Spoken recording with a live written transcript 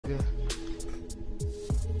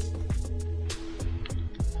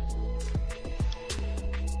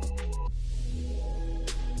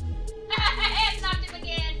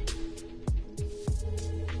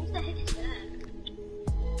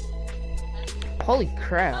Holy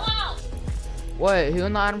crap. What, who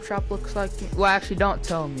in the item shop looks like me? Well, actually, don't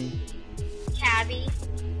tell me. Tabby.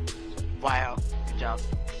 Wow, good job.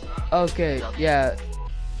 Okay, Good job. yeah.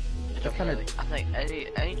 Good job, Kinda- Riley. I think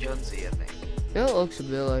Eddie Jonesy, I think. It looks a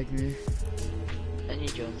bit like me. Eddie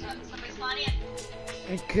Jonesy.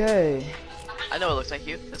 Okay. I know it looks like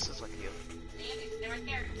you. This is like you.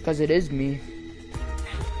 Because it is me.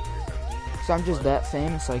 So I'm just that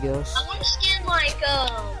famous, I guess. I want to skin like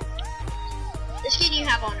the skin you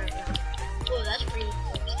have on right now. Oh, that's pretty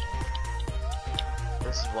cool.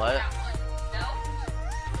 This is what?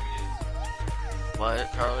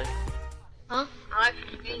 What, Charlie? Huh? I like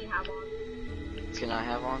the skin you have on. Skin I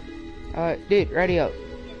have on? Dude, ready up.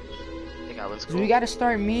 I think I looks 'Cause cool. we gotta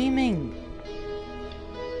start memeing.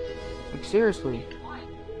 Like, seriously.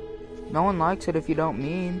 No one likes it if you don't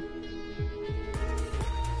meme.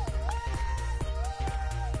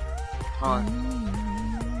 Huh?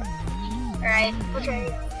 Alright, okay.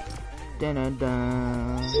 Dun dun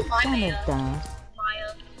dun. This is my Dun man. dun.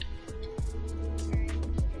 Maya.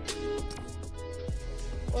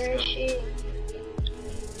 Where is she?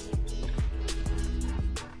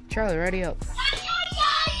 Charlie, ready up.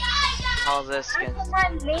 How's this skin? That's my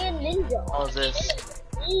man ninja. How's this?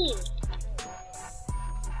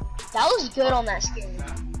 That was good on that skin.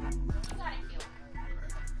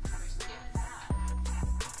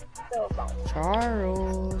 So fun.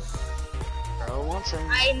 Charles. Charlie wants him.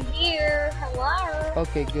 I'm here. Hello.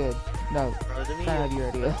 Okay, good. No, Charlie to can't me. have you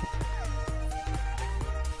ready up.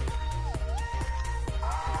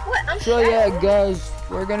 What? I'm So yeah, scared. guys,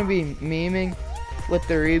 we're gonna be memeing with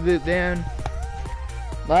the reboot van.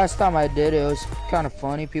 Last time I did it, it was kind of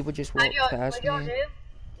funny. People just walked past What'd y'all me,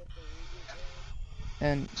 do?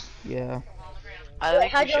 and yeah, I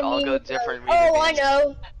think How'd we should y'all all meet go with different those? Oh, I regions.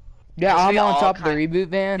 know. yeah, Because I'm we on all top of the kind- reboot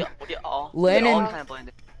van. We all Landon- kind of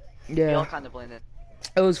blended. We all Yeah, kind of blended.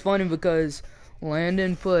 it was funny because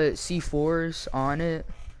Landon put C4s on it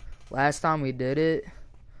last time we did it,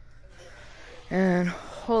 and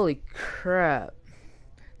holy crap,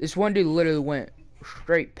 this one dude literally went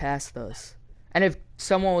straight past us. And if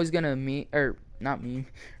someone was gonna reboot,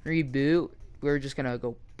 we were just gonna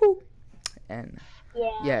go boop, and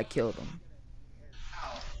yeah, it killed him.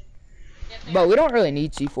 But we don't really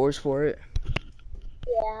need C4s for it.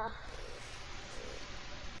 Yeah.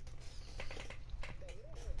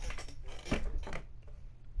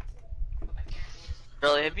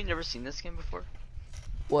 Charlie, have you never seen this skin before?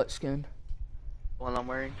 What skin? The one I'm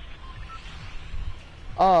wearing?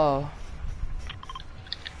 Oh.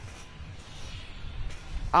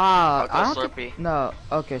 I I'll don't go think, Slurpee. no,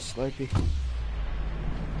 okay, Slurpee.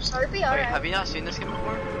 Slurpee, Wait, alright. have you not seen this skin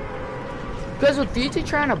before? Because with DT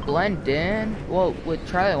trying to blend in, well, with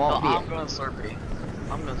Charlie it No, won't I'm be. going Slurpee.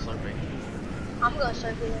 I'm going Slurpee. I'm going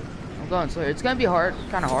Slurpee then. I'm going Slurpee. It's gonna be hard,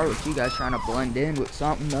 kind of hard with you guys trying to blend in with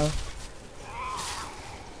something though.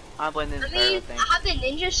 I'm blending I in mean, everything, I have the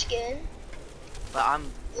ninja skin. but I'm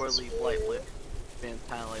really light blue. Being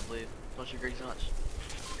kind of light blue. Don't you agree so much?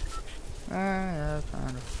 Yeah,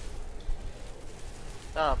 kind of.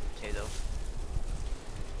 Potato.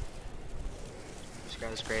 This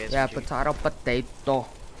guy's great. Yeah, potato.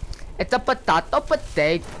 It's a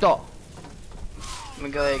potato. I'm gonna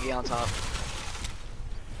go Iggy on top.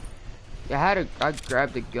 Yeah, I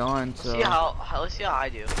grabbed the gun, so. Let's see how I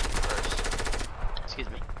do first. Excuse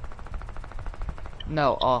me.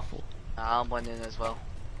 No, awful. I'll blend in as well.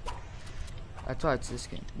 That's why it's this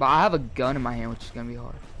game. But I have a gun in my hand, which is gonna be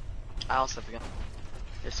hard. I also have a gun.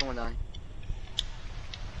 There's someone dying.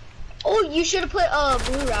 Oh, you should have put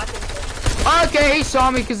blue rock in there. Okay, he saw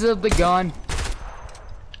me because of the gun.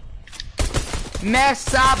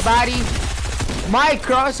 Mess up, buddy. My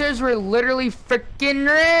crosshairs were literally freaking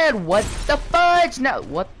red. What the fudge? No,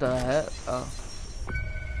 what the heck? Oh,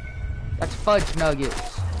 that's fudge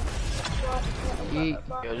nuggets. Yeet.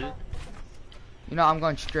 Yo, dude. You know, I'm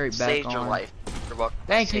going straight back Saved on. your life. You're welcome.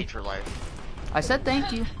 Thank you. Saved your life. I said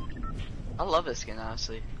thank you. I love this skin,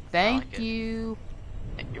 honestly. Thank like it. you.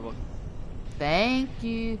 You're welcome. Thank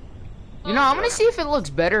you. You know, I'm gonna see if it looks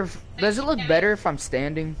better. Does it look better if I'm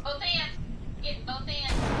standing?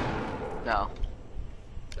 No.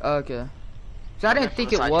 Okay. So I didn't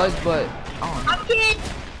think it was, but I don't know. I'm kidding.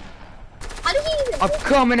 How did he even? I'm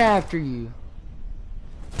coming after you.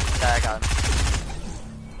 Yeah, I got him.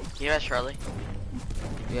 Can you guys Charlie?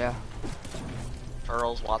 Yeah.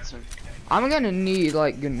 Charles Watson. I'm gonna need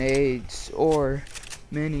like grenades or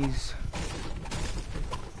minis.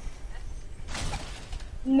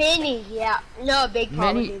 Mini, yeah. No, big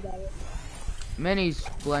probably Mini- do better.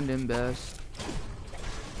 Minis blend in best.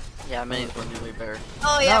 Yeah, minis would do way better.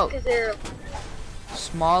 Oh yeah, No. because they're.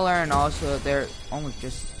 smaller, and also they're almost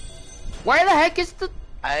just. Where the heck is the?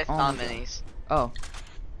 I Oh found my God. minis. Oh,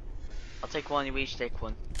 I'll take one. You each take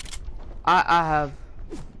one. I have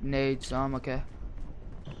nades, so I'm okay.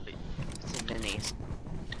 It's in minis.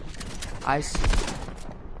 I see.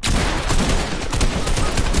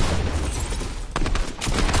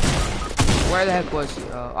 Where the heck was he?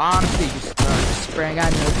 Honestly, just sprang. I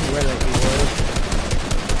had no clue where the heck he was.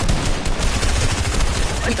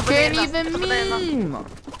 It's a He can't banana, even it's a banana. meme.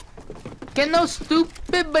 Can those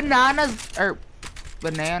stupid bananas or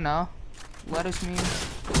banana lettuce meme?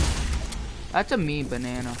 That's a meme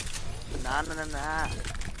banana. Nah, nah, nah, nah.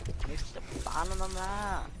 It's the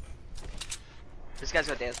banana. This guy's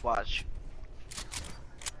gonna dance. Watch.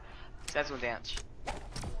 This guy's gonna dance.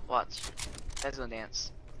 Watch. This guy's gonna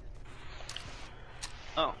dance.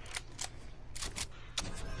 Oh.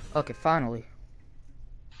 Okay, finally.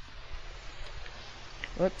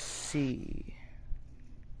 Let's see.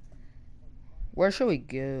 Where should we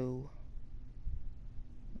go?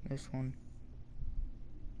 This one.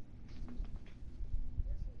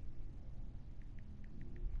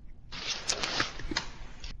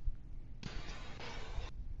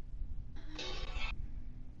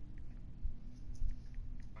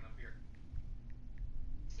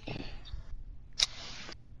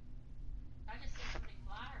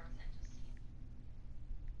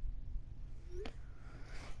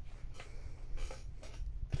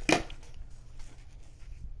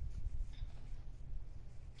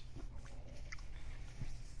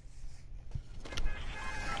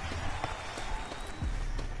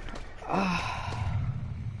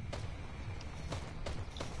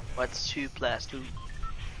 What's 2 plus 2?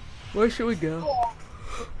 Where should we go?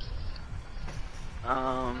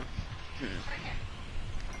 Hmm.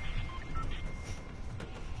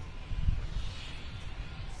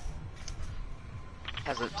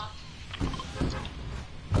 Peasant.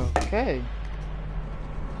 Okay.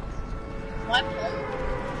 What?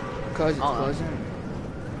 Because it's Oh, no. pleasant.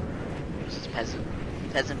 This is peasant.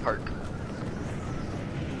 Peasant Park.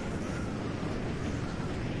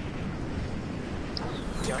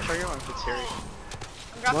 Josh, are your armpits hairy?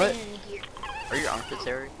 I'm dropping What? in here. Are your armpits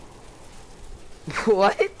hairy?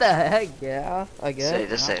 What the heck? Yeah, I guess. Say it,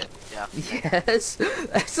 just say it. Yeah. Yes.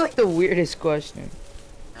 That's like the weirdest question.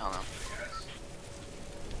 I don't know.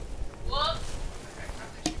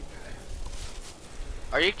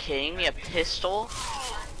 Are you kidding me? A pistol?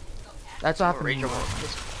 That's Oh, happening. Ranger Wolf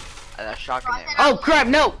pistol. That's shocking it. Oh crap!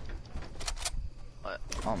 No. What?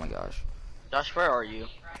 Oh my gosh. Josh, where are you?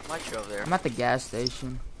 Why'd you over there? I'm at the gas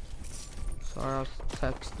station. Sorry, I was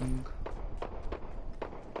texting.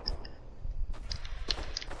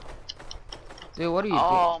 Dude, what are you doing?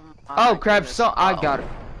 Oh, Oh crap! goodness. So I Uh-oh. got it.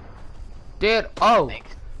 Dude, oh,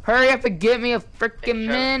 Thanks. hurry up and get me a freaking Thanks, Trevor.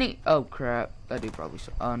 mini. Oh crap! That dude probably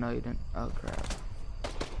saw. Oh no, you didn't. Oh crap!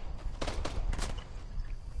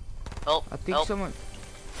 Help, I think help. someone.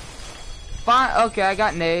 Fine. Okay, I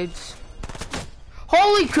got nades.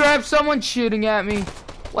 Holy crap! Someone's shooting at me.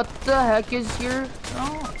 What the heck is here?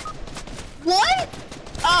 Oh, What?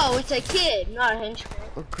 Oh, it's a kid, not a henchman.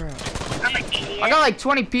 oh crap! I'm an idiot. I got like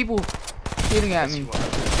 20 people shooting at Yes, me. you are.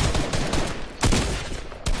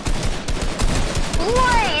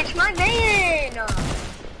 Boy, it's my man.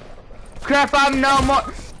 Crap! I'm no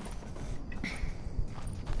more.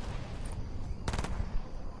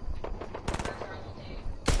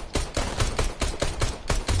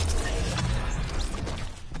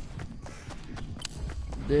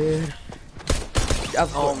 Dude.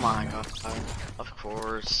 Oh my god. Of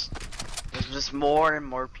course. There's just more and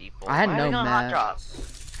more people. I had Why no are we on hot mats.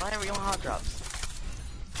 drops? Why are we on hot drops?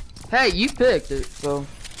 Hey, you picked it, so.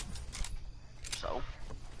 So?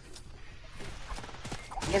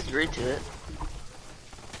 You guys agreed to it.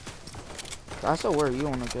 That's where you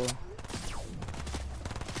wanna go.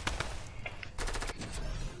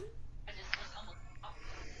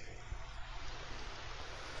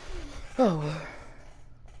 Oh.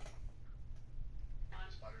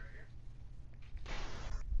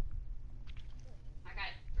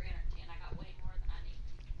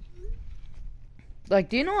 Like,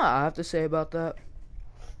 do you know what I have to say about that?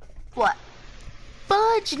 What?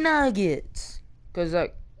 Fudge nuggets! Cause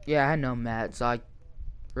like, yeah, I had no mats, so I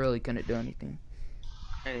really couldn't do anything.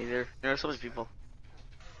 Me neither. There are so many people.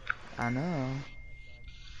 I know.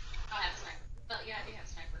 I have sniper. But yeah, I do have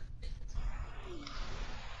sniper.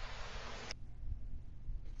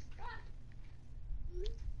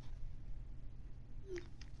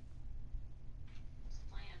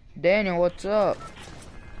 Daniel, what's up?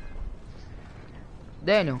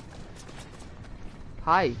 Daniel.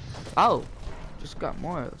 Hi. Oh, just got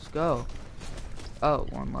more. Let's go. Oh,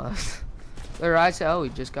 one left. Or I said, oh, we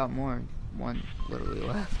just got more. One literally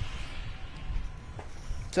left.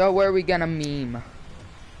 So where are we gonna meme?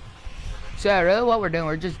 So yeah, really what we're doing,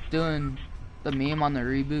 we're just doing the meme on the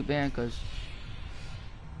reboot band, cause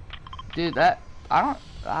dude, that I don't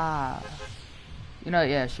you know,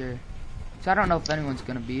 yeah, sure. So I don't know if anyone's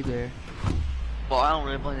gonna be there. Well, I don't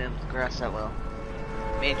really blend in with the grass that well.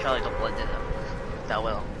 Me and Charlie don't blend in that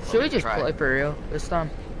well. Should we just try. play for real this time?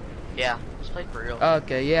 Yeah, let's play for real.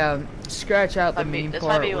 Okay, yeah. Scratch out the meme This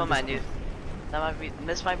part. might be one of my new.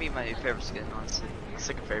 This might be my new favorite skin, honestly.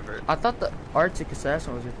 Second favorite. I thought the Arctic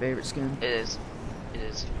Assassin was your favorite skin. It is. It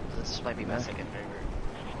is. This might be my second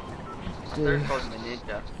favorite. Dude. Third was the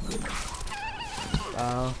ninja.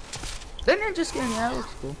 The ninja skin, yeah, it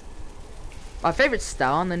looks cool. My favorite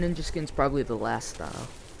style on the ninja skin is probably the last style.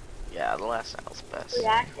 Yeah, the last style's best.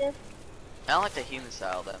 Reactive. I don't like the human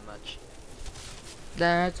style that much.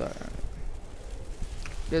 That's alright.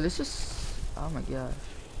 Dude, this is... Oh my gosh.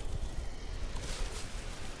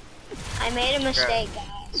 I made a mistake,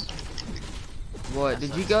 guys. What,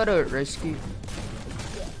 did you go to rescue?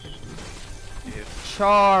 Dude.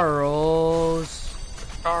 Charles.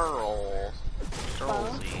 Charles.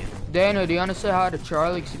 Charlesy. Daniel, do you want to say hi to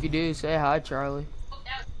Charlie? Because if you do, say hi, Charlie.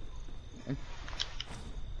 And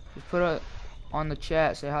just put it on the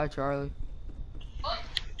chat, say hi, Charlie.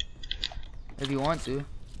 If you want to.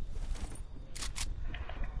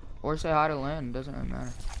 Or say hi to Lynn, doesn't really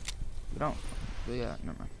matter. You don't. But yeah,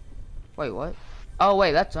 never mind. Wait, what? Oh,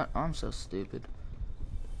 wait, that's not. I'm so stupid.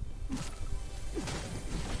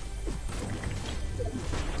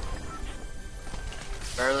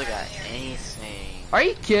 Barely got anything. Are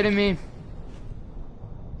you kidding me?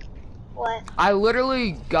 What? I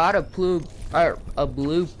literally got a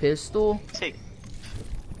blue pistol. Take.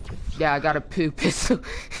 Yeah, I got a blue pistol.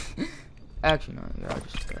 Actually, no, yeah, I'll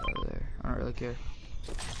just go over there. I don't really care.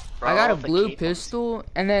 Bro, I got a the blue cape pistol,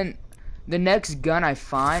 and then the next gun I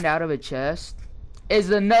find out of a chest is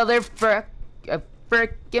another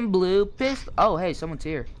frickin' blue pistol. Oh, hey, someone's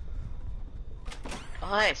here.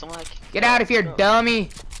 Oh, hey, someone like. Get out of here, dummy!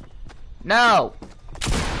 No!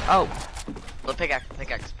 Oh. The pickaxe,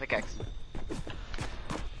 pickaxe, pickaxe.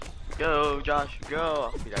 Go, Josh,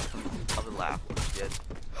 go! I'll be laugh. Good.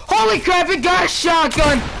 Holy crap, it got a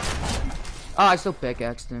shotgun! Oh, I still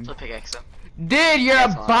pickaxed him. So pickaxe him. Dude, you're a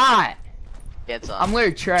bot! Yeah, it's on. I'm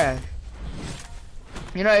literally trash.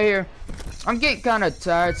 You know, here, I'm getting kind of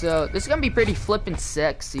tired, so this is gonna be pretty flippin'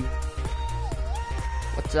 sexy.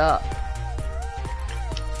 What's up?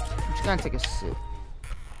 I'm just gonna take a sip.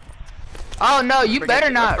 Oh no, you better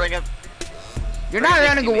not. You're not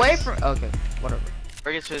running away from. Okay, whatever.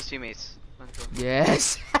 Bring it to his teammates.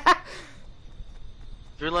 Yes.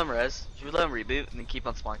 Should we let him res? Should we let him reboot and then keep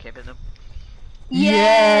on spawn camping him?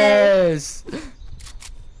 Yes.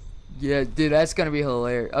 Yeah, dude, that's gonna be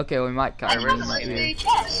hilarious. Okay, we might I kind got of. a legendary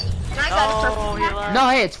chest. And I got a purple hat. No,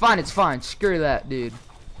 hey, it's fine, it's fine. Screw that, dude.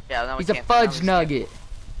 Yeah, now we He's a can't. fudge nugget.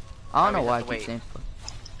 I don't Now know we why I have to keep wait. saying fudge.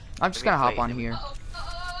 I'm just We have gonna to hop wait. on here. I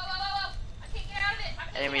can't get out of it. I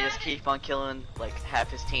can't And we get out just of it. keep on killing like half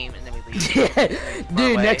his team and then we leave. Yeah.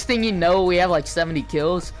 Dude, away. next thing you know, we have like 70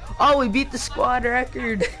 kills. Oh, we beat the squad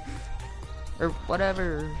record. Or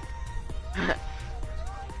whatever.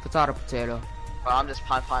 Potato, potato. Bro, I'm just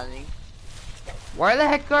pon-poning. Where the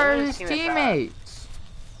heck are Where his is he at? teammates?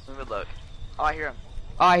 Let me look. Oh, I hear him.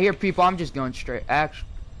 Oh, I hear people. I'm just going straight. Action.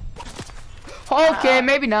 Okay, Ah.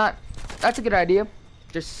 maybe not. That's a good idea.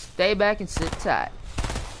 Just stay back and sit tight.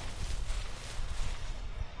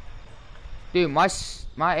 Dude, my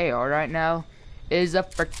AR right now is a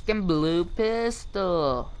freaking blue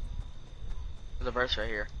pistol. There's a burst right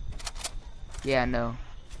here. Yeah, no.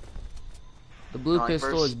 The blue like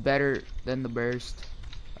pistol burst? is better than the burst.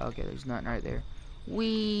 Okay, there's nothing right there.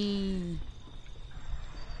 Wee.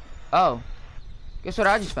 Oh. Guess what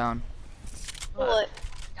I just found? What?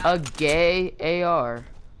 A gay AR.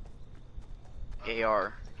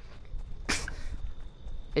 AR.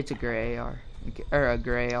 It's a gray AR. Or a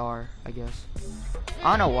gray AR, I guess.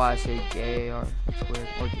 I don't know why I say gay AR. It's weird.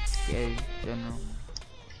 Or just gay in general.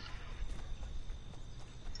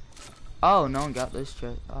 Oh, no one got this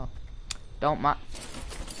chest. Oh. Don't mind.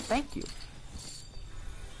 Thank you.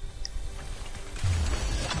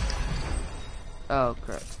 Oh,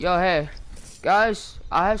 crap. Yo, hey. Guys,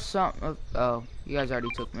 I have something. Oh, you guys already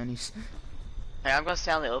took minis. Hey, I'm gonna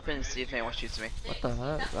stay on the open and see if anyone shoots me. What the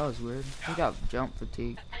heck? That was weird. He got jump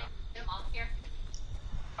fatigue. Get him off here.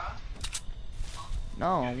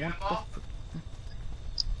 No, I want the.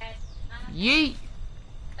 Okay. Yeet!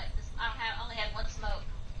 But this, I only had one smoke.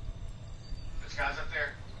 This guy's up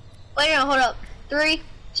there. Wait, no, hold up. 3,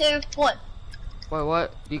 2, 1. Wait,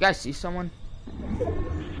 what? Do you guys see someone?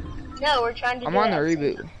 No, we're trying to I'm do on the that.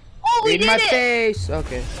 reboot. Oh, we Read did my it! face.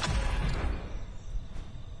 Okay.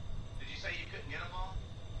 Did you say you couldn't get them all?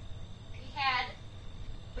 We had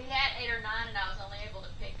 8 or 9, and I was only able to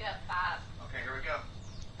pick up 5. Okay, here we go.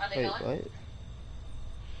 Are they Wait, going?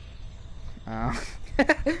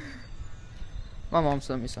 what? My mom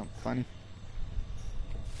sent me something funny.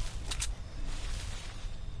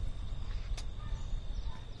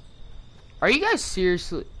 Are you guys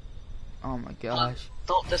seriously? Oh my gosh.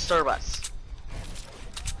 Don't disturb us.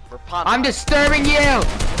 We're pond. I'm disturbing you!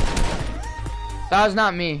 That was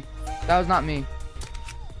not me. That was not me.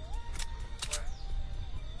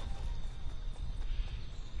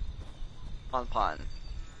 Pond.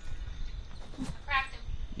 Cracked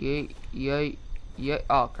him. Yeah.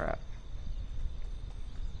 Oh crap.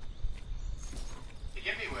 You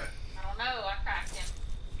get me with. I don't know. I cracked him.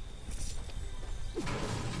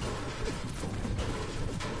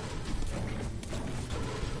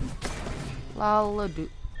 Lala do.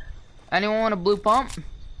 Anyone want a blue pump? You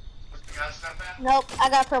got stuff at? Nope, I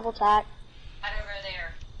got purple tack. Right over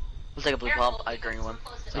there. Let's take a blue Careful, pump. I because green one. we're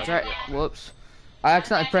close to That's that right. wall. Whoops. I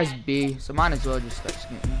accidentally pressed B, so might as well just start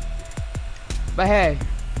skating. But hey,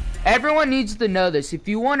 everyone needs to know this. If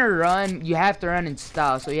you want to run, you have to run in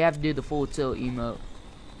style, so you have to do the full tilt emote.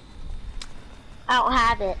 I don't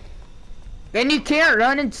have it. Then you can't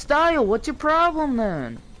run in style. What's your problem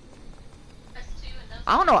then? Press 2 and those.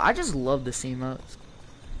 I don't know. I just love the emotes.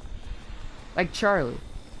 Like Charlie.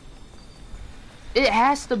 It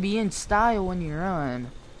has to be in style when you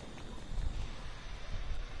run.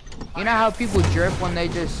 You know how people drip when they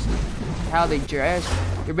just, how they dress?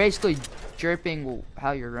 You're basically dripping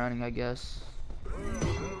how you're running, I guess.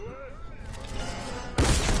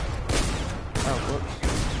 Oh, whoops.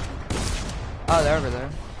 Oh, they're over there.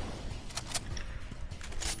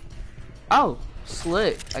 Oh,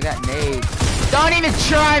 slick. I got nades. Don't even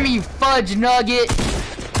try me, you fudge nugget!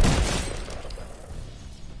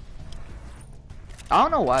 I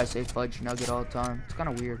don't know why I say fudge nugget all the time. It's kind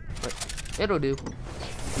of weird, but it'll do.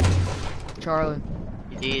 Charlie.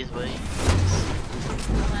 It is, buddy.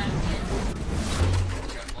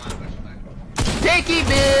 Picky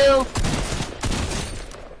Bill!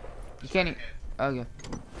 You can't even... Okay.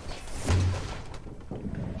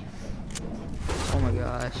 Oh my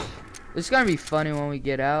gosh. This is gonna be funny when we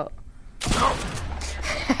get out.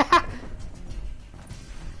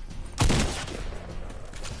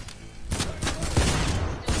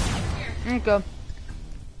 Okay.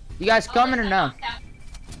 You guys coming or no?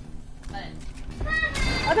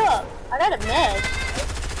 I got a med.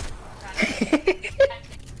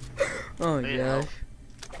 Oh my gosh.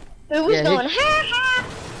 Who was Yeah, going, ha ha?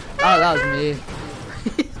 Oh, that was me.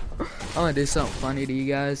 I'm gonna do something funny to you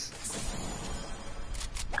guys.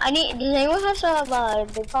 Does anyone have some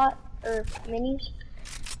big pot or minis?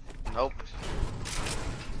 Nope.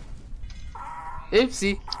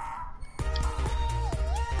 Oopsie.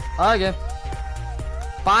 Okay.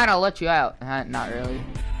 Fine, I'll let you out. Not really.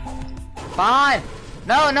 Fine.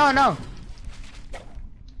 No. No.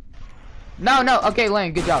 Okay,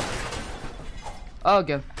 Lane, good job.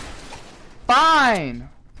 Okay. Fine.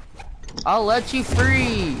 I'll let you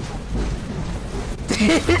free.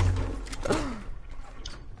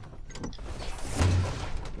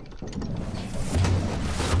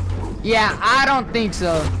 Yeah, I don't think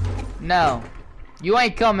so. No. You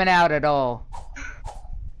ain't coming out at all.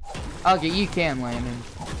 Okay, you can, Landon.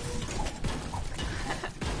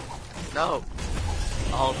 No.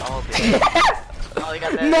 I'll be there. Oh, you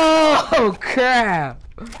got that. No, crap.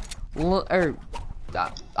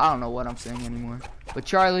 I don't know what I'm saying anymore. But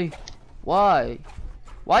Charlie, why?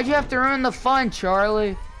 Why'd you have to ruin the fun,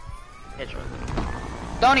 Charlie? Yeah, Charlie.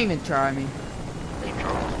 Don't even try me. Hey,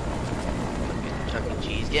 Charles. Chuck E.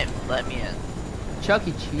 Cheese, let me in. Chuck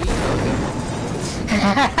E. Cheese?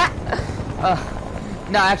 Okay.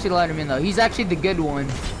 No, actually let him in though. He's actually the good one.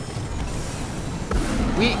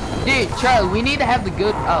 Dude, Charlie, we need to have the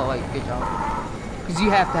good. Oh wait, good job. Because you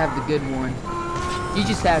have to have the good one. You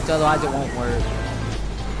just have to, otherwise it won't work.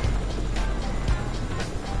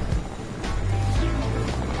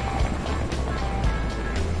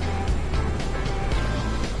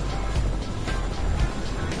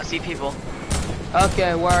 I see people.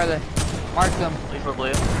 Okay, where are they? Mark them. Leave for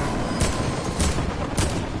blue.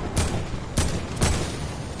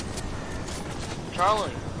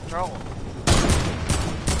 Charlie.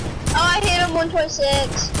 Oh, I hit him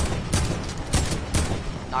 126.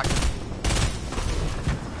 Knock him.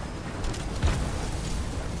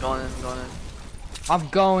 Going in. I'm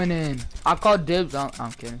going in. I called dibs.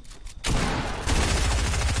 I'm kidding.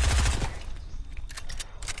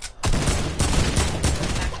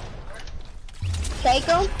 Okay, take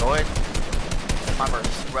him. Go ahead. My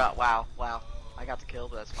burst. Wow. I got the kill,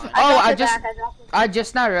 but that's fine. Oh, dropped I it just- back, I dropped it. I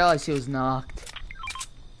just now realized he was knocked.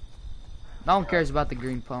 No one cares about the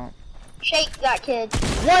green pump. Shake that kid.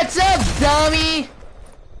 What's up, dummy?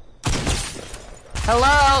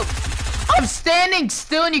 Hello? I'm standing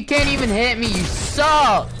still and you can't even hit me, you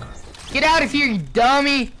suck! Get out of here, you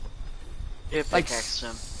dummy! You Like, pickaxed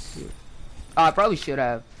him. Oh, I probably should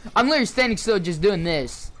have. I'm literally standing still just doing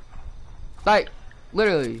this. Like,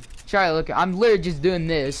 literally. Try to look at, I'm literally just doing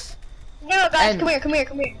this. No, guys, And- come here.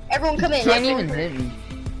 Everyone come in. Can't Everyone even come in. hit me.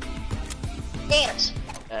 Dance.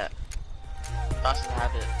 Yeah. Doesn't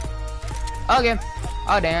have it. Okay,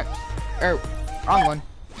 I'll dance. Wrong one.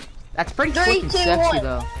 That's pretty 3, fucking 2, sexy 1.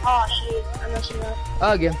 though. Oh shoot, I messed it up.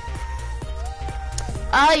 Okay.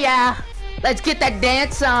 Oh yeah, let's get that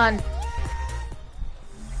dance on.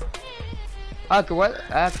 Okay, what?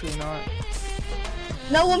 Actually not.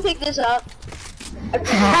 No one picked this up.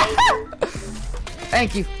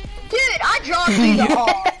 Thank you. Dude, I dropped you the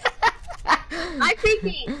hall. I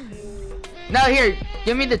freaking. No, here,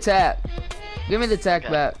 give me the tap. Give me the tack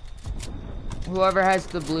Okay. back. Whoever has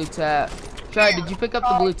the blue tap. Charlie, did you pick up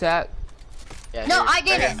the blue tap? Yeah, No, here, I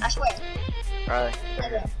did right it. I swear. Charlie.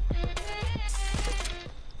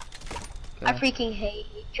 I freaking hate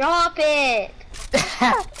you. Drop it.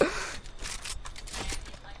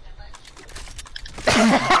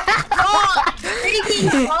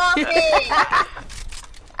 Freaking drop it.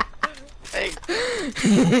 Hey.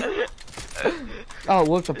 Oh,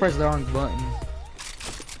 whoops, I pressed the wrong button.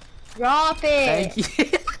 Drop it. Thank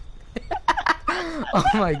you. Oh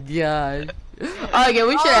my god. Okay,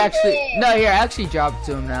 we should Drop actually. it. No, here, actually drop it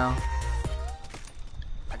to him now.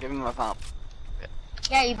 I'll give him my pump.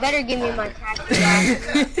 Yeah, you better give me my tax.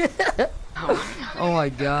 Oh my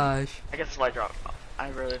gosh. I get slight drop. I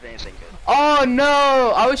really have anything good. Oh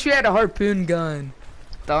no! I wish we had a harpoon gun.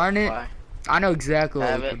 Darn it. Why? I know exactly what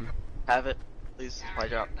Have we it. could- Have it. Please, supply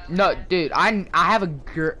drop. No, dude, I have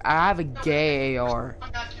a gay AR.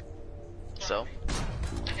 So.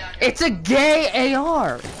 It's a gay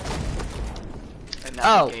AR. And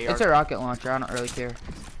now Oh, the it's a rocket launcher. I don't really care.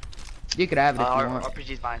 You could have it if you want.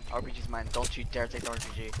 RPG's mine. RPG's mine. Don't you dare take the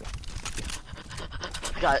RPG.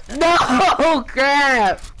 Got it. No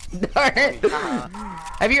crap! Darn it. Uh-huh.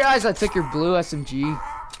 Have you realized I took your blue SMG?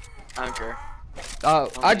 I don't care. Oh,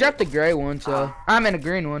 I dropped the gray one, so I'm in a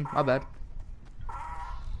green one. My bad.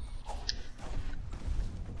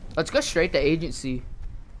 Let's go straight to agency.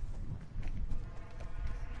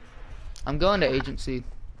 I'm going to agency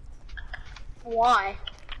Why?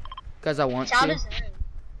 because I want Sound to. is in.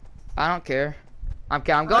 I don't care. I'm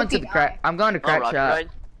going to the crack. I'm going to Oh, crack rocket shot. ride.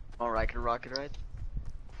 Oh, rocket ride.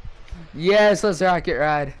 Yes, let's rocket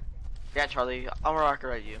ride. Yeah, Charlie. I'll rocket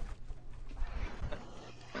ride you.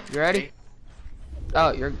 You ready?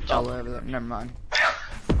 Oh, you're all Jump. over there. Never mind.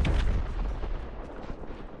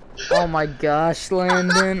 Oh my gosh,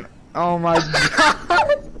 Landon. Oh my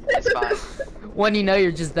god. It's fine. When you know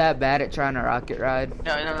you're just that bad at trying to rocket ride.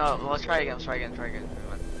 No. Well, let's try again. Try again.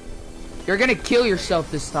 You're gonna kill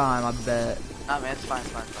yourself this time, I bet. Nah, man, it's fine.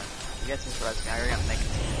 You guys can surprise me. I already got to make it.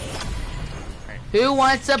 Who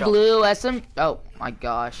wants a Jump. blue SM? Oh my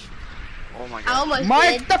gosh. Oh my I god. almost Mark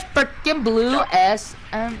did. the freaking blue Jump.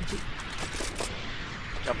 SMG.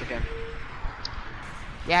 Jump again.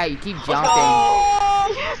 Yeah, you keep jumping. Oh,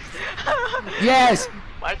 Yes.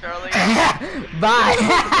 Bye, Charlie. Bye.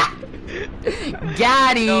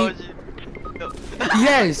 Got No, it. no.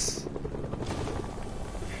 Yes.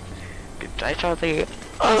 Good try, Charlie.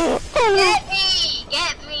 get me!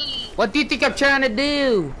 Get me! What do you think I'm trying to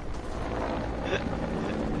do?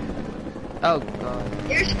 Oh god.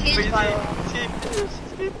 There's Wait, kids, is by the way.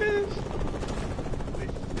 he finished?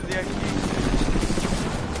 Is he actually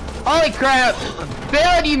Holy crap.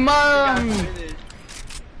 Build you got mom. finished?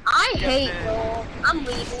 I Yeah, hate man. Joel. I'm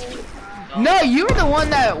leaving. No, you were the one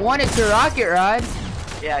that wanted to rocket ride.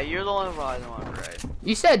 Yeah, you're the one who I don't want to ride.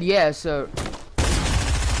 You said yes, so.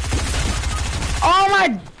 Oh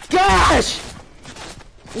my gosh!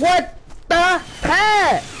 What the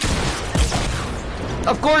heck?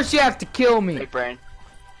 Of course you have to kill me. Big brain.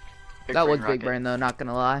 That was big rocket. brain though, not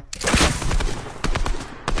gonna lie.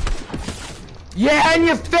 Yeah, in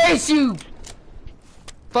your face, you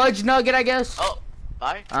fudge nugget, I guess. Oh,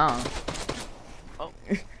 bye. I don't know.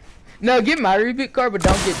 Oh. No, get my reboot card, but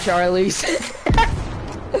don't get Charlie's.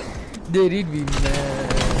 Dude, he'd be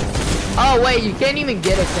mad. Oh wait, you can't even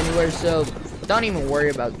get us anywhere, so don't even worry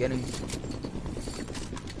about getting.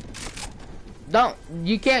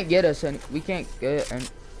 You can't get us any. We can't get and.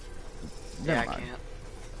 Yeah, I can't.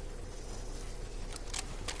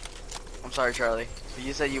 I'm sorry, Charlie. But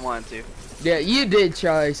you said you wanted to. Yeah, you did,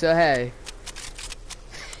 Charlie. So hey.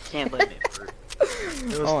 Can't blame me for it. It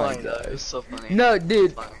was Oh my funny though. It was so funny. No,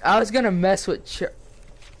 dude. Funny. I was gonna mess with. It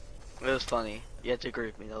was funny. You had to agree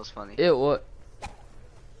with me. That was funny. It was.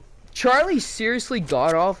 Charlie seriously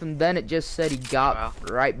got off, and then it just said he got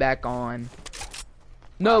right back on.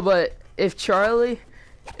 No, but if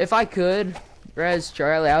I could, res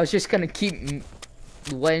Charlie, I was just gonna keep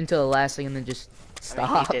waiting till the last thing and then just stop.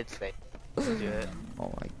 I mean, he did say. Do it.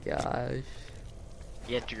 Oh my gosh.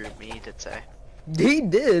 You had to agree with me. He did say. He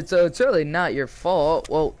did, so it's really not your fault.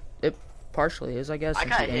 Well, it partially is, I guess. I Since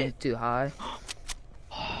got you aimed hit. too high.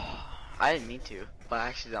 I didn't mean to, but I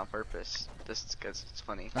actually did on purpose. Just because it's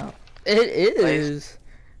funny. Oh, it is.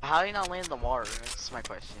 How do you not land in the water? That's my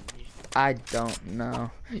question. I don't know.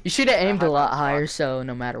 You should have aimed a lot higher, so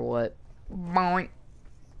no matter what. Boing.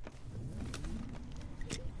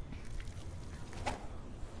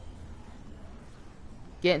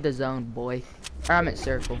 Get in the zone, boy. Or I'm at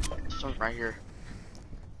circle. Someone's right here.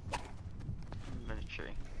 I'm in a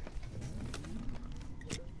tree.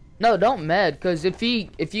 No, don't med, cause if you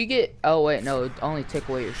get, oh wait, no, it only take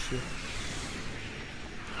away your shit.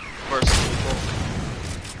 First people.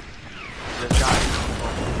 There's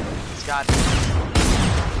guys. It's got.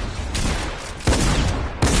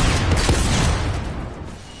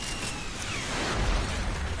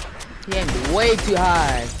 He aimed way too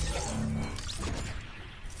high.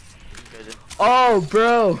 Good. Oh,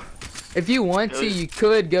 bro. If you want to, you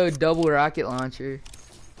could go double rocket launcher.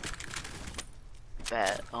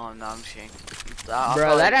 Bet. Oh no, I'm just kidding.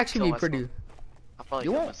 Bro, that'd actually be pretty. I'll probably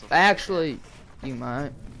You kill won't. myself. Actually, you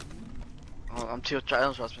might. Oh, I don't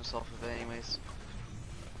trust myself with it anyways.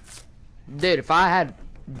 Dude, if I had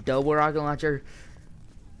double rocket launcher,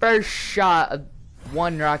 first shot of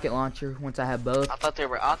one rocket launcher once I had both. I thought they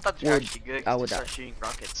were actually good. I 'Cause would they die. start shooting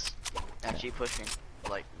rockets. Actually pushing.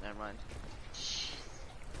 Like, never mind.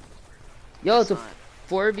 Yo, it's a not.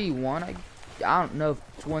 4v1. I don't know if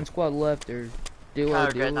it's one squad left or duo. I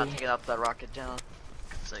regret not taking up that rocket down.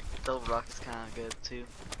 It's like double rocket's kind of good too.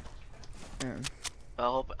 Yeah. I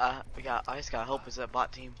hope I just gotta hope it's that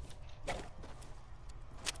bot team.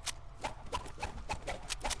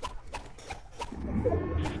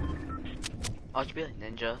 Oh, you be like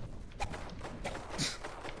ninja.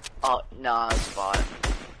 Oh no, it's a bot.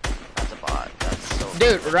 That's a bot. That's so.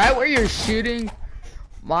 Dude, right where you're shooting,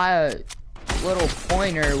 my little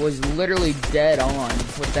pointer was literally dead on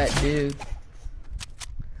with that dude.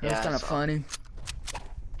 That's Yeah, kind of so- funny.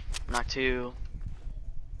 Knock two.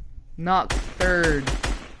 Knock third.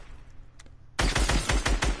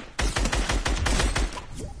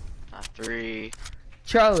 Knock three.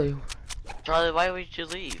 Charlie, Charlie, why would you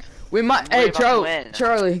leave? we might. Worry Hey, about the Charlie. win.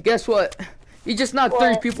 Charlie, guess what? You just knocked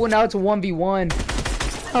 3 people. Now it's a 1v1.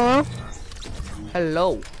 Hello?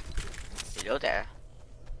 Hello. Hello there.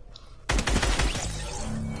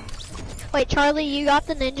 Wait, Charlie, you got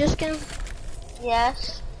the ninja skin?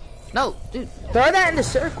 Yes. No, dude, throw that in the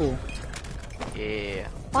circle. Yeah.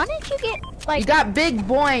 Why didn't you get, You like, got big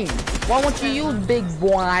boing. Why won't you use big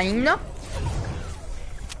boing?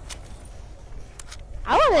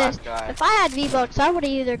 I would've, Last guy. if I had V-Bucks, I would've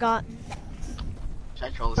either got Should I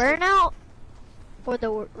troll this thing? Burnout or the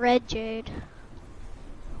Red Jade.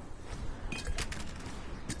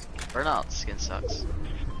 Burnout skin sucks.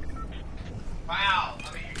 Wow.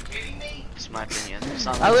 I mean, you're kidding me? It's my opinion. It's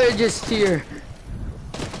not I would just hear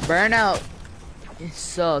Burnout. It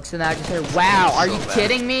sucks, and I just heard, wow, are So you bad.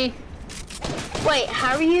 kidding me? Wait,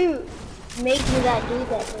 how are you making that do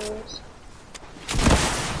that, dude?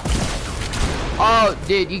 Oh,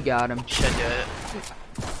 dude, you got him. Should do it.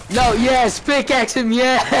 No, yes, pickaxe him,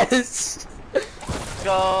 yes.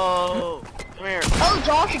 Go! Come here. Oh,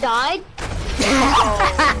 Josh died?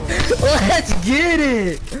 Let's get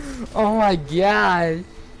it. Oh my god.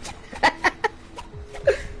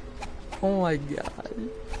 Oh my god.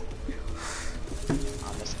 I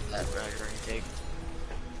missed that right take.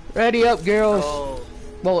 Ready up, girls. Oh.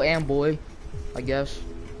 Well, and boy, I guess.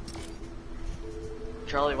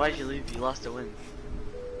 Charlie, why'd you leave? You lost a win.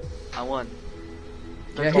 I won.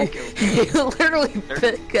 They're Yeah, goal kills. he literally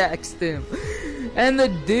pickaxed him. And the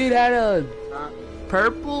dude had a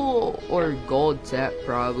purple or gold tap,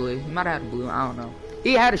 probably. He might have had a blue, I don't know.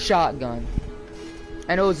 He had a shotgun.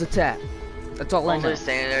 And it was a tap. That's all I I'm know. just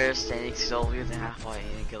standing there, standing still, we the halfway and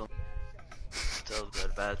didn't kill him. Still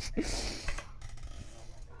good, bad.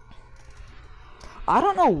 I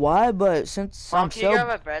don't know why, but since Mom, I'm can you grab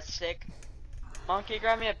so... a breadstick? Mom, can you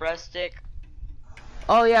grab me a breadstick?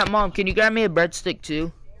 Oh yeah, Mom, can you grab me a breadstick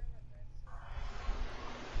too?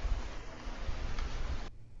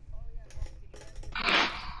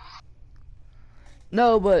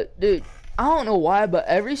 No, but dude, I don't know why, but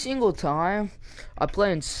every single time I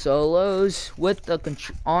play in solos with the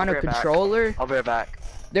on a I'll be right back. controller, I'll be right back.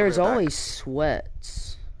 there's I'll be right always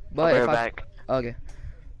sweats. But I'll be if right I back. okay,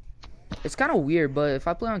 it's kind of weird. But if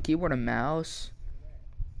I play on keyboard and mouse,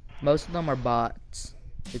 most of them are bots.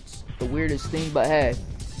 It's the weirdest thing, but hey,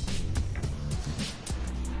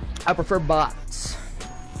 I prefer bots.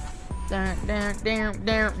 Down, down, down,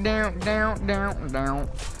 down, down, down, down, down.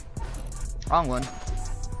 Wrong one.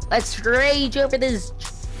 Let's rage over this.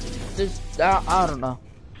 I don't know.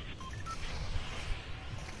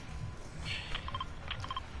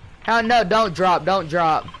 Oh no! Don't drop! Don't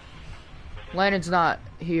drop. Landon's not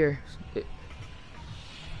here.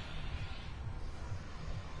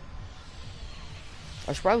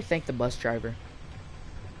 I should probably thank the bus driver.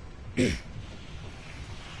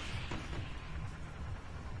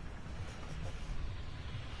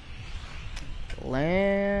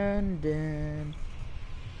 Landon.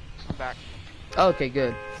 I'm back. Okay,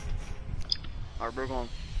 good. Alright, we're going.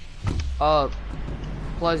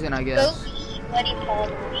 Pleasant, I Go guess. be Buddy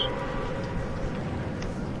Palmer's.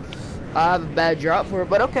 I have a bad drop for it,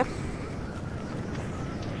 but okay.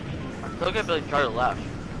 I still can't believe Charlie left.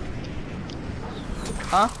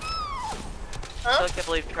 Huh? I still can't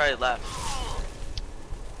believe Charlie left.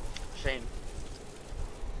 Shame.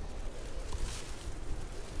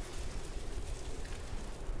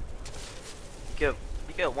 You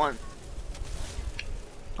get one.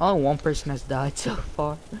 Only one person has died so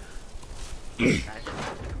far.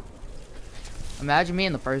 Imagine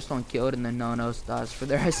being the first one killed and then no one else dies for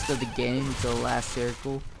the rest of the game until the last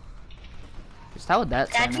circle. Just how would that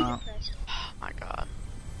That'd turn be out? depressing. Oh my god.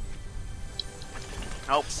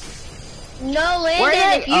 Nope. No, Where Landon,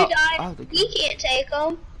 are if they? you Oh, die, oh, they- we can't take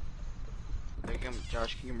them. There you go,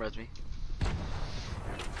 Josh, can you res me?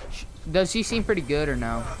 Does he seem pretty good or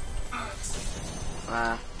no?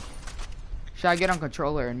 Should I get on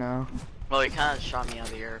controller or no? Well, he kind of shot me out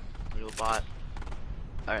of the air. Little bot.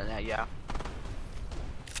 Other than that, yeah.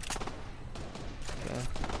 Okay.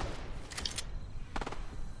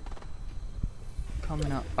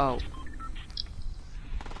 Coming up. Oh.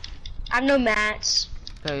 I'm no Mats.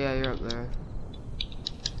 Oh yeah, you're up there.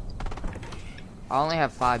 I only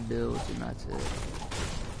have 5 builds and that's it.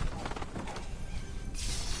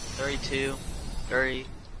 32, 30,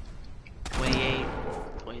 28,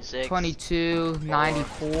 26. 22,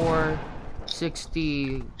 94,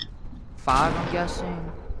 65, I'm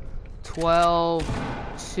guessing. 12,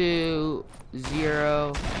 2,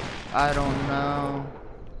 0, I don't know.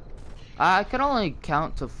 I can only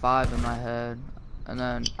count to 5 in my head. And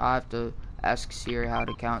then I have to ask Siri how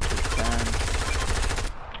to count to 10.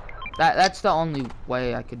 That's the only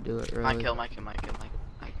way I could do it, really. My kill. Where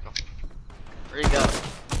you go?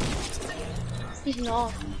 He's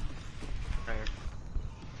not. Right here.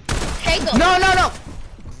 Take him. No!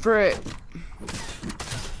 Frick.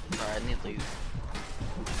 Alright, I need to leave.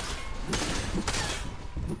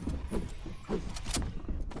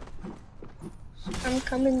 I'm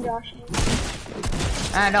coming, Josh.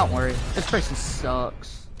 Ah, don't worry. This person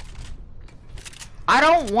sucks. I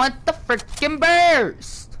don't want the freaking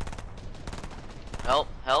burst!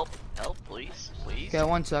 Help, please. Okay,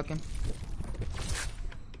 1 second.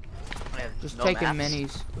 I have Just no taking maps.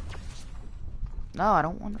 minis. No, I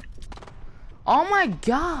don't want to. Oh my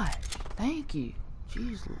god! Thank you.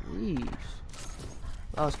 Jeez Louise.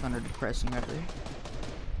 That was kind of depressing right there.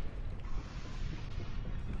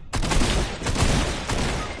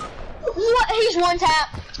 What? He's one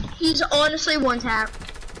tap. He's honestly one tap.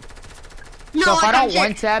 No, So if I like don't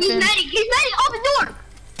one tap him- He's medic. Open door.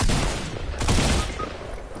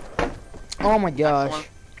 Oh my gosh.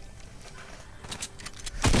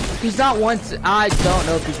 He's not one. I don't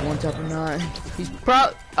know if he's one tap or not. He's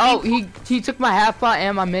Oh, he took my half pot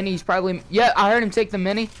and my mini. He's probably. Yeah, I heard him take the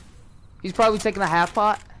mini. He's probably taking the half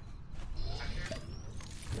pot.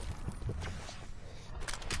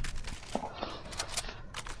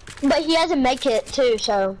 But he has a med kit too,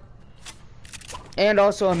 so. And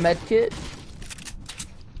also a med kit.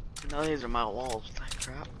 No, these are my walls. That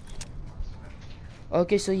crap.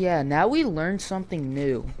 Okay, so yeah, now we learned something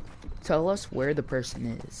new. Tell us where the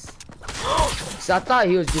person is. So I thought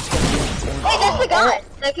he was just gonna be in the corner. Hey, that's the guy.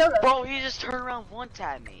 That killed him. Bro, he just turned around one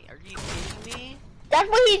tapped me. Are you kidding me? That's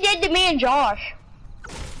what he did to me and Josh.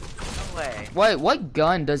 No way. Wait, what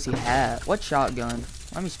gun does he have? What shotgun?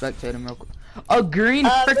 Let me spectate him real quick. A green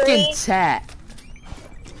Green. freaking tap.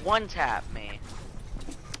 One tap me.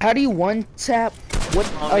 How do you one tap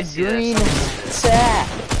with Let me a see this. green Let me see this. tap?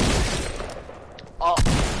 Oh.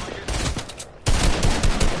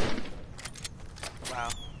 Wow.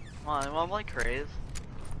 Come on, I'm like crazy.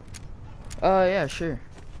 Yeah, sure.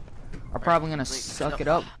 are probably gonna suck it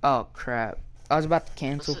up. Oh crap! I was about to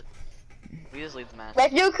cancel. We just leave the match.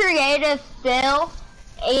 Let's do creative Phil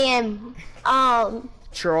and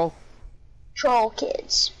Troll. troll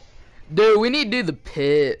kids. Dude, we need to do the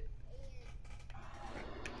pit.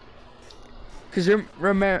 Cause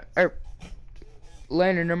remember,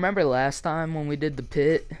 Landon, remember last time when we did the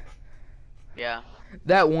pit? Yeah.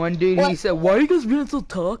 That one dude, he said, "Why are you guys being so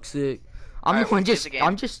toxic?" I'm Alright, the one play just, the game.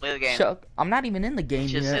 I'm just, Play the game. I'm not even in the game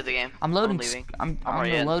Just yet. hit the game. I'm loading. leaving. I'm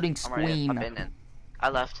already the in. loading I'm already in. screen. I've been in. I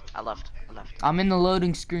left. I'm in the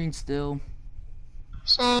loading screen still.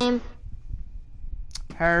 Same.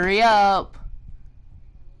 Hurry up.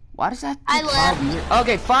 Why does that? I left.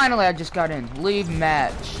 Okay, finally I just got in. Leave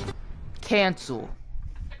match. Cancel.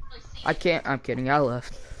 I can't. I'm kidding. I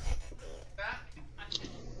left.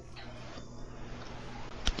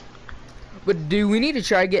 But dude, we need to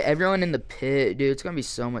try to get everyone in the pit, dude. It's gonna be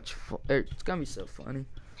so much fun. It's gonna be so funny.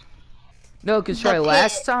 No, cause try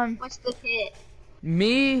last time. What's the pit?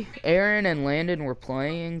 Me, Aaron, and Landon were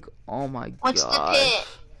playing. Oh my What's god. the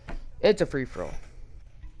pit? It's a free for all.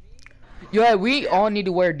 Yeah, we all need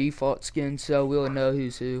to wear default skins so we'll know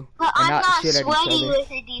who's who. But and I'm not shit at each sweaty other.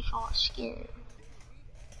 with a default skin.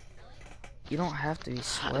 You don't have to be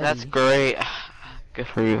sweaty. That's great. Good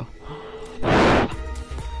for you.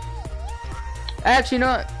 Actually,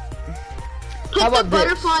 no. Put How the about this?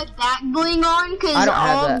 butterfly back bling on, cause I don't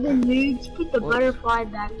have all that. the noobs put the What? butterfly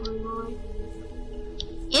back bling on.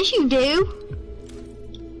 Yes, you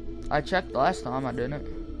do. I checked last time, I didn't.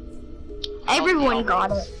 Everyone neon got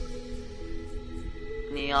wings.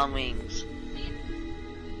 it. Neon wings.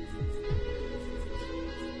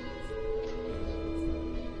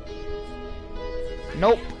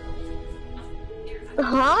 Nope.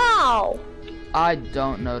 How? I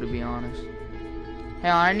don't know, to be honest. Hey,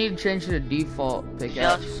 I need to change to the default Do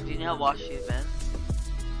pickaxe. you know how washed you've been?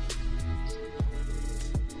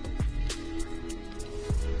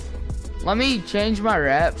 Let me change my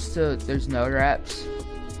wraps to there's no wraps.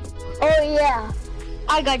 Oh yeah,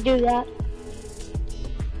 I gotta do that.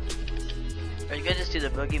 Or you could just do the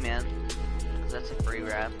boogeyman. Cause that's a free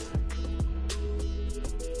wrap.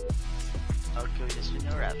 Or could we just do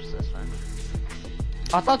no wraps? That's fine.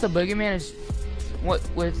 I thought the boogeyman is with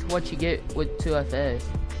what you get with 2FA.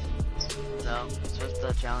 No, it's with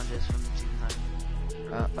the challenges from season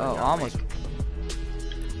 9. Oh, almost.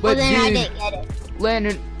 Well But then I dude, didn't get it.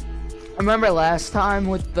 Landon, remember last time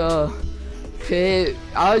with the pit?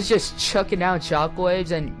 I was just chucking down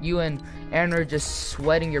shockwaves, and you and Aaron were just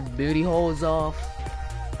sweating your booty holes off.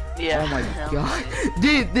 Yeah. Oh my god,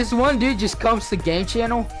 dude! This one dude just comes to game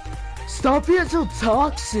channel. Stop being so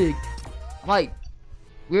toxic. I'm like,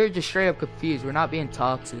 we were just straight up confused. We're not being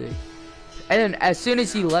toxic. And then as soon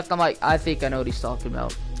as he left, I'm like, I think I know what he's talking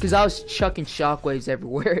about. Cause I was chucking shockwaves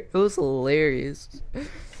everywhere. It was hilarious.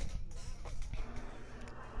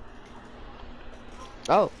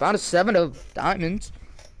 Oh, found a 7 of diamonds.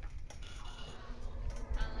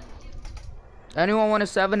 Anyone want a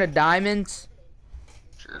 7 of diamonds?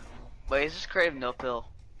 Sure. Wait, is this creative no pill?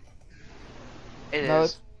 It No,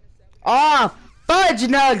 is. Ah, fudge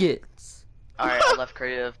nuggets! Alright, I left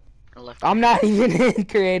creative. I'm not even in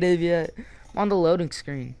creative yet. I'm on the loading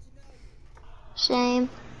screen. Shame.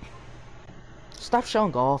 Stop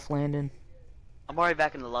showing golf, Landon. I'm already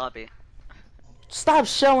back in the lobby. Stop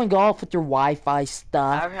showing golf with your Wi-Fi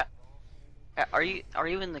stuff. Are you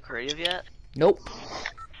in the creative yet? Nope.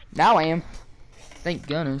 Now I am. Thank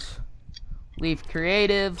goodness. Leave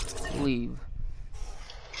creative. Leave.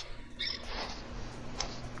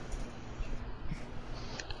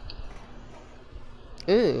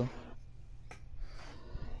 Ew.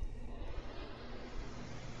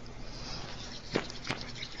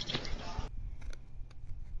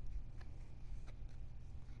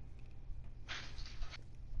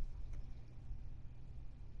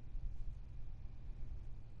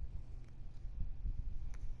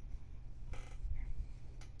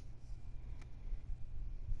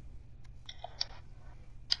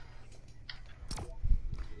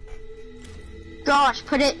 Gosh,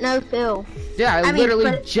 put it no fill. Yeah, I I mean, literally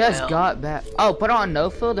put it- just Well. got back. Oh, put on no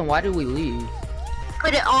fill, then why did we leave?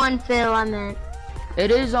 Put it on fill, I meant. It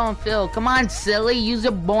is on fill. Come on, silly, use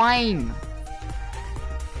your brain.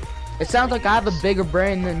 It sounds like I have a bigger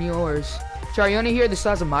brain than yours. Sorry, you wanna hear the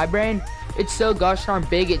size of my brain? It's so gosh darn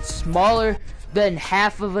big, it's smaller than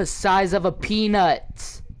half of a size of a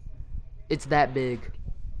peanut. It's that big.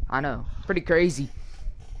 I know. Pretty crazy.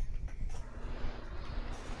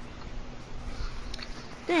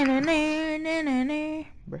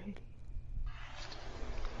 Brady.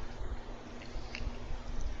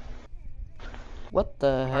 What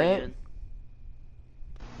the How are you heck? doing?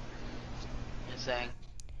 saying?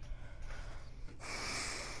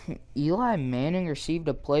 Eli Manning received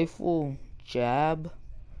a playful jab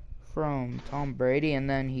from Tom Brady and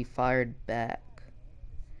then he fired back.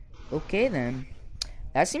 Okay then.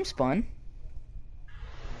 That seems fun.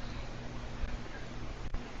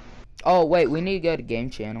 Oh wait, we need to go to Game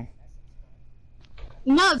Channel.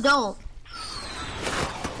 No, don't.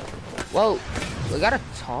 Whoa, we gotta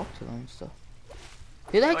talk to them and stuff.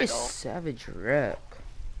 Who the heck I is don't. Savage Rep?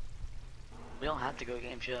 We don't have to go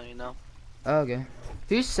game chill, you know. Okay.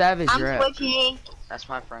 Who's Savage I'm Rep? switching. That's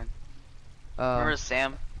my friend. Remember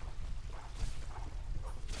Sam?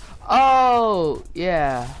 Oh,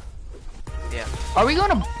 yeah. Yeah. Are we going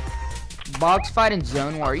to box fight in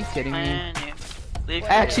Zone War? Are you kidding me? Leave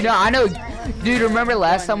Actually, no, I know. Dude, remember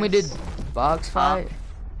last time we did box fight?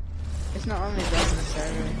 It's not only done in the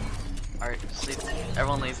server. Alright, sleep.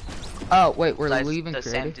 Everyone leave. Oh, wait, we're Besides, leaving Sam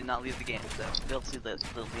creative? did not leave the game, so they'll see this.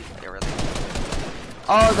 They'll leave everything.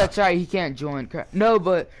 Oh, that's right, he can't join. No,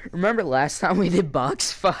 but remember last time we did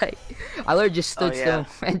box fight? I literally just stood Oh, yeah.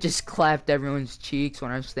 still and just clapped everyone's cheeks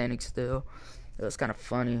when I was standing still. It was kind of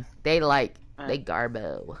funny. They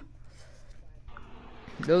garbo.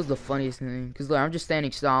 That was the funniest thing. Because look, I'm just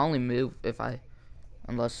standing still. I only move if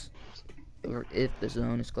the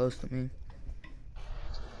zone is close to me.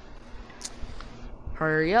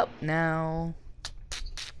 Hurry up now.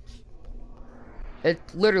 It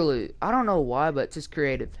literally, I don't know why, but it's just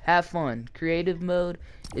creative. Have fun. Creative mode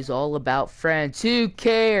is all about friends. Who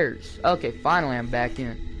cares? Okay, finally I'm back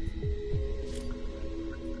in.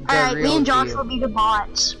 Alright, me and Josh deal. will be the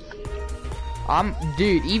bots.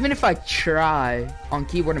 Dude, even if I try on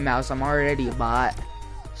keyboard and mouse, I'm already a bot.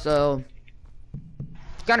 So,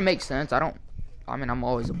 it kind of makes sense. I'm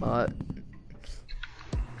always a bot.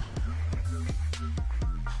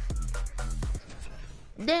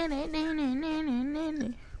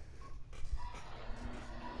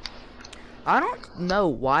 I don't know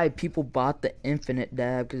why people bought the infinite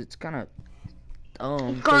dab, because it's kind of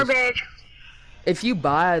dumb. 'Cause Garbage. if you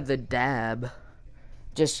buy the dab,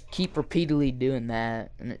 just keep repeatedly doing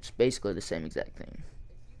that, and it's basically the same exact thing.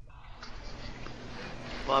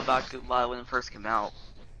 Well, back to when it first came out,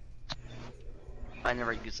 I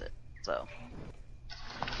never use it, so.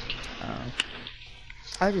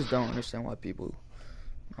 I just don't understand why people.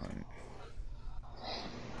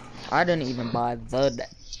 I didn't even buy the.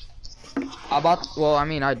 I bought. Well, I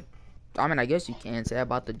mean, I guess you can say I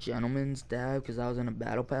bought the gentleman's dab because I was in a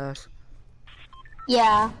battle pass.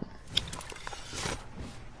 Yeah.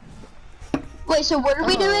 Wait, so what are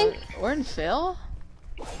we doing? We're in Phil?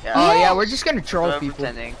 Yeah. Oh yeah, Yes. we're just gonna troll So people.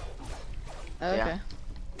 pretending. Oh, okay. Yeah.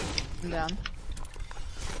 I'm down.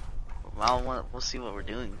 Well, we'll see what we're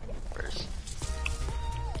doing first.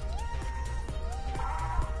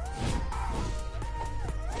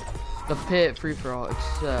 The pit free for all,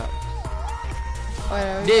 except. Wait,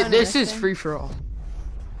 are we Dude, going to this is thing? free for all.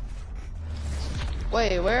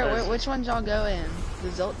 Wait, which one y'all go in?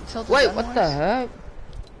 The Tilted Wait, Gun what Wars? the heck?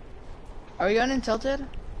 Are we going in Tilted?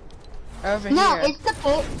 Or over No, here? it's the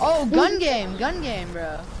pit. Oh, gun game,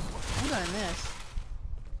 bro. I'm going in this.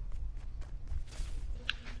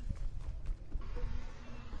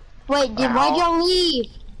 Wait, dude, why'd y'all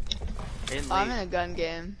leave? Didn't Oh, I'm leave. in a gun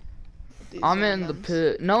game. These I'm are in the guns.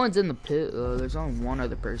 pit. No one's in the pit though. There's only one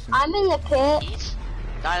other person. I'm in the pit. Eat.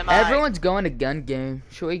 Dynamite. Everyone's going to gun game.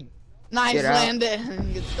 Should we Nice Get out.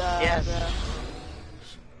 landing. Good stuff, Yes.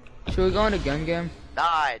 bro. Should we go into gun game?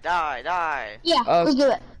 Die, die, die. Yeah, Oh. let's do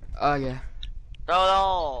it. Oh yeah.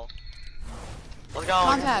 No. Let's go.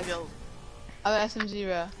 Contact. Go. Oh, SMG,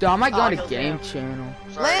 bro. Dude, I might go Oh, into kill game him. channel.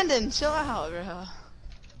 Sorry. Landon, chill out, bro.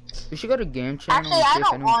 We should go to game channel. Actually, and see I if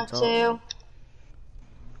don't anyone want can talk. to.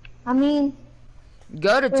 I mean,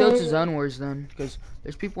 Go to Tilted Zone Wars then, because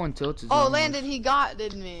there's people in Tilted Zone Oh, Wars. Landon, he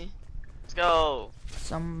did me. Let's go.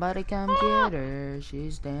 Somebody come get her.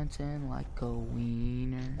 She's dancing like a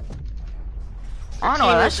wiener. I don't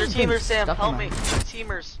know. That's Teamers, just they're been teamers, Sam. stuck in Help my- me.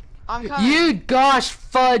 Teamers. I'm coming. You gosh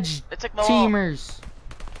fudge It took my wall. teamers.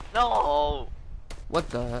 No. What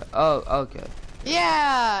the? Oh, okay.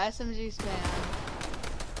 Yeah, SMG spam.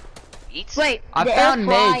 Eat. wait. I the found air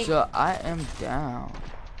nades, flight- so I am down.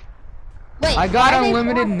 Wait, I got why are they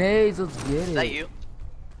unlimited flying? nades. Let's get Is it. that you?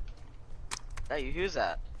 That you? Who's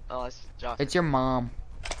that? Oh, that's Josh. It's your mom.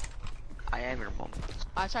 I am your mom.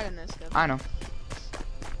 I tried to miss him. I know.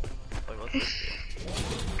 Wait, what's this?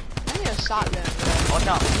 I need a shotgun, bro. Oh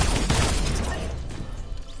no.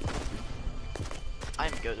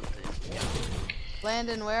 I'm good with this. Yeah.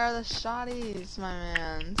 Landon, where are the shotties, my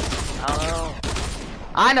man? I don't know.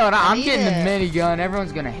 I know. I'm need getting it. the minigun.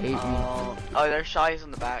 Everyone's gonna hate me. Oh, Oh, there's Shawty's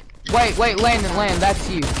in the back. Wait, Landon, that's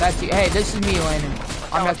you. That's you. Hey, this is me, Landon.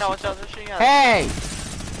 I'm Watch next. out, watch out, they're shooting at us. Hey!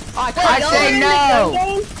 Oh, I Y'all say are in the no. gun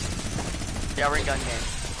game? Yeah, we're in gun game.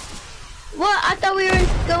 What? I thought we were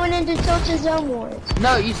going into Tilted Zone Wars.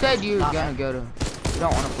 No, you said you were gonna go to. You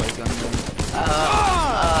don't want to play gun game.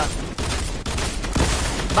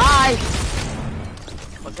 Bye.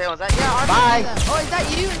 What's that? Yeah, Bye. Oh, is that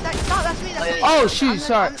you? Is that no? That's me. That's me. Oh, shoot, I'm the,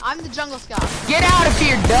 sorry. I'm the jungle scout. Get out of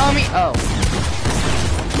here, dummy. Oh,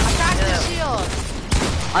 I cracked the shield.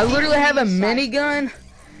 I literally have a minigun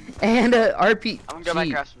and a RPG. I'm gonna go back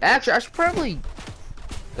and grab some Actually, I should probably.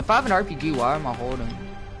 If I have an RPG, why am I holding?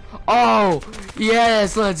 Oh,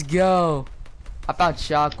 yes, let's go. I found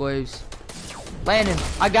shockwaves. Landon,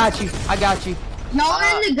 I got you. Y'all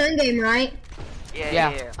are in the gun game, right?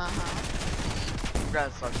 Yeah. Grab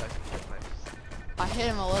the slug. I hit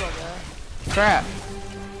him a little bit. Crap.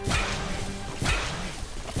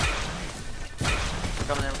 We're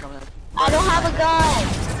coming in. I don't have a gun.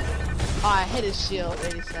 Oh, I hit his shield.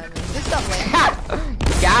 87. Good stuff, Landon.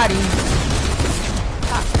 Got him.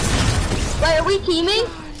 Wait, are we teaming?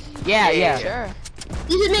 Yeah. Sure.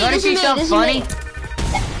 This is me. You wanna This see is me. something This funny? is me.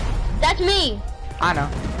 That's me. I know.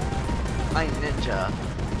 I'm ninja.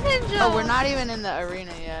 Oh, we're not even in the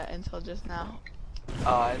arena yet until just now.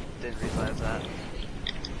 Oh, I didn't realize that.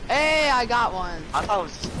 Hey, I got one. I thought it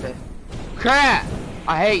was just a Crap.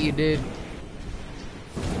 I hate you, dude.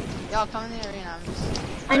 Y'all come in the arena.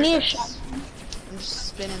 I need a shot. I'm just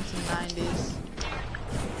spinning some 90s.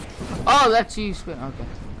 Oh, that's you. Okay.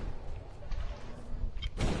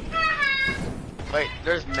 Wait,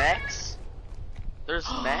 there's mechs? There's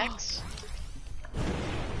mechs?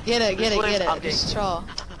 Get it. I'm getting- Just troll.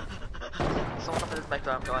 Someone up in this mech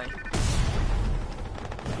that I'm going.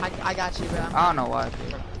 I got you, bro. I don't know why.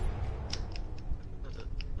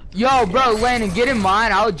 Yo, bro, Landon, get in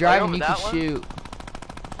mine. I'll drive and over you can that one? shoot.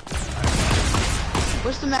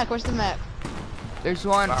 Where's the mech? There's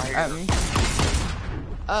one Sorry. at me.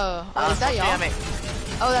 Oh, is that y'all? Yeah, mate.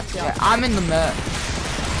 Oh, that's y'all. Yeah, I'm in the mech.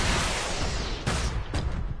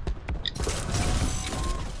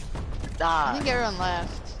 I think Die. everyone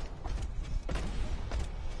left.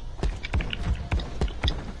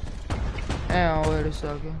 Hang on, wait a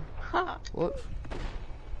second. Whoops.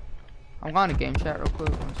 I'm going to game chat real quick.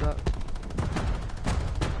 What's up?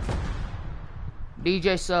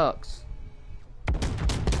 DJ sucks.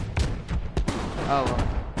 Oh well.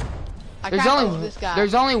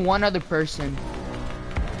 There's only one other person.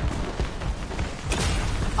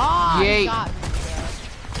 Oh, Yay. you got me,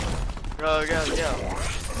 bro. Go.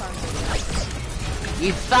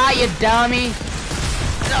 You thought, you dummy.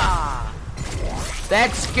 Ah!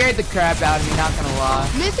 That scared the crap out of me, not gonna lie.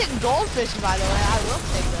 Mythic goldfish, by the way. I will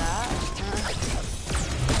take that.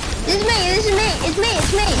 This is me. It's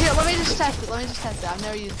me. Here, let me just test it. I've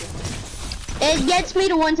never used it. It gets me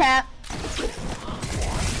to one tap.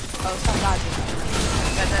 Oh, stop dodging.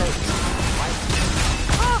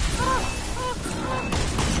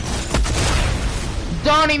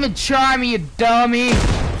 Don't even try me, you dummy.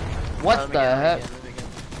 What the heck?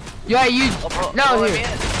 Yeah, you. No, here.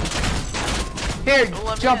 Here,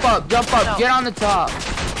 jump up. Get on the top.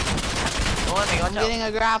 I'm getting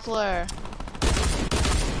a grappler.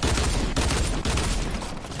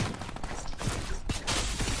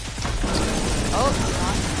 Oh,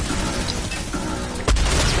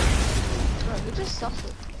 bro, who just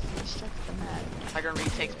self-destruct the map? Tiger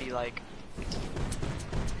retakes me like.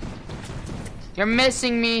 You're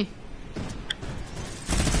missing me.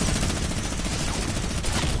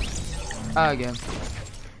 Again.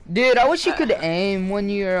 Dude, I wish you could aim when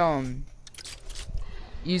you're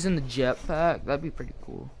using the jetpack. That'd be pretty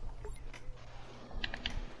cool.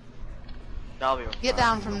 That'll be Get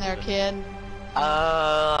down from there, kid.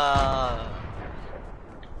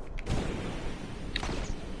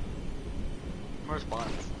 Where's one?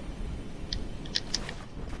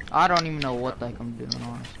 I don't even know what the heck I'm doing,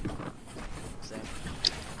 honestly. Same.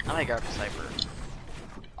 I'm gonna grab a sniper.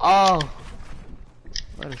 Oh.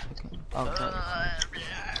 Wait a second. Okay.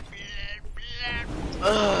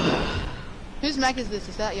 Whose mech is this?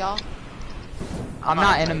 Is that y'all? I'm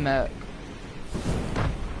not in a mech.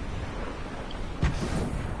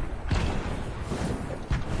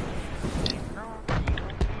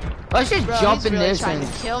 Let's just Bro, jump he's in really this trying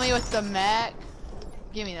and to kill me with the mech.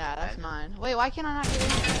 Give me that. That's mine. Wait, why can't I not get in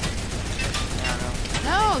there?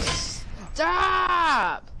 No,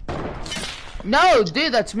 stop! no,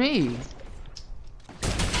 dude, that's me.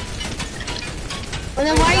 Well,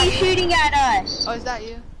 then why are you shooting at us? Oh, is that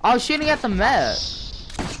you? I was shooting at the mech.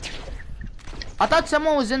 I thought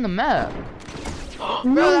someone was in the mech.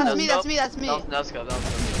 Bro, that's me. No, let's go. It's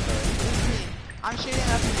me. I'm shooting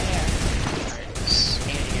up in the air.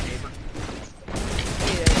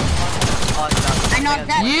 I knocked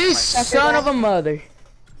that. You son of a mother.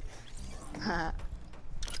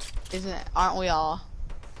 Isn't it? Aren't we all?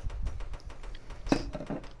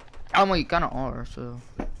 Oh, well, you kind of are, so.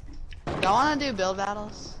 Y'all wanna do build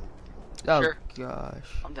battles? Oh, Sure. gosh.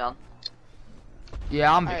 I'm down.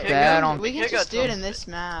 Yeah, I'm Alright, bad on. we can Could just go do it to- in this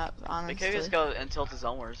map, We honestly. could just go and tilt the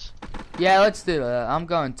zone wars. Yeah, let's do that. I'm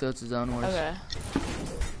going to Zone Wars. Okay.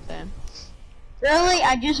 Same. Really?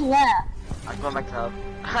 I just left. I'm going back to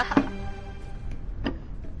hub.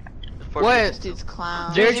 Wait. This dude's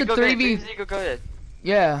clown. There's a Go 3v. Go ahead.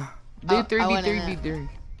 Yeah. Do Oh, I 3v, went in it. 3v3.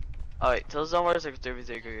 Oh wait, tilt the zone wars or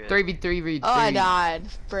 3v3 go ahead. 3v3v3. Oh, I died.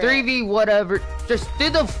 Frick. 3v whatever. Just do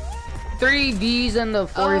the 3vs and the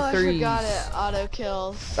 4 Oh, I 3s. forgot it. Auto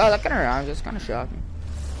kills. Oh, that kind of rhymes. That's kind of shocking.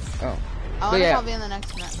 Oh. I wonder yeah. if I'll be in the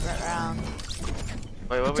next round.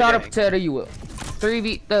 Wait, what Potato, are we doing? potato, you will.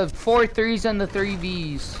 3v, the 4 3s and the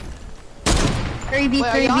 3vs. 3v3v. Wait,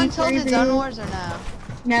 are you on Tilted 3v. Zone Wars or no?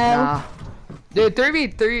 No. Nah. Dude,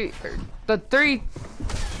 3v3, the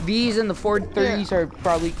 3vs and the 4 3s are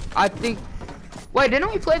probably, I think. Wait, didn't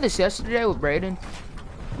we play this yesterday with Brayden?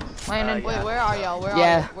 Landon? Yeah. Wait, where are y'all? Where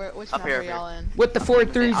Yeah. are Which Up map here, are up here. y'all in? With the 4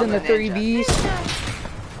 3s I'm and the the ninja. 3vs?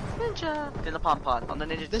 Ninja. In the pom pom. On the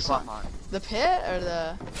ninja This pom one? pom. The pit or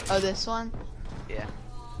the? Oh, this one. Yeah.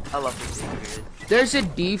 I love this thing. There's a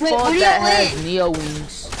default what do that y'all has win? Neo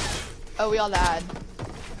wings. Oh, we all died.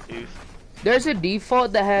 Oof. There's a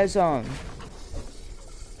default that has Are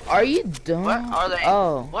you done? What are they?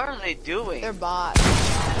 Oh. What are they doing? They're bots.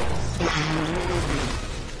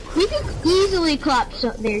 We could easily clap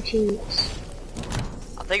their cheeks.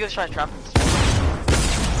 I think it was trying to trap us.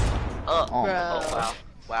 Oh. Oh Bro. wow.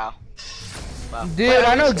 Wow. Wow. Dude, Wait,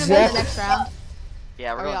 I are know we just gonna do the exactly. next round?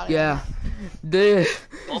 Yeah, Are we're we going. all Yeah. Dude.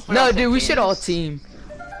 Both are No, on dude, we same should all teams. team.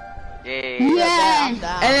 Yeah. Yeah. I'm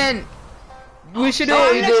down. And then we should do No, what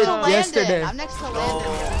I'm we next did to Landon. yesterday. I'm next to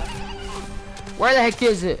Landon. Where the heck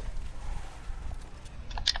is it?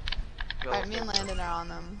 Go. Alright, me and Landon are on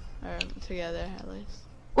them. Or together, at least.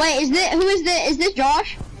 Wait, is this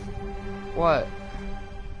Josh? What?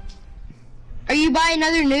 Are you by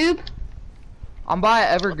another noob? I'm by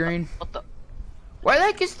Evergreen. What the? Where the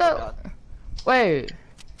heck is the? God. Wait.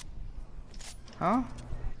 Huh?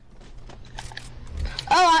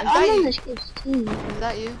 Oh, Is that I'm you? on this kid's team. Is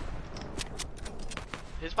that you?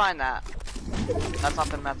 Who's buying that? That's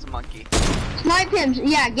nothing. That's a monkey. Snipe him.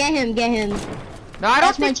 Yeah, get him. No, I don't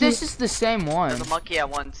That's my think this is the same one. There's a monkey at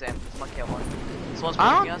one, Sam. There's a monkey at one. This one's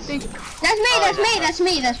I pushing don't us. think That's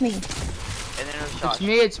me. And then there's Josh.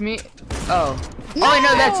 it's me. Oh. Oh, wait,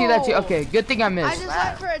 no, that's you. No! Okay, good thing I I missed. just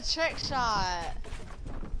went for a trick shot.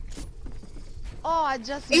 Oh, I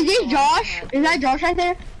just. Is missed this one. Josh? Is that Josh right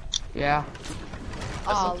there? Yeah.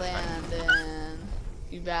 Oh, Landon,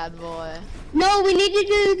 you bad boy. No, we need to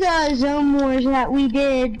do the zone wars that we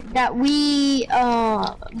did. That we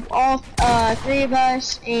all three of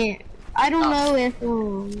us, and I don't know if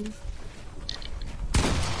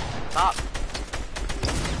Stop.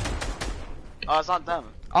 Oh, it's not them.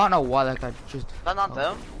 I don't know why that guy just. That's not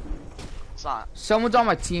them. It's not. Someone's on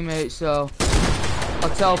my teammate, so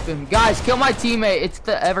let's help him. Guys, kill my teammate. It's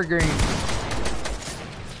the Evergreen.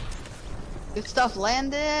 Good stuff,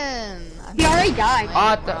 Landon. he already died.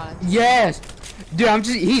 Yes. Dude,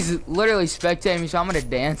 he's literally spectating me, so I'm gonna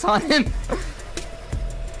dance on him.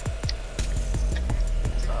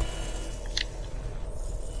 Stop.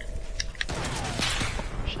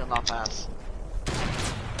 Should not pass.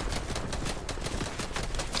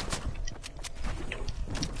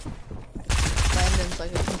 Landon's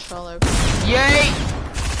like a controller. Yay!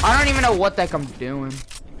 I don't even know what the heck I'm doing.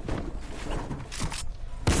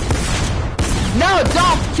 No,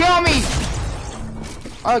 don't kill me!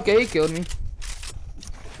 Okay, he killed me.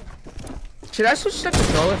 Should I switch to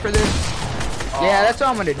controller for this? Yeah, that's what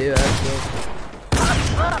I'm gonna do, actually.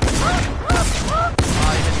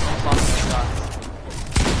 Oh, you didn't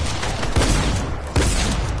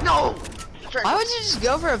No! Why would you just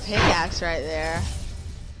go for a pickaxe right there?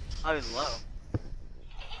 I was low.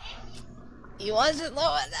 He wasn't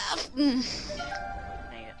low enough. Dang it.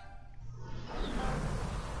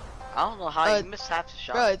 I don't know how Oh, you missed half the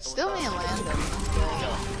shot. Bro, it's still me and Landon.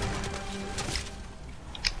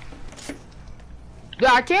 Dude,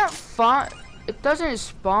 I can't find. It doesn't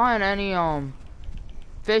spawn any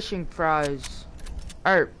fishing fries.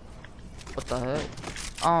 Or what the heck?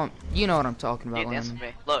 You know what I'm talking about. Dude, dance with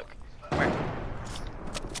Landon. me. Look. Where?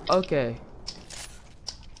 Okay.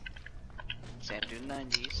 Sam doing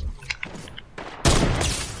 90s.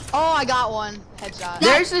 Oh, I got one. Headshot.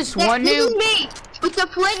 There's this one This is noob. me. With the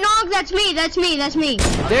flint nog, that's me. That's me. That's me.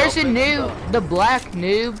 There's a noob. The black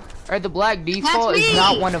noob or the black default is me.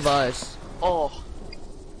 not one of us. Oh.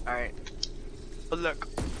 Alright. But look.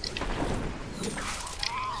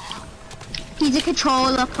 He's a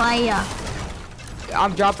controller player.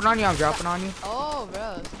 I'm dropping on you. I'm dropping on you. Oh,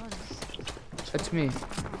 bro. That's me.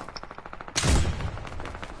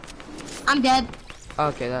 I'm dead.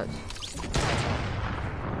 Okay, that's.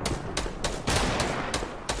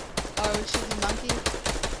 Oh, we're shooting monkey.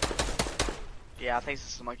 Yeah, I think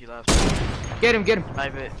it's the monkey left. Get him. Get him.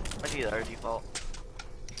 Might be the other default.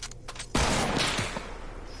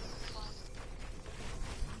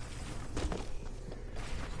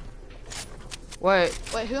 Wait.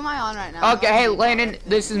 Wait, who am I on right now? Okay, hey Landon,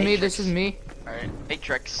 this is me. This is me. Alright. Hey,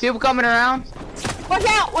 tricks. People coming around. Watch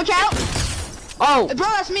out! Watch out! Oh, Bro,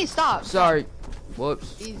 that's me. Stop. sorry.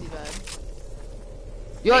 Whoops. Easy, bud.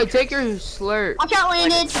 Yo, take your slurp. Watch out,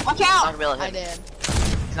 Landon! Watch He's not out! gonna be able to I hit me. did.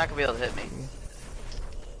 He's not gonna be able to hit me.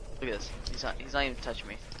 Look at this. He's not even touching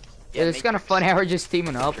me. Yeah, it's kind of Matrix. funny how we're just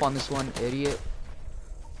teaming up on this one idiot.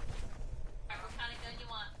 Alright, what kind of gun you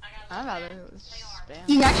want? I got I'm about to They are. spam.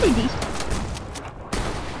 He's actually decent.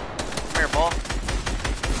 Come here, ball.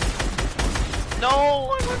 No!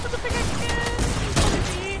 I went for the pickaxe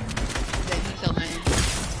again! Then he killed me.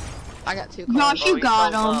 I got 2 Josh, calls. you he's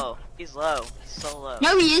got so him. Low. He's low. He's so low.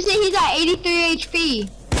 No, he isn't. He's at 83 HP.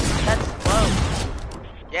 That's low.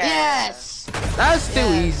 Yeah. Yes. That was too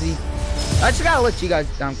Yes. easy. I just gotta let you guys.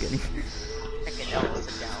 I'm kidding. Okay, now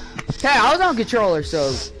let's sit down. Hey, I was on controller,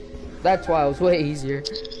 so that's why it was way easier.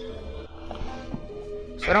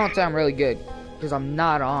 So I don't sound really good because I'm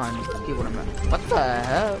not on keyboard. What the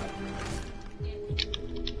hell?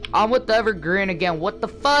 I'm with the Evergreen again. What the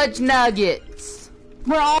fudge nuggets?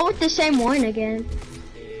 We're all with the same one again.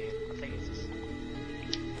 I think it's just...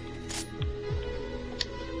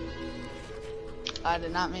 I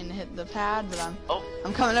did not mean to hit the pad, but Oh.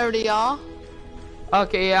 I'm coming over to y'all.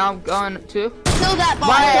 Okay, yeah, I'm going too. Kill that ball.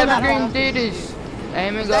 My Kill that Evergreen ball. dude is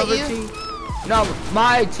aiming that over you? to you. No,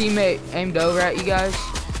 my teammate aimed over at you guys.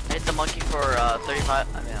 I hit the monkey for 35,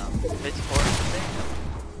 54 or something.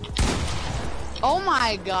 Oh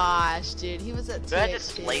my gosh, dude. He was at Dude, I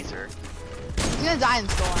just TXT. laser. He's gonna die in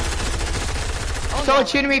storm. Oh, Someone yeah.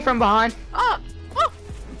 shooting me from behind. Ah! Oh!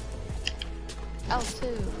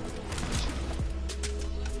 L2.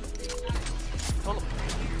 Hold on.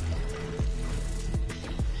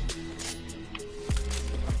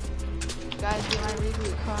 Guys, get my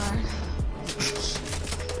reboot card.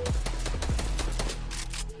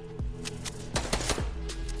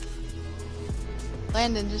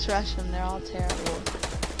 Landon, just rush them. They're all terrible.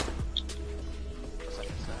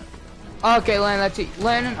 Okay, Landon, that's it.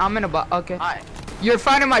 Landon, I'm in a box. Okay. Hi. You're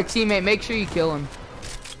finding my teammate. Make sure you kill him.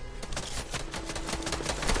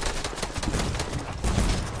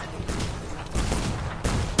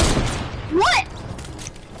 What?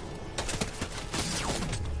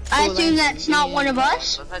 I Oh, assume that's that's not me. one of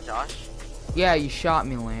us. Was that Josh? Yeah, you shot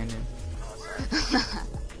me, Landon.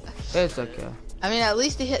 It's okay. I mean, at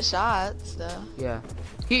least he hit shots, though. Yeah.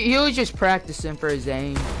 He was just practicing for his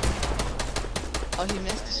aim. Oh, he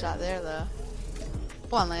missed a shot there, though.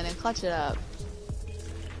 Come on, Landon, clutch it up.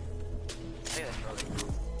 I think that's Charlie.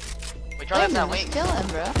 Wait, Charlie, that's Landon, not let's wing. kill him,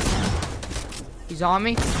 bro. He's on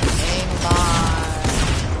me. Aimbot.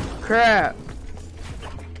 Crap.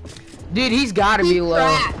 Dude, he's gotta be He's low.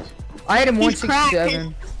 cracked. I hit him He's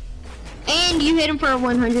 167. And you hit him for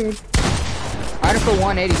 100. I hit him for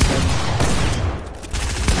 187.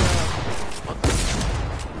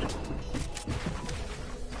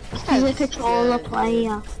 This He's guy's a controller good.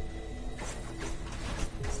 player.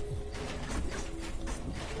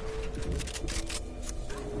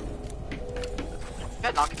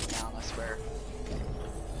 That knocking me down, I swear.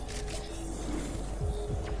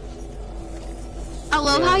 I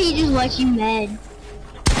love how he just lets you med.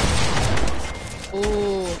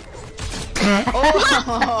 Ooh.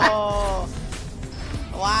 Oh.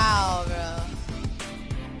 Wow,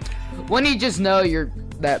 bro. When you just know you're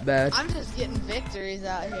that bad. I'm just getting victories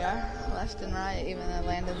out here, left and right, even though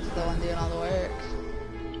Landon's the one doing all the work.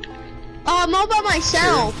 I'm all by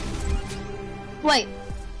myself. Wait,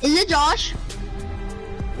 is it Josh?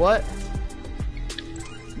 What?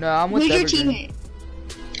 No, I'm with Who's your Evergreen.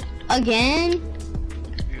 teammate? Again?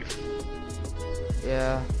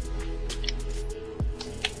 Yeah.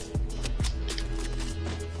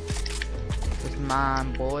 It's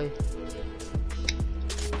mine, boy.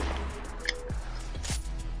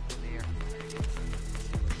 Here.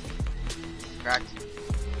 Cracked.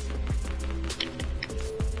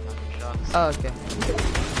 Shots. Oh, okay.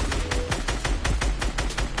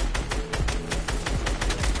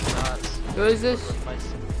 Shots. Who Who is this?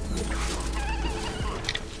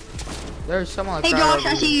 There's someone like Hey Josh,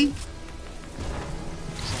 I see you.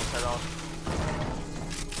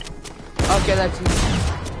 Okay, that's you.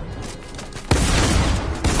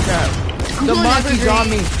 Crap. The going monkey's evergreen. on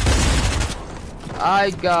me. I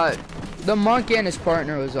got the monkey and his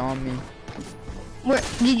partner was on me. Where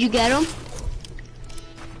did you get him?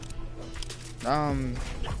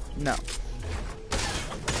 No.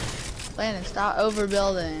 Landon, stop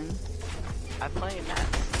overbuilding. I play Matt.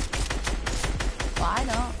 Well, I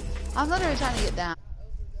don't. I'm literally trying to get down.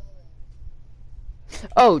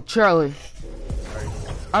 Oh, Charlie.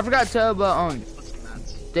 I forgot to tell about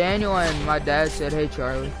Daniel and my dad said, "Hey,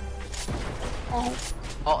 Charlie." Oh,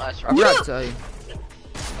 that's I right. forgot to tell you.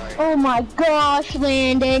 Oh my gosh,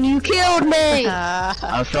 Landon, you killed me!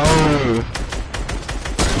 I'm sorry.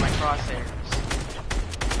 My crosshairs.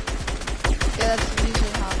 Yeah, that's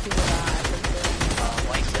usually how people die.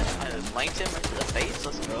 Langton right to the face.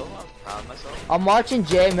 Let's go. I'm proud of myself. I'm watching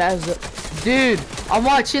Jay Maz. Dude, I'm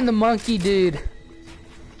watching the monkey, dude.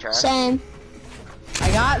 Trash. Same.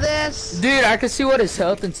 I got this. Dude, I can see what his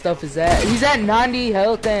health and stuff is at. He's at 90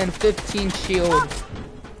 health and 15 shield.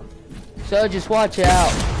 So just watch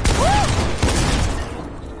out.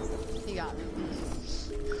 He got me.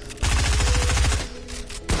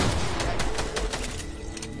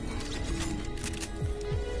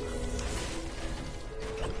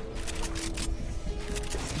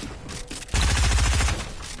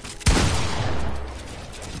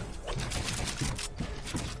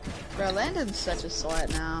 Bro, Landon's such a sweat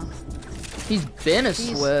now. He's been a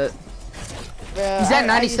sweat. Bro, He's at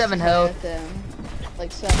I used to 97 play health. with him,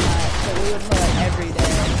 like so much, so we would play like every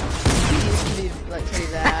day. He used to be like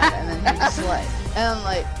pretty bad, and then he just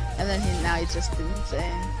and then now he's just insane.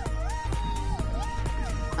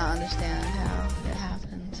 I don't understand how it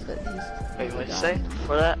happens, but he's. Wait, what'd you say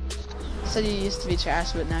for that? Said you used to be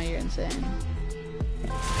trash, but now you're insane.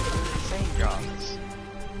 Insane jobs.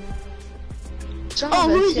 Jarvis, Oh,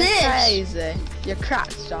 who's you're this? crazy. You're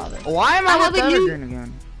cracked, Jarvis. Why am I I with have the a new- evergreen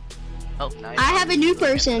again? Oh, nice. I have a new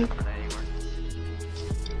person.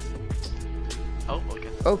 Oh, okay.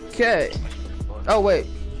 Okay. Oh wait,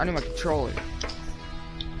 I need my controller.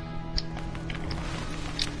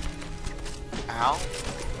 Ow.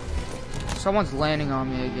 Someone's landing on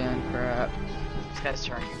me again. Crap. This guy's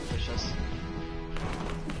trying to push us.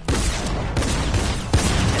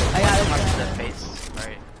 I got it. Punch to the face.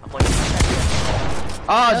 Alright. I'm playing.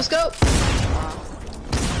 Oh, Let's go.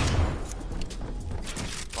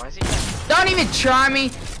 Why is he? don't even try me,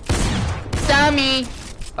 dummy.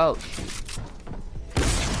 Oh shoot.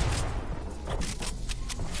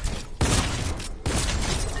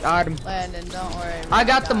 Got him. Landon, don't worry. I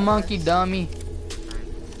got the this. monkey, dummy.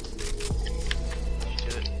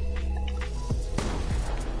 Shoot.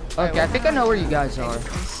 Okay, I think I know where you guys are.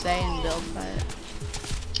 Insane build fight.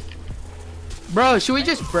 Bro, should we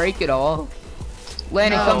just break it all?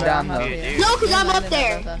 Landon, No, come bro, down I'm up though. here. No, 'cause Me and I'm up Landon are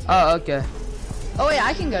there. both up Oh, okay. Oh wait,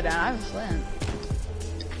 I can go down. I have a flint.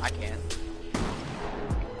 I can.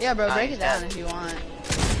 Yeah, bro, Nah, break he's it down dead. if you want.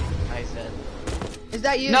 I said. Is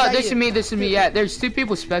that you? No, that this you? is me, this is me. Yeah, there's two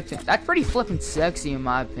people spectating. That's pretty flippin' sexy in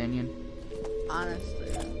my opinion. Honestly.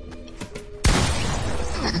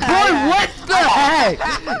 Boy, what the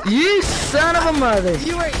heck? You son of a mother.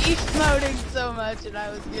 You were emoting so much, and I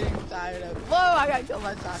was getting tired of. Whoa! I got killed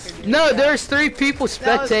by soccer. Dude. No, Yeah. there's three people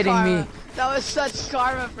That was spectating karma. me. That was such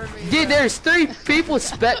karma for me. Dude, bro. there's three people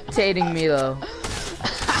spectating me though.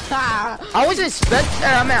 I wasn't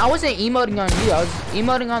I wasn't emoting on you. I was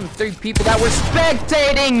emoting on the three people that were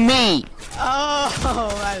spectating me. Oh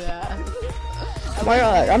my bad. Oh my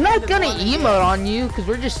god, I'm not gonna emote on you because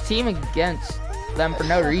we're just teaming against them for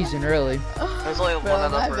no reason, really. There's only Bro, one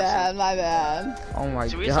other my person. bad, my bad. Oh my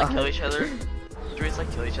Should we just like kill god. each other? Should we just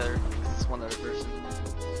like kill each other? It's one other person.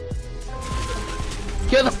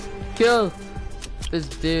 Kill this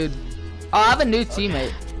dude. Oh, I have a new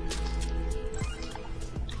teammate.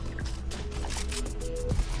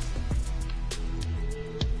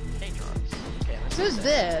 Hey, Jarvis. Okay, let's Who's do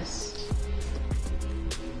this?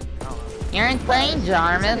 that. You're insane,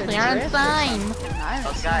 Jarvis. You're insane.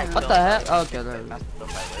 Those guys. What the heck? Okay, there we go. That's the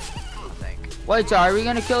fight with, I think. Wait, so are we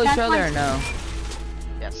gonna kill each That's other my- or no?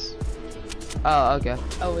 Yes. Oh, okay.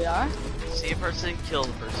 Oh, we are? See a person, kill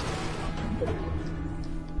the person.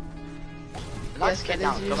 Knock Yes, this that kid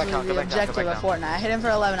down. is Go usually back down. Go the back down. Go objective back of down. Fortnite. I hit him for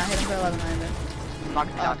 11, I hit him for 11, Landon. Knock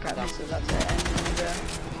him Oh down. crap, Down. he's about to end me, bro.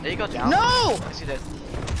 There you go, down. No! Yes, you did.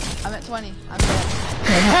 I'm at 20. I'm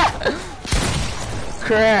dead.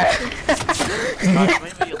 Crap. Gosh,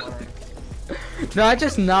 maybe you learn. No, I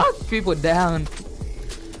just knocked people down.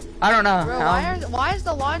 I don't know Bro, how. why is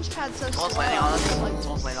the launch pad so slow? Someone's landing on us. It's, like,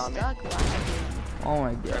 Someone's landing on me. stuck lagging. Oh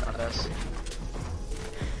my Sorry god. about this.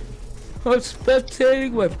 I'm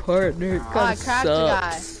spectating my partner. It Oh, I kinda cracked the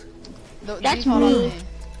guy. sucks. The That's default on me. me.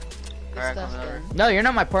 Good Alright, stuff, coming over. then. No, you're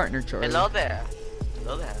not my partner, Charlie. Hello there.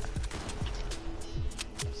 Hello there.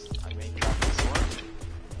 I mean, trapped this one.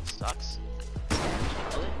 Sucks.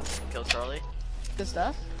 Charlie? Kill Charlie. Good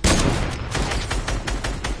stuff.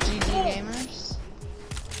 GG gamers.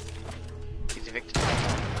 He's a victim.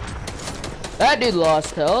 That dude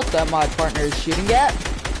lost health that my partner is shooting at.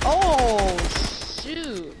 Oh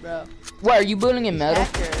shoot, bro. What, are you building in metal?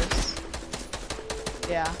 Hackers.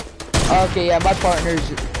 Yeah. Okay, yeah, my partner's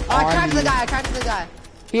Oh, I on cracked the you. guy. I cracked the guy.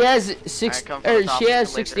 He has six, Alright, come from or the top, she has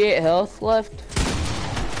laser. 68 health left.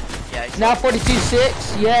 Yeah, he's Now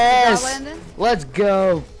 42-6. Yes. Landon? Let's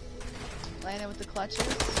go. Landon with the clutches.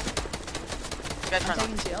 This guy's I'm trying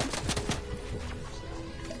taking to. shield.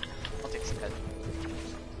 I'll take his head.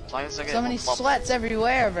 As long as I get So many one pump. sweats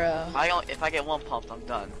everywhere, bro. If I get one pump, I'm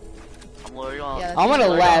done. I'm literally on. Yeah, I'm gonna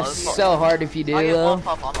literally laugh uninstall- so hard if you If do I get one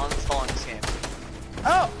though. pump, I'm uninstalling this game.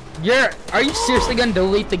 Oh! Are you seriously gonna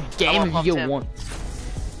delete the game if you get one?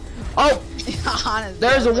 Oh, Honestly.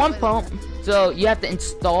 there's a I was one like, pump. So you have to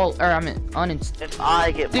install, or I mean uninstall. If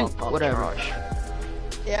I get Dude, one pump, whatever. Rush.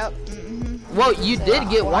 Yep. Well, you So, did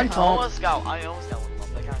get well, one I pump. almost got one pump.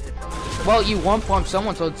 I got hit from it. Well, you one pump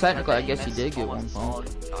someone, so technically I Dang, guess you missed. did get one Almost pump. all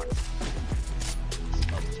God.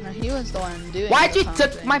 No, he was the one doing Why'd the you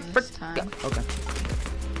took my pumping this frick? time. Okay.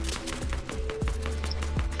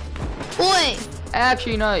 Boy,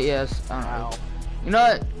 Actually, you know what? Yes. I don't know. Ow. You know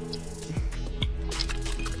what?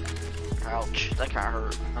 Ouch. That kinda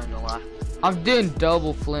hurt. I'm not gonna lie. I'm doing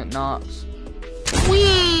double flint knocks.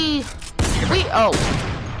 Wee! Wee! Oh!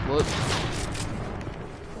 Whoops.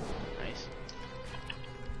 Nice.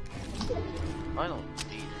 I don't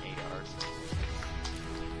need ARs.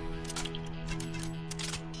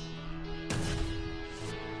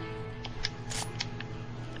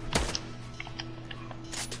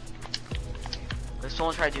 Let's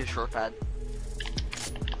someone try to do a short pad.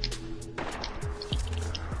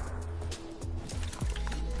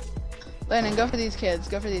 Landon, go for these kids.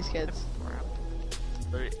 Go for these kids. Crap.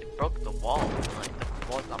 But it broke the wall. Like,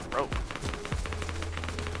 the wall's not broke.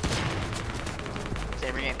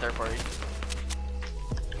 Same game third party.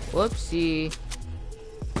 Whoopsie.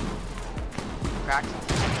 Cracked.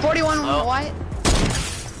 41 on Oh. the white.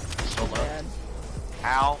 So low. Bad.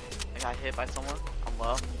 Ow. I got hit by someone. I'm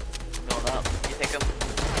low. I'm going up. You take him.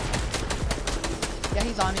 Yeah,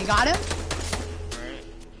 he's on me. Got him. Alright.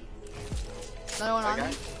 Another one on Okay.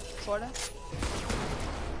 me. Sorta.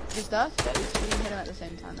 Good stuff. We can hit him at the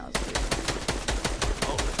same time. That was good.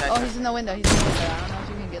 Oh, this guy Oh, tried- he's in the window. He's in the window. I don't know if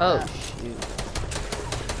you can get Oh that. shoot.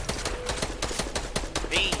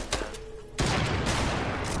 Bean.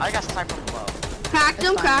 I got sniped from below. cracked It's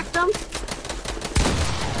him, fine. cracked him.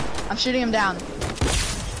 I'm shooting him down.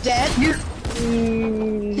 Dead. Yeah.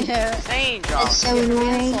 Insane drop. That's so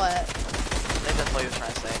annoying. Sweat. I think that's what he was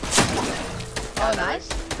trying to say. Oh, nice.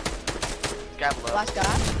 Grab low. Last guy.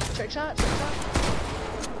 Trick shot. Trick shot.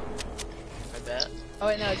 I bet. Oh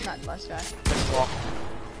wait, no, it's not the last guy. Push the wall.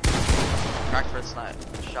 Cracked for the snipe.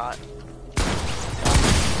 Shot.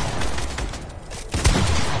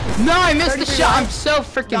 No, I missed the 33 shot. right. I'm so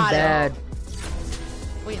freaking Got it. bad.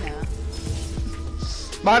 We know.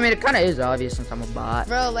 But I mean, it kind of is obvious since I'm a bot.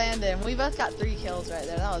 Bro, Landon, we both got 3 kills right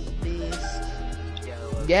there. That was a beast.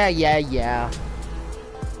 Yeah, it was. Yeah.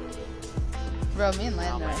 Bro, me and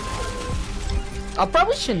Landon. I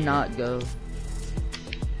probably should not go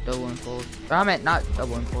double impulse. Or I meant not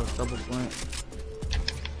double impulse, double flint.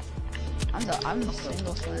 I'm the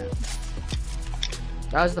single flint.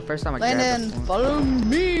 That was the first time I grabbed Landon, the flint. follow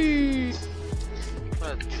me.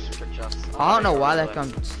 What a trick shot. I don't know why that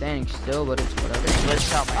I'm standing still, but it's whatever.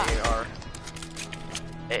 Glitched out my AR.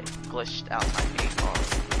 It glitched out my AR.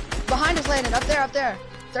 Behind us, Landon. Up there.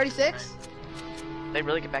 36. They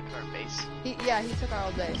really get back to our base. He took our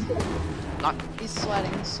old base. Knock, He's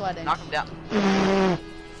sweating. knock him down.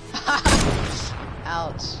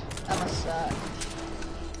 Ouch. That must suck.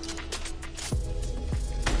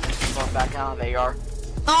 Going back out of AR.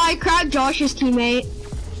 Oh, I cracked Josh's teammate.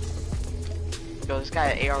 Go, this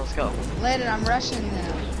guy at AR, let's go. Landon, I'm rushing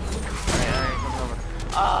him. Alright, coming over.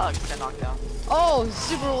 Ah, he's got knocked down. Oh,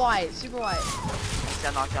 super white. He's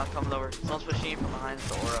got knocked down, coming over. Someone's pushing you from behind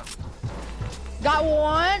the aura. Got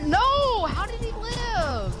one. No, how did he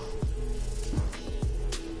live?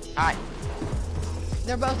 Hi.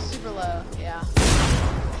 They're both super low. Yeah.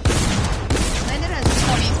 Landon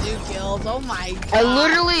has 22 kills. Oh my god. I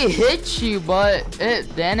literally hit you, but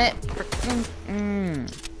then it freaking.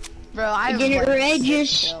 Bro, I have Get it like 6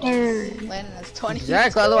 registered. kills. Landon has 20.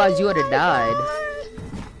 Exactly, otherwise you would have died.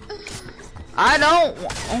 I don't.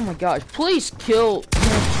 Oh my gosh! Please kill.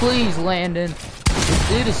 Please, Landon. This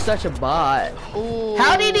dude is such a bot. Ooh.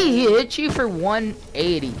 How did he hit you for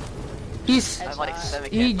 180? He's. I have like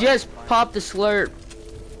 7 He kills. just popped the slurp.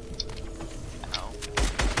 No.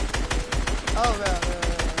 Oh, bro.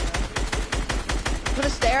 Put a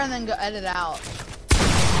stare and then go edit out.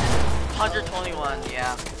 121,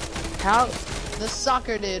 yeah. How? The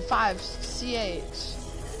soccer dude, 5CH.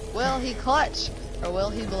 Will he clutch or will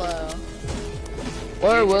he blow?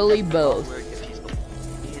 Or will he both?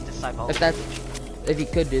 He hit the cycle. If that's. If he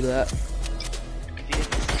could do that.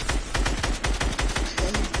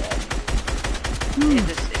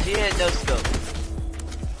 If he hit no scope.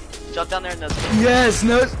 Jump down there and no scope. Yes.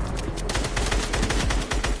 No.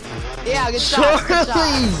 Yeah, good shot. Good shot.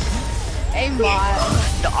 Charlie.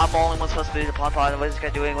 Aimbot. I'm the only one supposed to be the pop on. What is this guy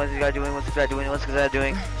doing? What is this guy doing? What's this guy doing? What's this guy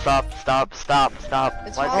doing? Stop, stop, stop, stop.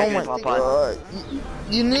 It's Why is hard this guy to doing figure pop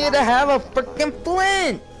on? You need to have a freaking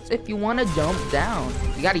flint if you want to jump down.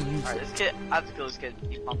 You gotta use Alright, it. this kid, I have to kill this kid.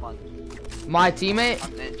 He's pop on. My teammate.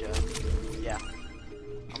 I'm ninja. Yeah.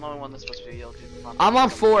 I'm the only one that's supposed to be able to pop I'm on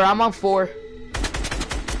 4. I'm on 4.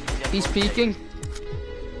 Yeah, He's four peeking.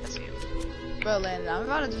 I see him. Bro, Landon, I'm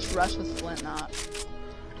about to just rush with Flint knot.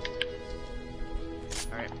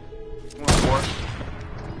 Alright. I'm on 4.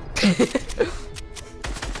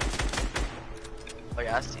 Oh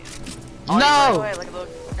yeah, I see him. Oh, he's No! running away like a little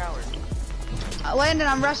coward. Landon,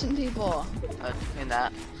 I'm rushing people. In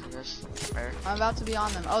that. In this. Right. I'm about to be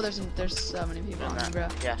on them. Oh, there's so many people on me, bro.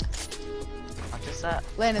 Yeah. Not just that.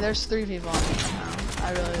 Landon, there's 3 people on me now.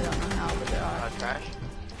 I really don't know how, but there are. Trash?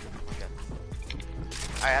 Okay.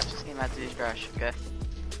 Alright, after this game I have to do trash, okay?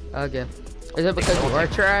 Okay. Is it because you are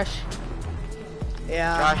trash?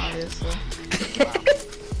 Yeah, Josh. obviously.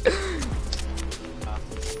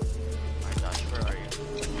 Alright Josh, where are you?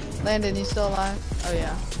 Landon, you still alive? Oh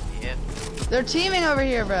yeah. Yep. They're teaming over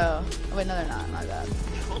here, bro. Oh, wait, no, they're not. My bad.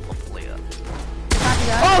 Leah. Copy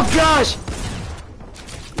that. Oh gosh!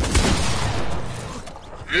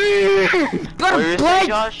 Got What were a you blank saying,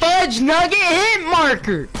 Josh? fudge nugget hit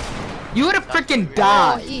marker! You would have freaking Oh,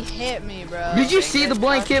 died. he hit me, bro. Did you saying see the that,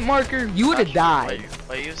 blank Josh? hit marker? You would have Josh, died.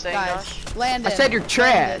 What are you saying, Guys, Josh? Landon. I said you're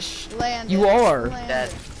trash. Landon. You are. Landon.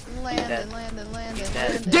 Dead. Landon. Dead. Landon. Dead.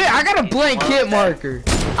 Landon. Dude, I got a blank hit Dead. marker.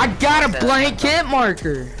 I got a Dead. blank hit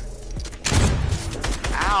marker.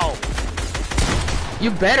 Ow!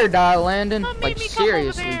 You better die, Landon. Like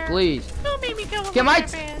seriously, please. Get my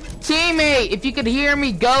teammate. If you could hear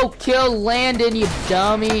me, go kill Landon, you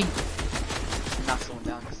dummy. Knock someone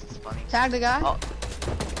down because it's funny. Tag the guy. Oh.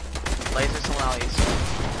 Laser someone out east.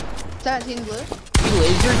 17 blue. You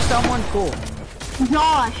lasered someone? Cool.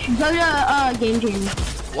 Josh, go to Game Jam.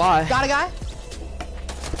 Why? Got a guy.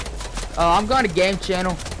 Oh, I'm going to game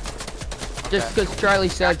channel. Just Okay. because Charlie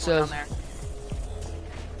said Cracked one so. down there.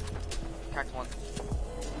 Cracked one.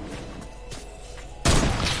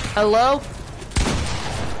 Hello?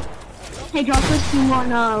 Hey Josh, let's team on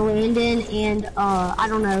Landon and I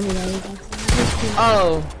don't know who that is.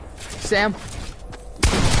 Oh, Sam.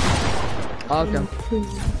 Okay.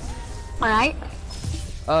 Alright.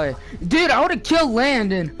 Oh yeah. Dude, I would have killed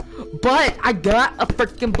Landon, but I got a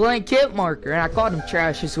freaking blank hit marker, and I called him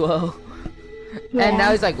trash as well. And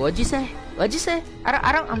now he's like, "What'd you say? What'd you say?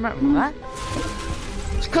 I don't remember what."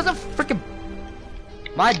 It's because of freaking.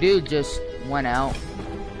 My dude just went out.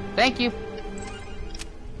 Thank you.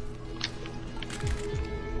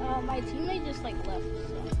 My teammate just like left,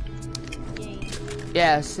 so yay.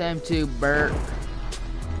 Yeah, Sam too, Bert.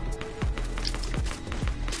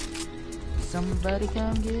 Somebody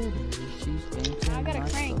come get her. She's dancing. I got a my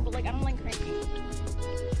crank, soul. but like I don't like cranking.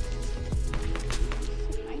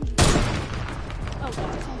 Oh god,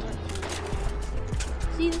 that sounds right.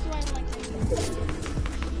 See, this is why I don't like cranking.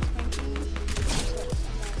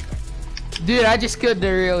 Dude, I just killed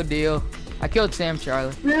the real deal. I killed Sam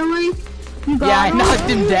Charlie. Really? You got Yeah, I him? knocked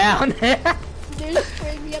him down. There's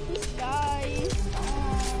crazy up the sky.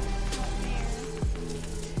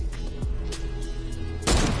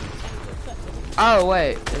 Oh, Oh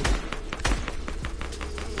wait. oh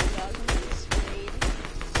my god, I'm getting sprayed.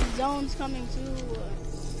 The zone's coming too.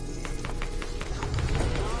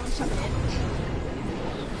 Zone's coming.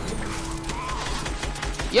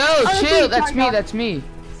 Yo, Oh, chill. that's That's me, me. That's me.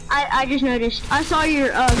 I just noticed. I saw your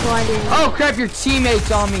gliding. Oh crap! Your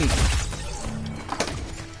teammate's on me.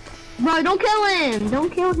 Bro, don't kill him. Don't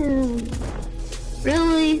kill him.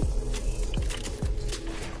 Really?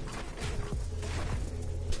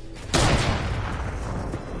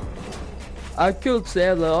 I killed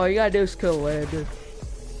Sam though. All you gotta do is kill Landon.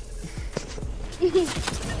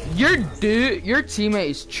 Your teammate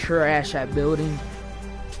is trash at building.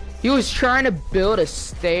 He was trying to build a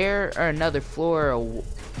stair or another floor or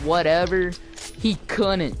whatever. He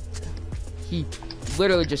couldn't. He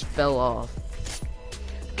literally just fell off.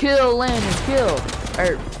 Kill, Landon, kill.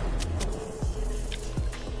 Or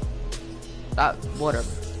whatever.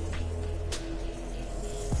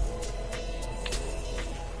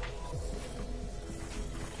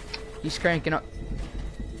 He's cranking up.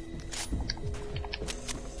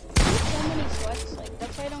 So many sweats, like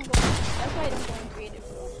that's why I don't go in creative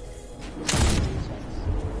field.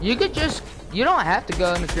 You could just, you don't have to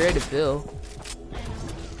go into creative field.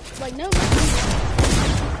 Like no.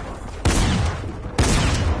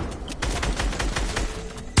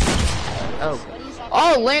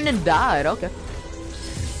 Oh, Landon died. Okay.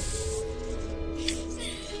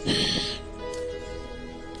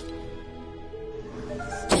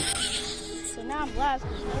 So now I'm last.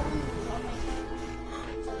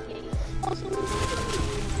 Okay. Also,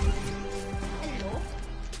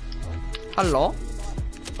 Hello?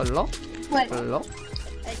 Hello? What? Hello?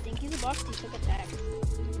 I think he's about to take attack.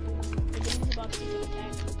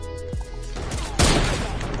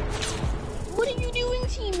 What are you doing,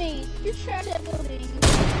 teammate? You're trapped at building.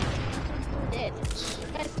 You're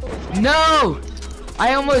dead. No!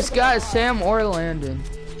 I almost got Sam or Landon.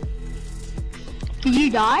 Did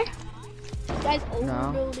you die? Guys,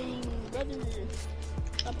 No. overbuilding, brother.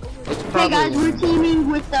 Stop overbuilding. It's Hey probably guys, we're Landon. teaming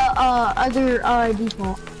with the other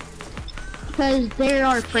default. Because they're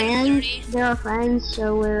our friends. They're our friends,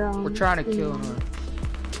 so We're trying to kill him.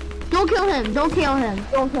 Don't kill him. Don't kill him.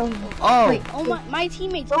 Don't kill him. Oh, Wait. Oh my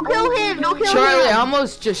teammates. Don't kill him. Don't kill Charlie, I him.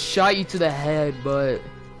 almost just shot you to the head, but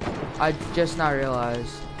I just not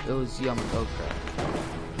realized it was you on the GoPro.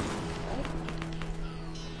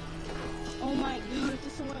 Oh my goodness,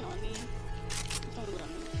 this one on me. Don't do that.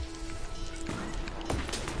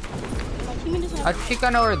 My teammate doesn't I have think I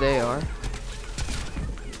know where they are.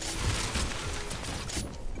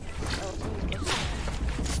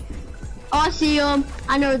 Oh, I see them.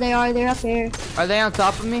 I know where they are. They're up there. Are they on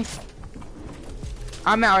top of me?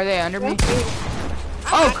 Are they under me?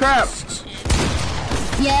 Oh crap!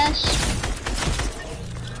 Yes.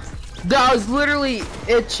 I was literally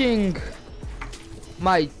itching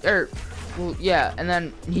my, well, yeah, and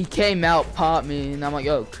then he came out, popped me, and I'm like,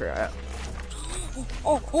 oh crap.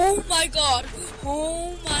 Oh my god.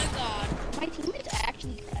 Oh my god. My teammate's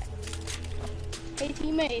actually cracked. Hey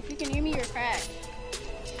teammate, if you can hear me, you're cracked.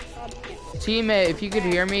 Teammate, if you could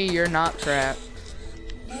hear me, you're not crap.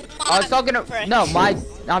 I was talking to,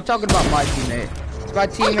 I'm talking about my teammate. My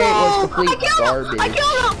teammate was complete garbage. I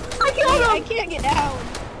killed him. I killed I him. can't get down.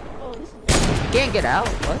 Oh, this is Can't get out,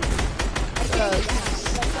 what?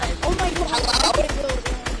 oh my god. I can't go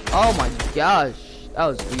down. Oh my gosh, that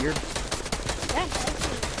was weird.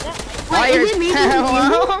 Wait, is it me? Is it me?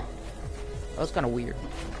 That was kind of weird.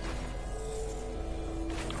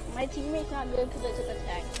 My teammate's not good because I took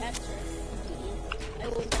attack. That's right. I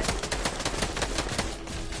will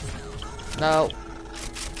No.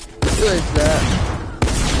 Who is that?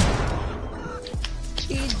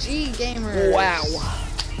 GG gamers. Wow.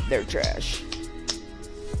 They're trash.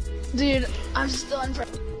 Dude, I'm still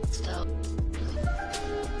impressed.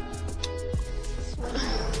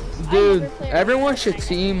 Dude, everyone should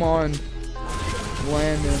team on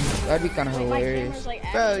Landon. That'd be kind of hilarious.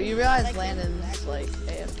 Bro, you realize Landon's like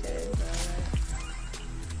AFK,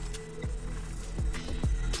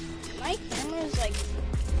 My camera is like,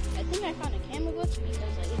 I think I found a camera glitch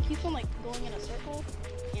because like it keeps on like going in a circle,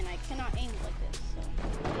 and I cannot aim like this. So,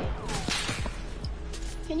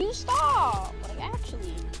 can you stop? Like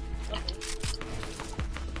actually, okay.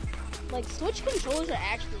 Like Switch controllers are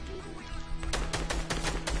actually decent.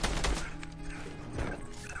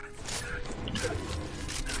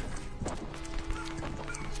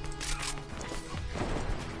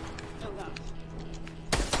 Oh god.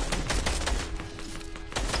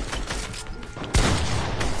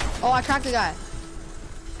 Oh, I cracked the guy.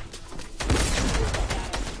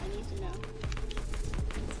 I need to know.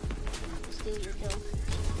 Steal your kill.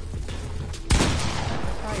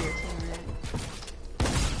 Probably your teammate.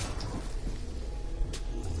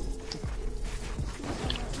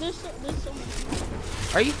 There's so many.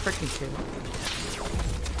 Are you freaking kidding?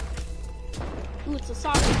 Ooh, it's a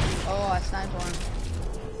soccer team. Oh, I sniped one.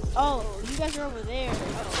 Oh, you guys are over there.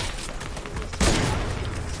 Oh.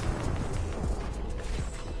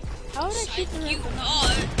 How did I shoot the You rifle? are.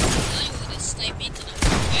 I would have sniped into the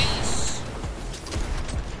face.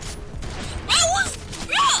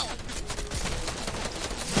 Bro!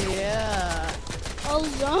 Yeah. Oh,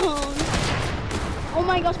 zone. Oh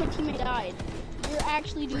my gosh, my teammate died. No. You're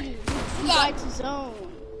actually dude. You died to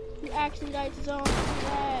zone. You actually died to zone.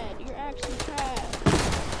 Bad. You're actually trash.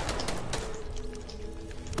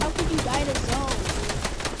 How could you die to zone?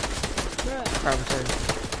 Bruh.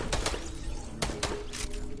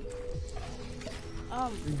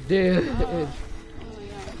 Dude. Oh my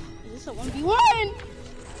god. Is this a 1v1?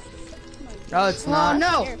 No, it's Oh not.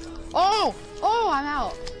 no! Oh! Oh, I'm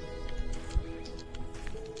out.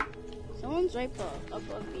 Someone's right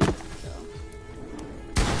above me, so.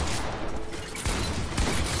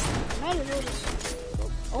 Might as well just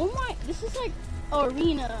go. Oh my, this is like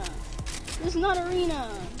arena. This is not arena.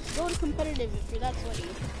 Just go to competitive if you're that sweaty.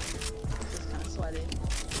 This is kind of sweaty.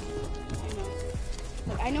 I know.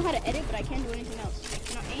 Like, I know how to edit, but I can't do anything else. I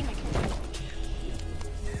cannot aim, I can't do anything.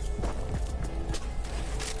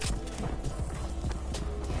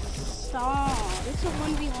 Stop. It's a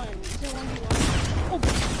 1v1. It's a 1v1. Oh!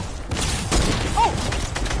 Oh!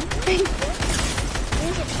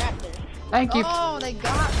 There's a trap there. Thank you. Oh, they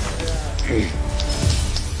got me.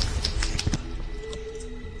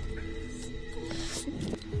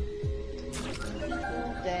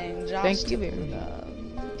 Dang, Josh. Thank you very much.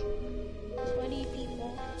 Sweaty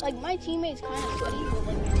people. Like, my teammate's kind of sweaty, but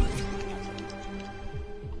like, my teammate's not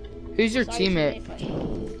sweaty. Who's your Sorry, teammate?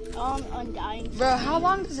 Undying. Bro, how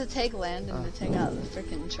long does it take Landon to take out the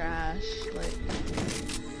freaking trash?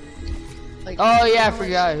 Like Oh yeah, I how much-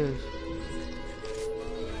 forgot who.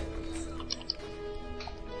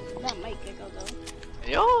 That might gecko though.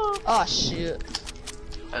 Yo. Oh shit.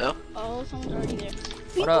 Hello. Oh, someone's already there.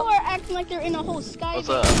 What People up? are acting like they're in a whole sky. What's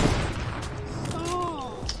base. up?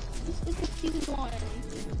 Stop. This is the season 1.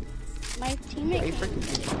 My teammate. Hey, can't-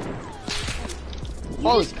 You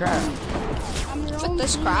Holy just- crap. I'm your Fuck own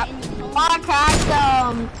this teammate crap. and you told I cracked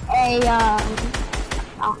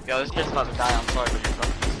Yo, this kid's about to die. I'm sorry, but you're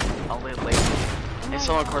fucking. I'll live later. Hey,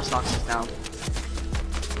 someone course knocks us down.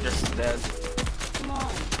 Just dead. Come on. I'm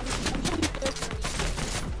coming third.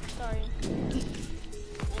 Sorry.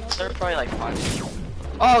 I know They're probably like 5.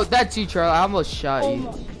 Oh, that's you, Charlie. I almost shot Oh you.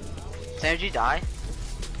 my. Sam, did you die?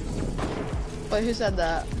 Wait, who said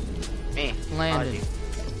that? Me. Landon.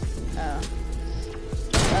 Oh.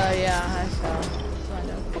 Yeah, I fell.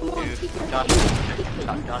 Come on, Dude, keep your Josh, keep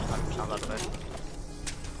Josh, Josh, by the way.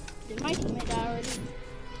 Did my teammate die already?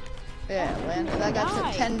 Yeah, Landon. That guy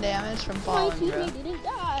took 10 damage from My falling, bro. teammate didn't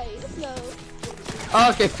die. Let's go.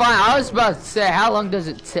 Okay, fine. I was about to say, how long does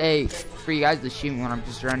it take for you guys to shoot me when I'm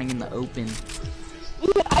just running in the open?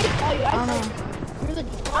 I saw you. I saw you. You're the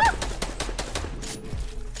default.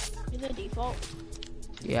 You're the default.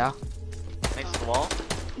 Yeah. Next to the wall.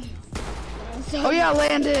 Oh yeah,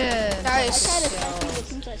 Landon. I tried to Nice. suck you, but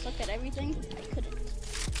since I suck at everything, I couldn't.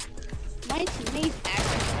 My teammate's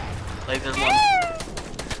actually Like there's one.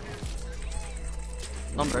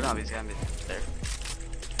 Don't burn up, he's gonna be there.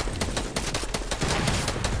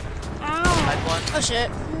 Ow! Nice one. Oh shit.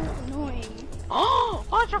 You're annoying. Oh!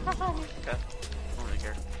 Watch out! Okay. I don't really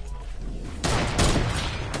care.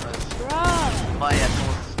 Bruh! But yeah,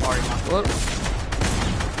 someone's already knocked Whoop.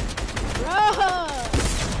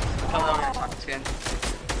 Bruh! Come over here, talk skin.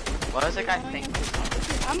 What does that guy think?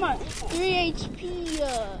 I'm at 3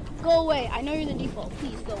 HP. Go away. I know you're the default.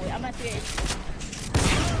 Please go away. I'm at 3 HP.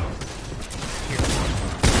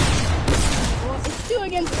 Well, it's 2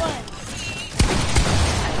 against 1.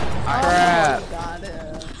 Crap. Got it.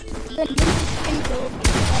 The ninja can go.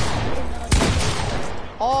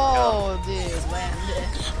 Oh, dude, Landon.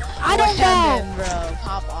 I don't know. Landon, bro.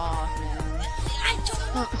 Pop off, man.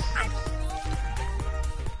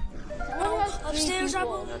 Someone has upstairs,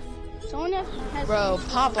 Someone has Bro,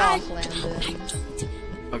 pop off, Landon.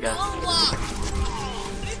 Okay.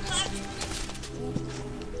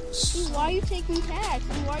 Dude, why are you taking tags?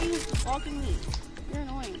 And why are you stalking me? You're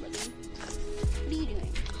annoying, buddy. What are you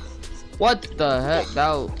doing? What the heck? That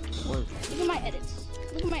was... Look at my edits.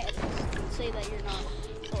 Look at my edits. And say that you're not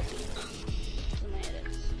salty. Look at my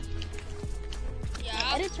edits.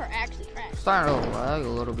 My edits are actually trash. starting to lag a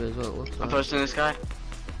little bit is what it looks I'm like. pushing this guy.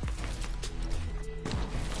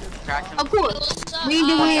 Crack him. Of course. We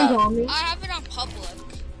do One hands tap. on me. I have it on public.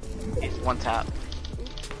 He's one tap.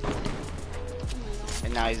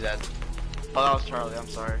 And now he's dead. Oh, that was Charlie, I'm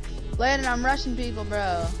sorry. Landon, I'm rushing people,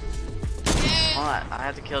 bro. Hold on, I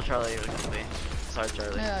had to kill Charlie quickly. Sorry,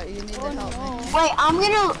 Charlie. Yeah, you need to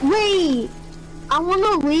help me. Wait, wait. I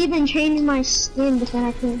wanna leave and change my skin, but then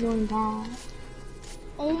I can't go in back.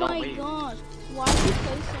 Oh Don't my leave. gosh. Why do you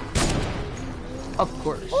play something? Of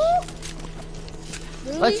course.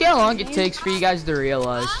 Really? Let's see how long it takes for you guys to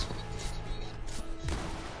realize.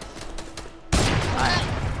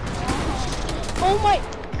 Oh my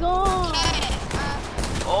god.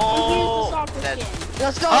 Oh! Here's the soccer dead. second.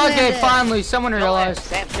 Let's go. Okay, Landon. finally, someone Kill him. realized.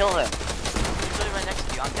 Sam, kill him. He's literally right next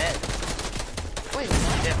to you. I'm dead. Wait,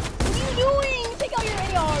 what? Sam, What are you doing? Take out your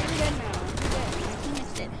AR. You're dead now. You're dead. My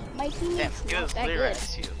teammate's dead. My Sam, teammate's he not was that literally good. right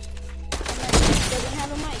next to you. And my teammate doesn't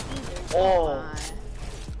have a mic either. Oh.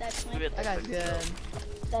 That's my. Look at That guy's good.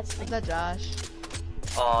 That's my. What's that, Josh?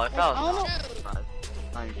 Oh, if that I don't was know.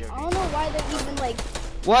 not even I joking. don't know why they're even like.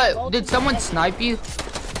 What? Did someone snipe you?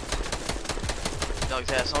 No,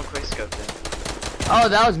 exactly. Someone quick scoped him. Oh,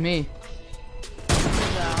 that was me.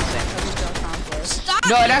 Stop!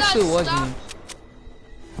 No, you it actually guys, was stop. me.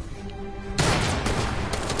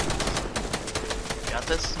 Got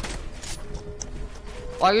this?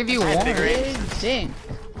 I'll give you I had one. bigger aim. Dang.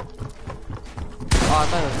 Oh, I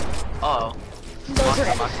thought it was... Uh oh. Those Box,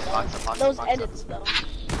 edits, box, though. box, box, Those box. edits, though.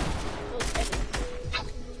 Those edits.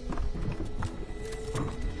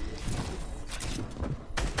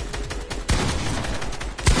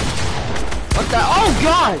 What the? Oh,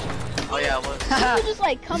 gosh! Oh yeah, it was. You just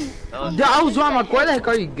like come. That was I was wrong. Like, where the heck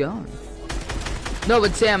are you going? No,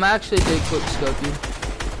 but Sam, I actually did quick scope you.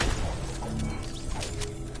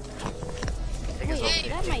 Take his Wait, ulti.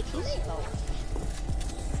 that my teammate though.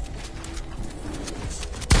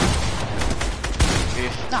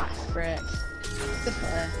 Beef. Nah, frick. Good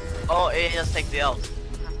play. Oh, hey, let's take the L.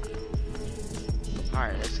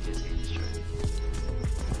 Alright, let's get these straight.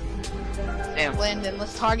 Damn. Landon,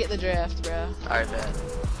 let's target the drift, bro. Alright, bet.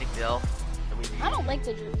 Take the L. I don't like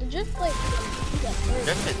the drift. The drift like. He got hurt.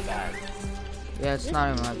 Drift is bad. Yeah, it's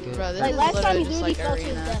not even that good. Bro, this Like is last time literally he just did, like he fell to his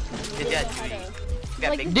arena. death. Did He that had dude. a- You got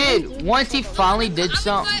like, big this Dude, dude once he fell. finally did I'm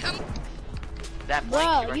something... that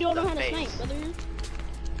blank Bro, you don't know how to face. snipe, brother.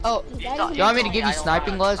 Oh, His You daddy thought- You want me to told give me you I don't know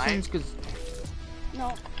sniping how to lessons? Cause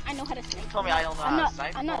No, I know how to snipe. Told me I don't know I'm how not, to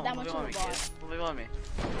snipe. I'm not Come that on, much move of on a me, bot. kid. Move on me.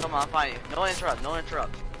 Come on, fine. No interrupt. No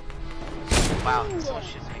interrupt. Wow, so much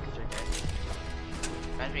shit to me because you're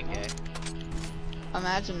gay. Imagine being gay.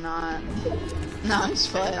 imagine not. No, I'm just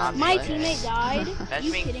playing. I'm My just playing. teammate died. Imagine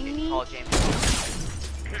You being kidding me? called James.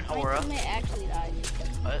 My Aura. teammate actually died.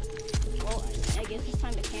 What? Well, I guess it's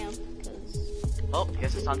time to camp, cause... Oh,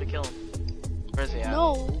 guess it's time to kill him. Where's he at?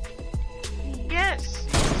 No! Yes!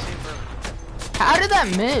 Super. how did that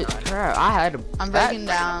miss? Crap, I had to. I'm that breaking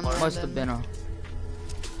down. Must have Landon. been a.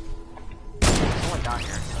 Someone down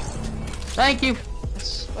here. Thank you. I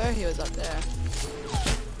swear he was up there.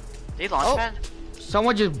 Did he launch Oh. pad?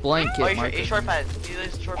 Someone just blanket. Oh, Marcus. he's short pad.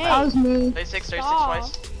 He's short Hey. That pad. was me. 36, 36 Stop.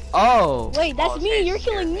 twice. Oh. Wait, that's Oh, me! okay, You're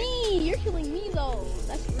scared killing me. me! You're killing me, though!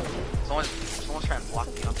 That's rude. Someone's trying to block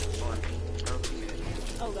me off the floor.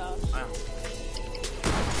 Oh, gosh. Wow.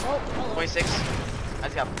 Oh, hello. 26. I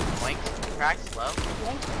just got blanked, cracked, low.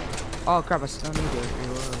 Oh crap! I still need to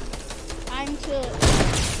reload. Time to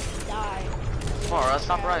die. Come on, let's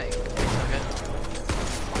stop running. Okay.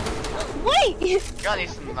 Wait! You're gonna need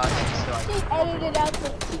some still. She edited out the.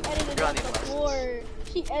 She edited You're out gonna need the lessons. floor.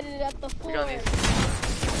 She edited out the You're floor. gonna need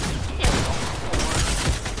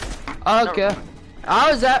Okay.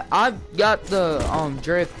 I got the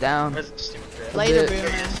drift down. Where's the stupid drift? Later, bit.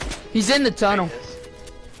 boomer. He's in the tunnel.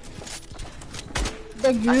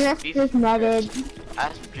 The drift is netted.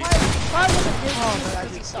 Ask for Jesus. Why was it this? Oh my god,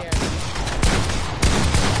 I'm scared.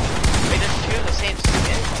 Wait, there's two of the same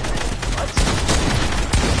skin? What?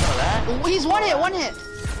 You know that? Oh, he's one hit, one hit.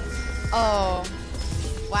 Oh.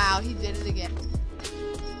 Wow, he did it again.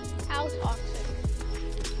 How toxic.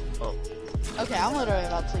 Oh. Okay, I'm literally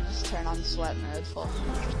about to just turn on sweat mode full.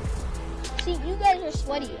 See, you guys are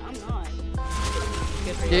sweaty. I'm not.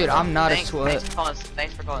 Good for you. Dude, I'm not Thanks, a sweat.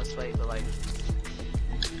 thanks for calling sweaty, but like...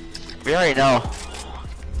 We already know.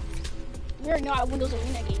 We're not a Windows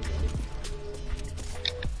Arena game.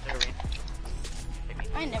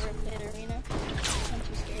 I never played Arena. I'm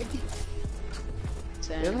too scared.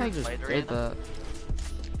 Same. Feel like I just Played did Arena?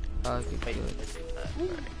 that. Okay, Wait.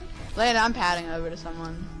 good. Later, I'm padding over to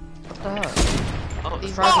someone. What the heck? Oh,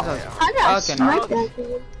 These- Frost Oh, is- I got Okay, sniped now- that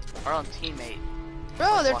dude. our own teammate.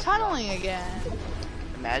 Bro, they're tunneling again.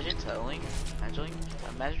 Imagine tunneling.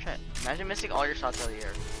 Imagine missing all your shots out of the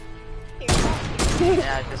air.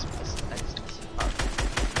 Yeah, I just missed.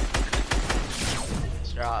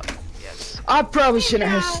 Just drop. Yes. I probably shouldn't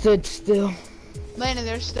have stood still. Landon,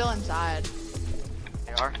 they're still inside.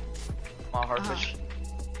 They are. Come on, hard Uh-huh. push.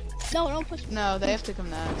 No, don't push me. No, they have to come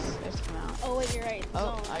next. They have to come out. Oh wait, you're right.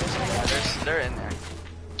 Oh, No. I guess I got They're in there.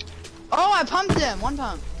 Oh, I pumped him. One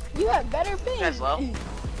pump. You have better ping. You guys low?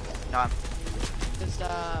 No, I'm Good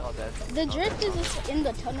stuff. all dead. The drift is just in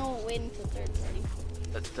the tunnel waiting for third party.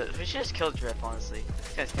 We should just kill Drift, honestly.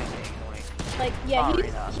 This guy's kind of getting annoying. Like, yeah,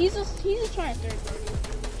 Arena. he's just trying third party.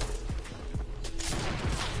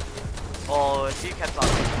 Oh, if you kept on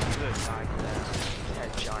moving, you would have died to that. You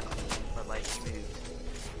had chocolate, but like you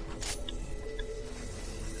moved.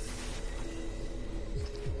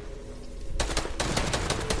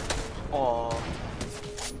 Oh.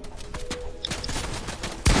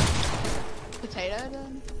 Potato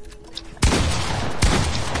then?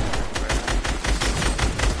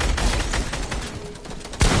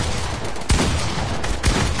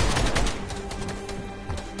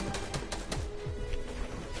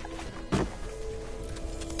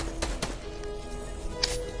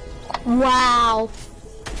 Wow.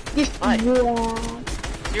 Just What? wow.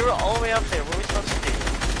 You were all the way up there. What were we supposed to do?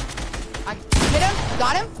 I hit him,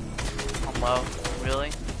 got him. I'm low.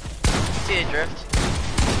 Really? See the drift?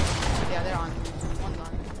 Yeah, they're on. One's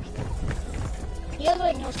on. He has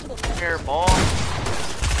like no skill. Here, ball.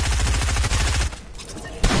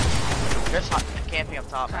 Drift's hot. Camping up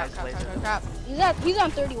top. Crap, Nice crap, laser. crap, crap, crap. He's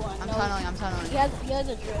on 31. I'm No, tunneling, I'm tunneling. He has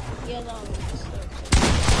a drift. He has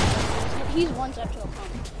he's one step to a pump.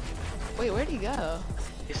 Wait, where'd he go?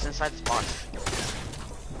 He's inside this box.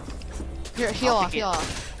 Here, heal I'll off, take heal it.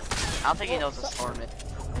 off. I don't think he knows the storm it.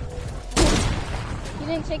 He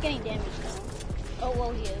didn't take any damage though. Oh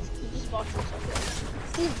well, he is. He just boxed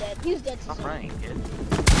himself. He's dead. He's dead to Stop some. running, kid.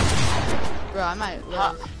 Bro, I might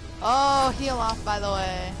Ha. live. Oh, heal off, by the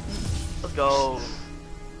way. Let's go.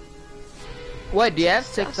 What, do you have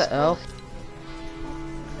to take the L?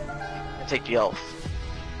 I take the elf.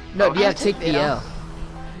 No, do you I have to take took the the L?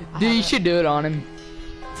 L. Dude, you should do it on him.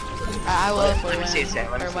 I will if we Let me win. see it,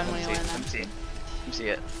 Sam. Let me Or see when it. we Let win. me see it. Let me see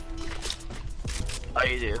it. Oh,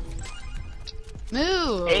 you do.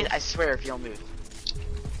 Move! Hey, I swear if you don't move.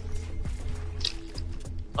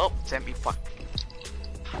 Oh, Sam, be fucked.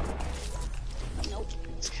 Nope.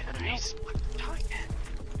 It's kind of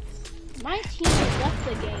My team has left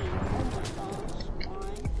the game. Oh my gosh.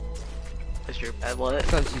 Why? Is your bad wallet?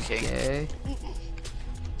 Because he's Okay. gay.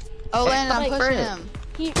 Oh, Landon, I'm Like, pushing Fred. him.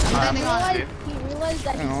 He landing on realized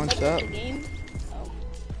that Hang on, he's what's stuck in up? the game. Oh.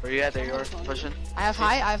 Where you at there? You're pushing? I have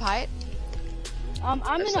height, I have height. I'm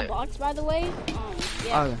Yes, in a sir. box, by the way.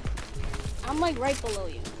 Yeah. Okay. I'm like right below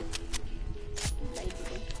you.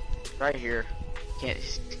 Basically. Right here. Can't.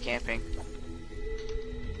 He's camping.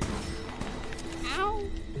 Ow.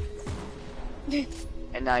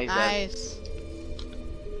 And now he's dead. Nice.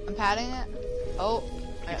 I'm patting it. Oh.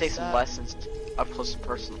 You take some lessons up close to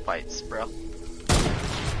personal fights, bro.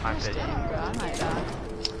 I'm Damn, fit. bro, I might die.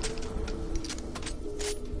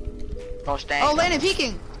 Gosh dang. Oh, Landon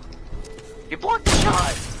peeking! You blocked the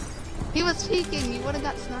shot! He was peeking, you would've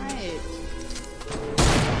got sniped.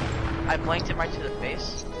 I blanked him right to the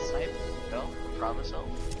face. Snipe. No. Proud of myself.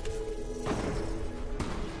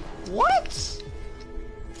 What?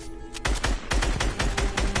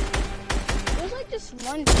 There's like this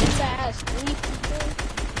one team that has 3 people.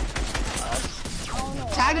 I don't know.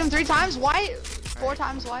 Tagged him 3 times, white. 4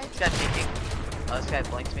 times white. This guy peeking. Oh, this guy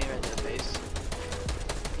blanked me right to the face.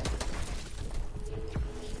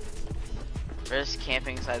 We're just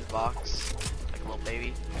camping inside the box. Like a little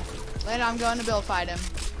baby. Landon, I'm going to build fight him.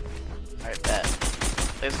 Alright, bet. Look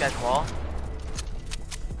at this guy's wall.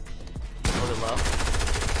 Hold it low.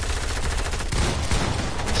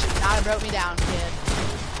 You should not have broke me down, kid.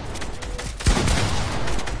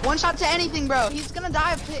 One shot to anything, bro. He's gonna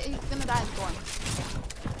die. He's gonna die in the storm.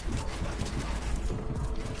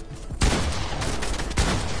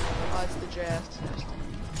 Oh, it's the drift.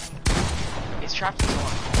 He's trapped in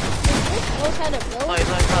someone. This knows how to build. Oh, he's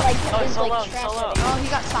like, oh, he's is, so like, low, he's trapped so low. in it. Oh, he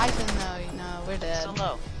got siphoned though. No, we're dead. So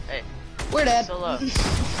low. Hey, We're dead. so low.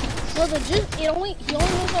 So the just he only knows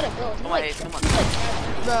how to build. He's Come on, like, Hayes, come on. he's like trapped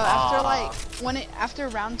in it. Bro, after Aw. like after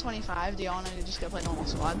round 25, do y'all want to just go play normal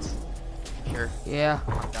squads? Here. Yeah.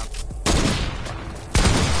 Down.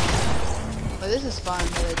 But this is fun,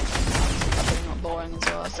 but it's getting boring as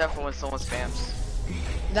well. Except for when someone spams.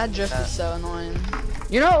 That drift is so annoying.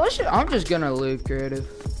 You know, I'm just gonna leave creative.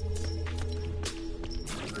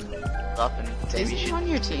 Up and Is maybe he should. on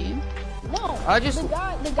your team? No. I just- the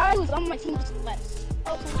guy who's on my team just left.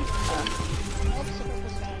 Oh,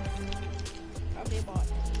 probably a bot.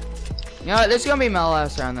 You know, this is gonna be my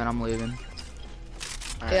last round, then I'm leaving.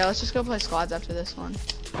 Yeah, let's just go play squads after this one.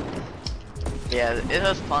 Yeah, it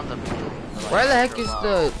was fun to. Where the heck is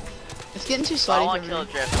the? It's getting too I sweaty want for to kill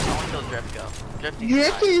me. Drift. I want to kill Drift. Go. Drift needs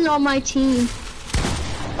Drift to die. is on my team.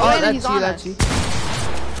 Oh, Landon, that's he's you. on That's us.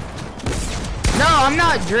 you. No, I'm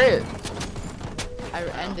not Drip. I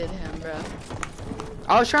ended him, bro.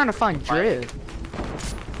 I was trying to find Drip.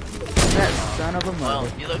 That son of a Well,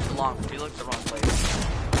 mother. you looked the wrong place.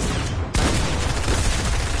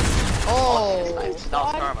 Oh, Nice. That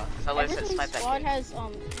was karma. So Ever let's since snipe that squad kid. has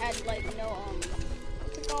had like no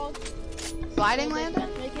what's it called? Sliding Landon?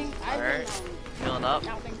 Alright. Filling up.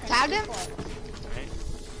 Tagged him?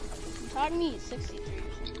 Tagged me at 63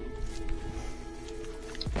 or something.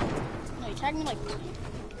 No, you tagged me like 40.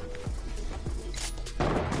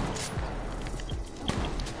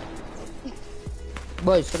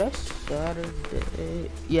 Boys, today's Saturday.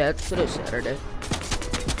 Yeah, it's today's Saturday.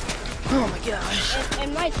 Oh my gosh.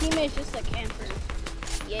 And my teammate's just a camper.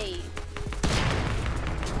 Yay.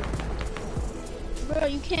 Bro,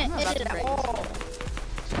 you can't hit it at all.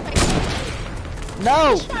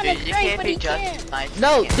 No! Dude, you can't be just nice.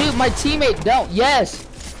 No, dude, my teammate don't. Yes.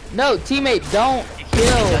 No, teammate, don't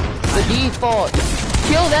kill the default.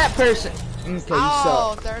 Kill that person. Okay, you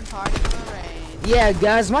Oh, suck. third party from the rain. Yeah,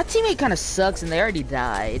 guys, my teammate kind of sucks and they already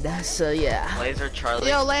died. So, yeah. Laser Charlie.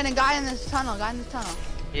 Yo, Landon, guy in this tunnel,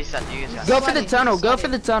 You said you guys Go got for the tunnel, go for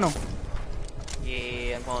the tunnel.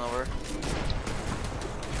 Yeah, I'm going over.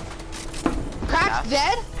 Crack's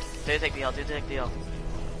dead? Do take the L, do take the L.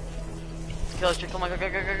 Kill this chick, oh my god, go,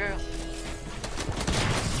 go, go, go.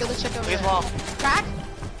 Kill the chick over Please there. wall. Crack?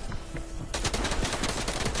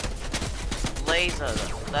 Laser,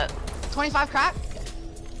 that, 25 crack?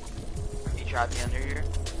 he trapped me under here.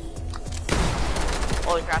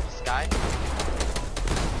 Holy crap, this guy.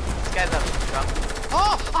 This guy's up, drop.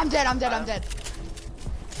 Oh, I'm dead, I'm dead, I'm dead.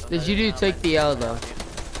 Did you do take the L though?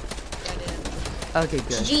 Okay,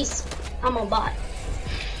 good. Jeez, I'm a bot.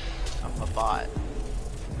 I'm a bot.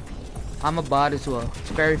 I'm a bot as well. It's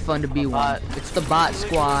very fun to be one. bot. It's the bot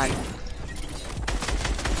squad.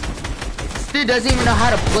 This dude doesn't even know how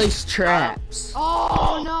to place traps.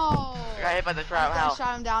 Oh, no. I got hit by the trap, I how?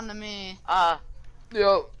 shot him down to me.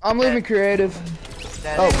 Yo, I'm leaving creative.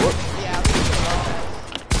 Dead. Oh, what? Yeah,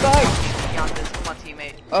 Bye. Got this, come on,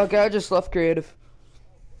 teammate. Okay, I just left creative.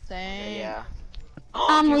 same. Yeah.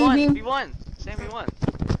 I'm we won, leaving. we won. Sam, we won.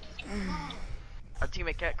 Our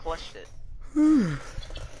teammate cat clutched it.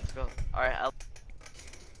 Let's go. Alright,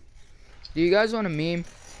 Do you guys want a meme?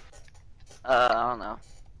 I don't know.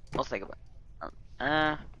 We'll think about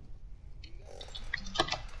it.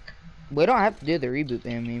 We don't have to do the reboot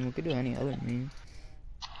band meme. We could do any other meme.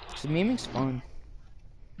 So meming's fun.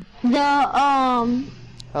 The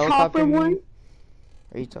Helicopter chopper meme? one.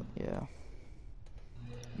 Are you talking? Yeah.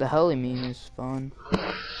 The heli meme is fun.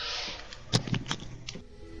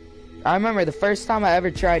 I remember the first time I ever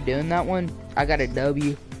tried doing that one, I got a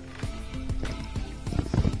W.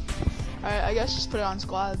 Alright, I guess just put it on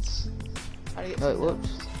squads. Try to get Wait, some whoops.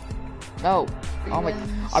 wins. No. Three Oh my.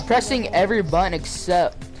 wins, I'm pressing wins. every button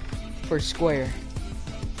except for square.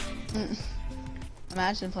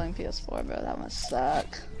 Imagine playing PS4, bro. That must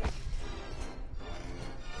suck.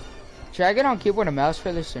 Should I get on keyboard and mouse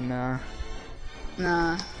for this or nah?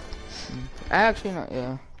 Nah. Actually, not.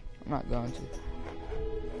 Yeah. I'm not going to.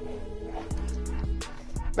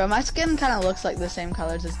 Bro, my skin kind of looks like the same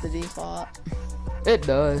colors as the default. It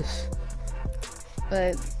does.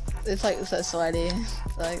 But it's like so sweaty.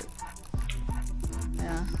 It's like,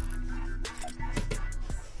 yeah.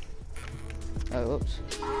 Oh, whoops.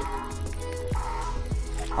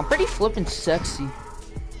 I'm pretty flippin' sexy.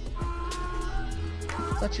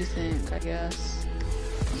 What you think, I guess.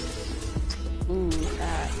 Ooh,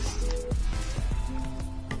 facts.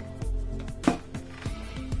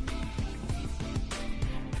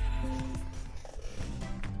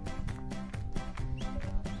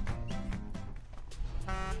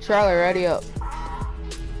 Charlie, ready up.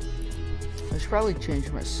 I should probably change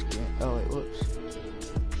my skin. Oh wait, whoops.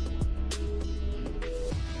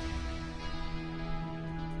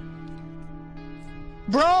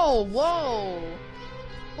 Bro, whoa!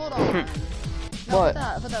 Hold on. No, What?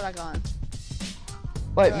 Put that back on.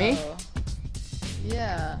 Wait, Bro. me?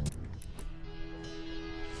 Yeah.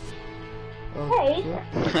 Oh, Hey.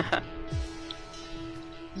 shit.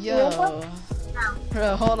 Yo.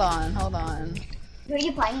 Bro, hold on. Who are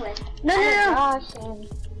you playing with? No.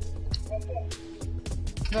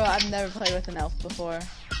 Bro, I've never played with an elf before.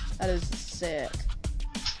 That is sick.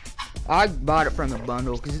 I bought it from the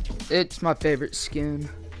bundle because it's my favorite skin.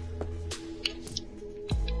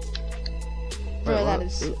 Bro, Wait, that what?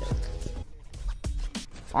 is sick. Oops.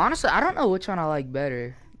 Honestly, I don't know which one I like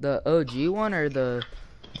better. The OG one or the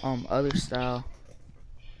other style.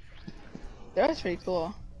 That was pretty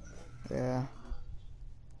cool. Yeah.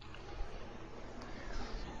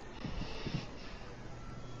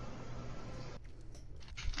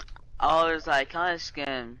 Oh, there's the iconic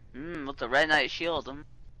skin. With the red knight shield.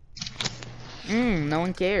 No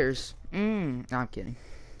one cares. No, I'm kidding.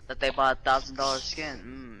 That they bought $1,000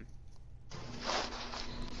 skin.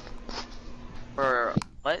 For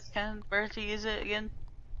what kind of rarity is it again?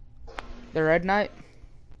 The Red Knight?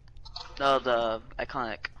 No, the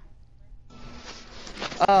iconic.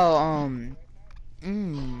 Oh,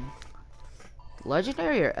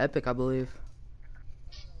 legendary or epic, I believe.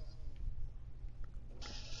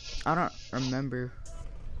 I don't remember.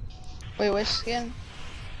 Wait, which skin?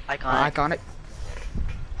 Iconic. Iconic.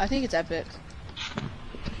 I think it's epic.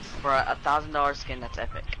 For a $1,000 skin, that's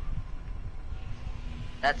epic.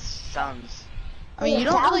 That sounds. I mean, you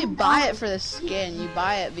don't really buy it for the skin. You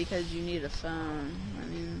buy it because you need a phone. I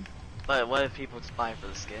mean, But what if people just buy it for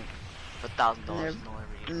the skin? For $1,000 They're- no reason.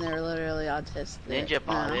 and they're literally autistic. Ninja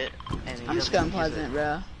bought No. it, and he I'm just doesn't going use it. Pleasant,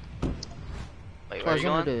 bro. Wait, where are you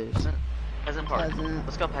going? Pleasant it is. Peasant part. Pleasant.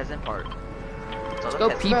 Let's go peasant part. Let's go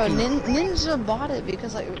peasant. Bro, PP. Ninja bought it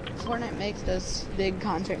because like Fortnite makes those big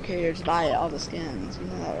content creators buy it, all the skins. You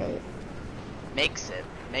know that, right? Makes them.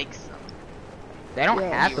 They don't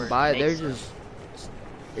Yeah. have to buy it. They're Makes them. just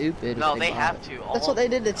stupid. No, if they buy have it. to. That's what they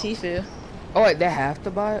did to Tfue. Oh wait, they have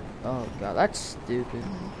to buy it? Oh god, that's stupid.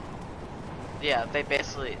 Yeah, they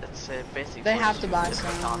basically. It's basically. They have forced to you buy to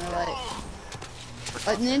some. content. They're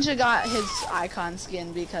like Ninja got his icon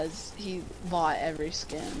skin because he bought every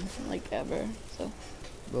skin like ever. So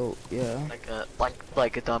Well, yeah.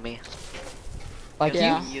 Like a dummy. Like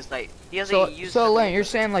Yeah. He used like he you? doesn't use. So the- Lane, you're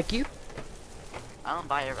saying like you? I don't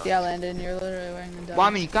buy everything. yeah, Landon, you're literally wearing the. Well, I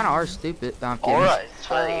mean, you kind of are stupid. No, I'm kidding. Alright, Oh,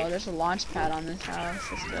 buddy. there's a launch pad on this house.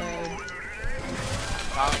 Let's go.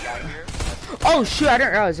 Finally got here. Oh shoot, I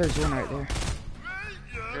didn't realize there's one right there.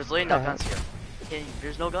 There's literally no Uh-huh. guns here. Okay,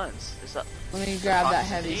 there's no guns. Let me grab that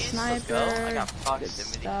heavy Proximity, let's go. sniper. I got Good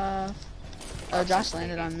proximity. stuff. Oh, Josh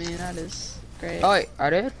landed on me. That is great. Oh wait, I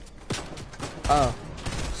did? Oh.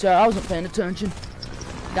 Sorry, I wasn't paying attention.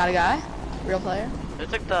 Got a guy? Real player? Who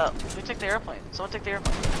took the airplane? Someone took the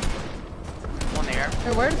airplane. One there.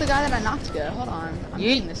 Hey, where did the guy that I knocked go? Hold on. I'm Yeet.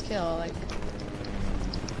 getting this kill. Like,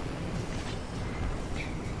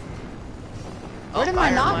 where did my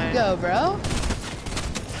fire knock plane. go, bro?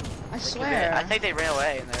 I Like, swear. I think they ran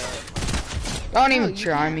away and they're like, Don't No, even you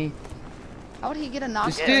try can't. me. How would he get a knock?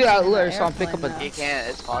 Just out do of that the later so I'll pick up airplane, a though? you can't.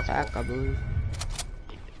 It's possible. Back, I believe.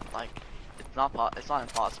 Like, it's not. It's not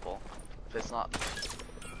impossible. But it's not.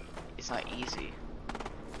 It's not easy.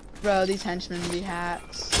 Bro, these henchmen be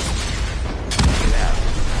hacks. Yeah.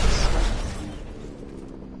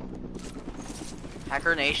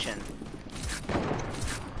 Hacker Nation.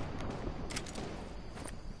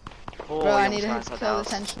 Oh, Bro, you I need to almost got kill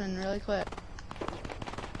inside this the house. henchman really quick.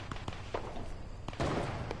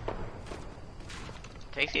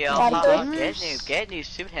 Take the Body alpha. gamers? Get new,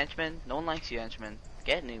 stupid henchman. No one likes you, henchman.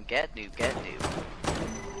 Get new.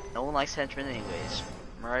 No one likes henchmen anyways.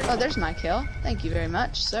 Right? Oh, there's my kill. Thank you very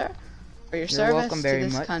much, sir, for your You're service welcome very to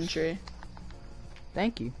this much. country.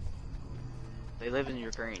 Thank you. They live in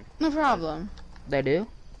your green. No problem. They do?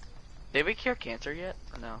 Did we cure cancer yet?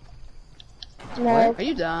 Or no? No. Are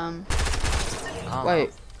you dumb? I don't Wait.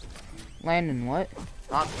 know. Landon, what?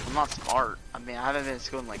 I'm not smart. I mean, I haven't been in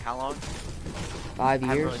school in like how long? 5 I haven't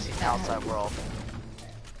really years? seen the outside world.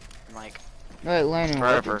 And, like, Wait, Landon, what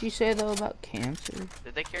Forever. did you say though about cancer?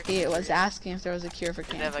 did they cure He cancer? was asking if there was a cure for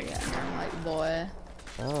Did they have, cancer like- yet. And I'm like, boy.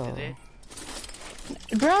 Oh. Did they?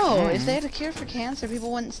 Bro, if Mm. they had a cure for cancer,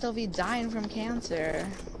 people wouldn't still be dying from cancer.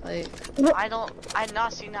 Like, I've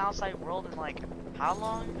not seen the outside world in like, how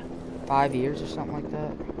long? 5 years or something like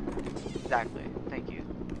that? Exactly. Thank you.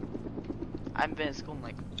 I haven't been in school in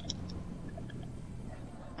like,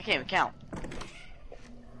 I can't even count.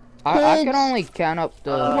 I can only count up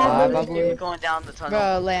to 5, I believe. Going down the tunnel.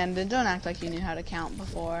 bro, Landon, don't act like you knew how to count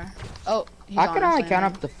before. Oh, he's I on can us, only count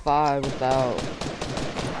Landon. up to 5 without...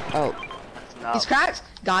 Oh, No, He's cracked.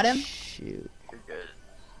 Got him. shoot. you're good.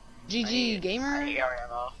 GG I gamer. need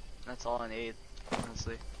ammo. That's all I need,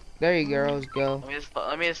 honestly. There you girls go.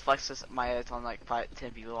 Let me just flex this my head on like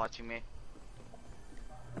 10 people watching me.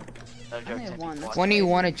 No joke, only 10 have people one, that's watching When me. you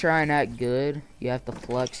want to try and act good, you have to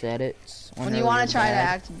flex edits. When you want to try to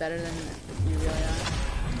act better than you really are.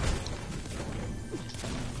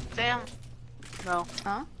 Damn. No.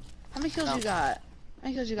 Huh? How many kills No. you got? How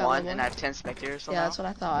many kills you got? One, little and boy? I have 10 spectators somehow. Yeah, that's what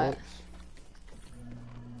I thought.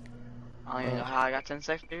 I don't even know how I got 10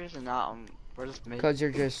 spectators, and now we're just mid. Because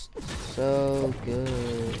you're just so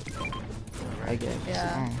good. I guess.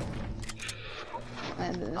 Yeah. Oh.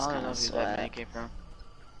 Landon is I don't kind know of who that man sweat. came from.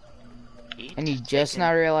 Eat And you just chicken.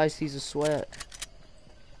 now realized he's a sweat.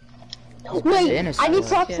 Wait, Dennis I need was.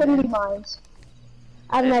 proximity mines.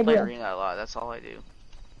 I have I an just play idea. arena a lot, that's all I do.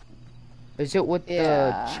 Is it with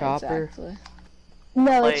Yeah, the chopper? exactly.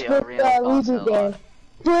 No, Play it's with arena the boss a reboot lot. game.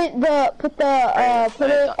 Put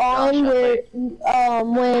it on Josh, where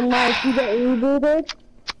when like you get rebooted,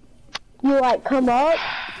 you like come up.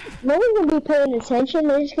 No one's gonna be paying attention.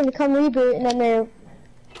 They're just gonna come reboot and then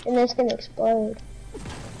it's gonna explode.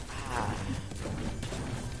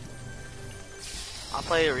 I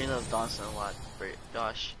play Arena of Dawson a lot.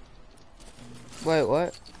 Gosh. Wait,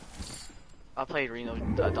 what? I played Arena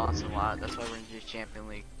of Dawson a lot. That's why we're in the Champion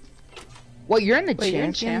League. What, you're in the Wait, you're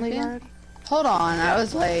in champion league? champion? Hold on, I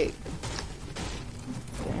was like,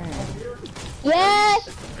 Yes!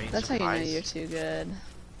 that's how you know you're too good.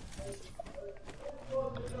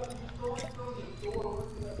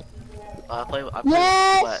 I play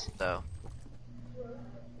Yes! Sweat though.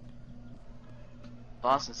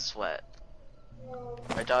 Dawson Sweat.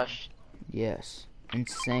 Right, Josh? Yes.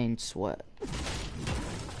 Insane sweat.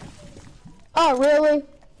 Oh, really?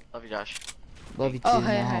 Love you, Josh. Love you too, Oh, no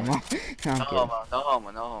hey, homo. No, I'm No kidding. homo, no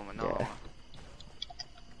homo, no homo, no Yeah.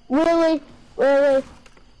 homo. Really? Really?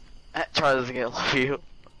 Charlie doesn't get love you.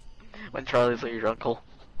 When Charlie's like your uncle.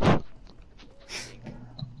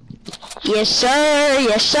 Yes, sir.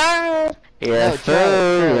 Yes, sir. No,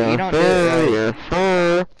 Charlie, you don't do it right. Yes,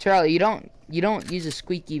 sir. Charlie, you don't use a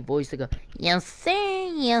squeaky voice to go, yes sir,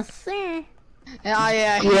 yes sir. Oh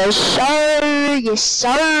yeah, Yes, sir. Yes,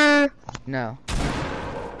 sir. No.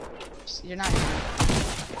 you're not.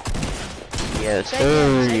 Yes, Shake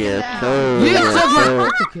sir. it, shake it Yes, down. sir. You Yes, took my sir.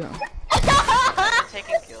 first kill.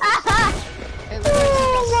 Taking kills. It literally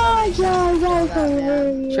took us so many times to kill that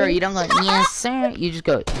man. Sure, you don't go, yes sir. You just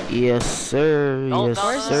go, yes sir, No, yes no,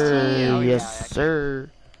 Where's no, his sir, team? Oh, yeah, yes yeah.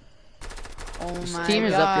 sir. Oh my team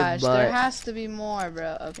is up your gosh, butt. there has to be more,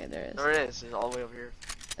 bro. Okay, there is. There it is. It's all the way over here.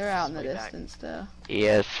 They're out in the Way back. distance though.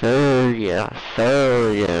 Yes, sir. Yes,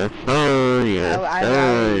 sir. Yes, sir. Yes, I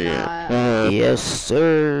sir. would Yes, not. sir. Yes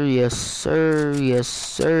sir, yes sir, yes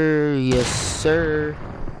sir, yes sir.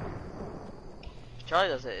 Charlie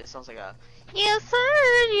does it. It sounds like a. Yes, sir.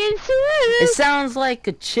 Yes, sir. It sounds like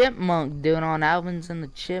a chipmunk doing on Alvin's and the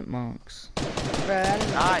Chipmunks. Bro, that is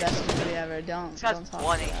the Nice. best movie ever. Don't This guy's talk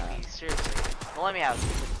 1 about HP. Seriously. Don't let me have it.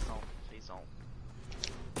 Please don't. Please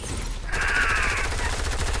don't.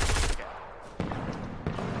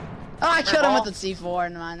 Oh, I killed him Ball. with the C4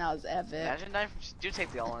 and mine. That was epic. Imagine that. Do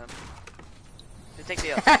take the all-in. Do take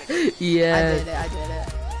the all-in. I Yeah. did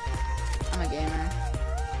it. I'm a gamer.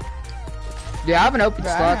 Dude, I haven't opened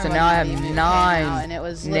Bro, slots and remember now I when the have emu came out and 9 it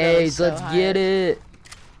was literally nades. so Let's hype. get it.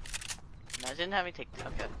 Imagine having take. Okay.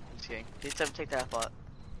 I'm just kidding. Please don't take that thought.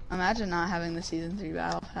 Imagine not having the season 3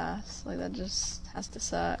 battle pass. Like that just has to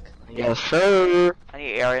suck. Yes, sir. I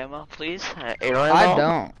need air ammo, please. Air ammo. I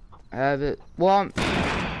don't have it. Well,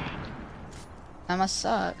 That must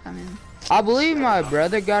suck. I mean, I believe my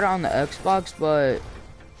brother got it on the Xbox, but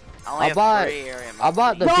I only I have bought- 3 air ammo. I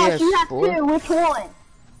bought the Josh, you have PS4. two. Which one?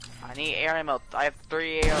 I need air ammo. I have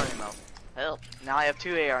 3 air ammo. Help. Now I have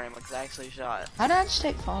 2 air ammo because I actually shot. how did I just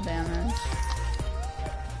take fall damage?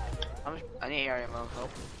 I need air ammo. Help.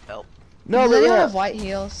 Help. No, Does but anyone yeah, have white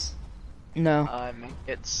heels? no.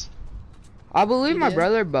 It's. I believe You my did?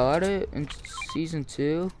 brother bought it in season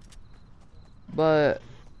 2, but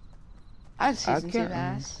I have season 2 can't-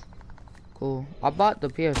 pass. cool. I bought the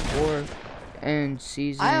PS4 in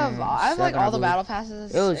season. I have like 7, I all the believe. battle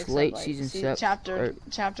passes. It was except, late like, season 7.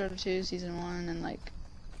 chapter 2, season 1, and like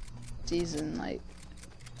season like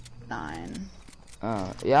 9.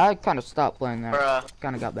 Yeah, I kind of stopped playing that. Bruh.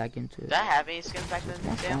 Kind of got back into Did it. I have any skins back then?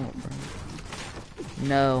 What's Damn. wrong with bro?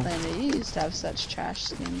 No. Landon, you used to have such trash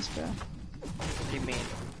skins, bro. What do you mean?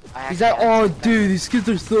 I He's actually like, had oh, skins back dude, these skins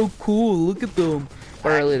are so cool. Look at them.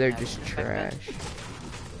 But I really, actually they're had just skins back then. trash.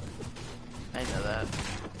 I didn't know that.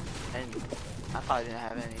 And I thought I didn't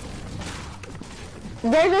have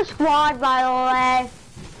any. There's a squad, by the way.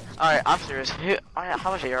 Alright, I'm serious.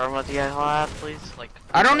 How much air ammo do you guys all have, please? Like.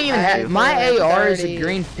 I don't even I have. have My AR is a 30.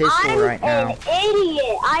 green pistol I'm right now. an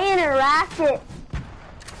idiot. I interacted.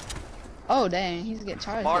 Oh dang, he's getting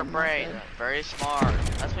charged. Smart brain. Very smart.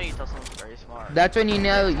 That's when you tell someone's very smart. That's when you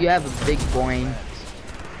know you have a big brain.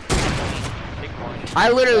 Big point. I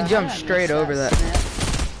literally jumped straight over that.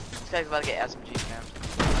 This guy's about to get SMG spammed.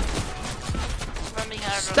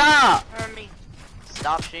 Stop!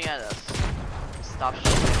 Stop shooting at us. Stop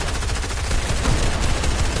shooting at us.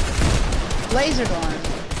 Laser gun.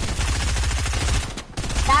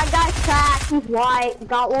 That guy's cracked. He's white.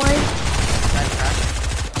 Got one. That's crack.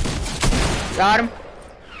 Got him.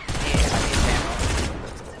 I need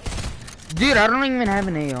ammo. Dude, I don't even have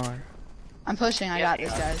an AR. I'm pushing. I got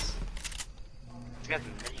this, guys. This guy's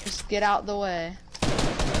an idiot. Just get out the way.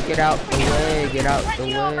 Get out the way. Get out the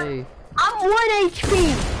way. I'm 1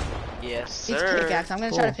 HP. Yes, He's sir. pickaxe. I'm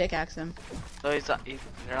gonna try to pickaxe him. No, they're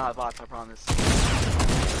not bots, I promise.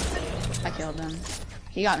 I killed him.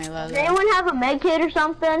 He got me low. Does though. anyone have a med kit or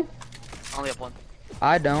something? I only have one.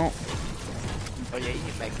 I don't. Oh yeah, you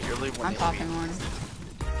can make it. You're losing one. I'm popping one.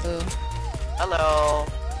 Ooh. Hello.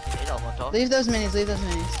 Hey, don't want to talk. Leave those minis. Leave those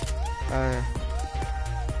minis.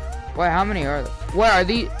 Wait, how many are there? What are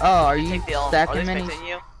these? Oh, are you Take the L. Are stacking they minis? spectating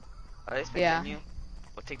you? Are they spectating Yeah. you?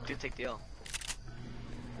 Well, take the L.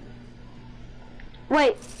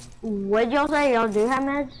 Wait, what'd y'all say? Y'all do have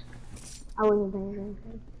meds? I wasn't paying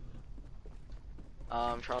attention.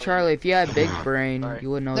 Charlie, if you had big brain, Sorry. you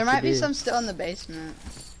would know There what might to be do. some still in the basement.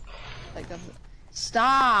 Like,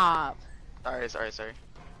 stop. Sorry.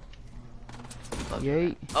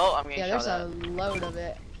 Yay. Oh, I'm getting Yeah, shot there's at. a load of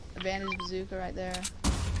it. Advantage bazooka right there.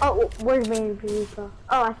 Oh, where's Vandy Pizza?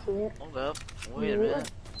 Oh, I see it. Hold up. Wait a minute.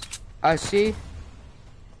 I see.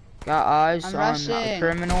 Got eyes I'm on rushing. a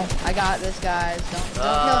criminal. I got this, guys. Don't kill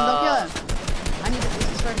him. Don't kill him. I need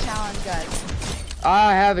this is for a challenge, guys.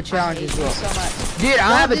 I have a I challenge hate as you well. so much. Dude, I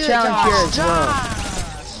Don't have a do it, challenge Josh. here as well.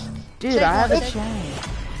 Josh. Dude, Take I have one, a take- challenge.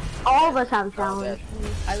 All of us have challenge.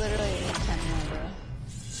 I literally need 10 more, bro.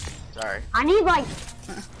 Sorry. I need like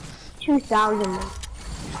 2,000.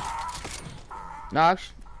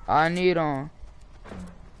 Nox, I need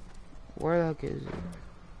where the heck is it?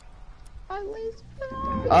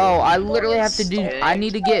 Oh, I literally have to do. I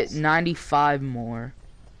need to get 95 more.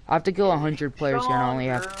 I have to kill 100 players here and I only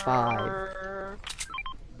have 5.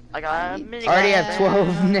 I got a minigun. I already have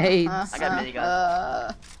 12 nades. I got a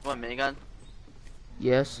minigun. You want a minigun?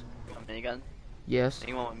 Yes. You want a minigun? Yes.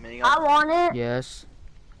 You want a minigun? I want it. Yes.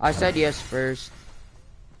 I said yes first.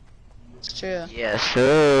 It's true. Yes.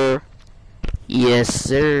 Sir. Yes,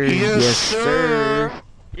 sir. Yes, sir.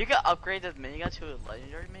 You can upgrade this minigun to a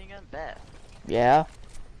legendary minigun? Bet. Yeah.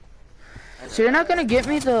 So you're not gonna get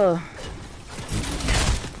me the.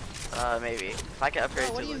 Maybe. If I can upgrade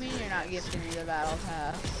Oh, what to do you mean you're not gifting me the battle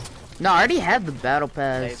pass? No, I already had the battle Yeah,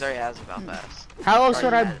 pass. he already has a battle pass. How else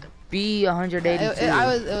would I Already had it. be 182? It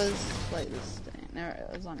was like this thing.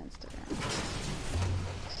 It was on Instagram.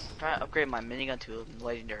 Trying to upgrade my minigun to a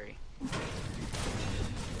legendary.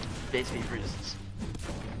 Basically reasons.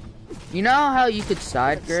 You know how you could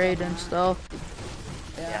side grade and stuff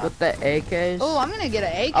Yeah. with the AKs? Oh, I'm gonna get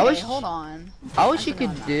an AK. I wish- Hold on. I wish you Actually,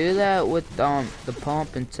 no, could I'm do that with the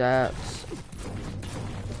pump and taps.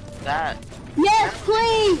 That. Yes,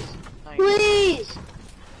 please, No, you- please.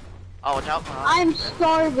 Oh, watch out. I'm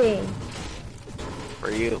starving.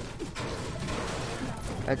 For you.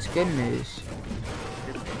 That's good news.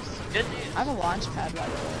 Good news. I have a launch pad by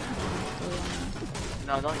the way.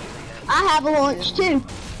 No, don't use it yet. I have a launch too.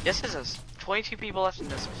 Yes, this is 22 people left in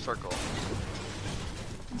this circle.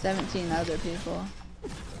 17 other people.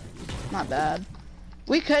 Not bad.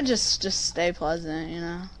 We could just stay pleasant, you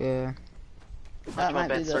know. Yeah. That might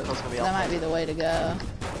be the way to go.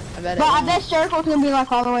 I bet. But I it bet circle's gonna be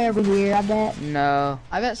like all the way over here. I bet. No.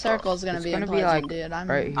 I bet circle's gonna It's be gonna in be, pleasant, like, dude. I'm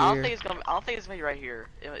right I don't here. think it's gonna. I don't think it's gonna be right here.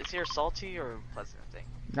 It's either salty or pleasant. I think.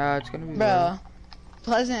 No, it's gonna be. bro.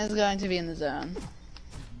 Pleasant is going to be in the zone.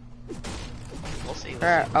 We'll see.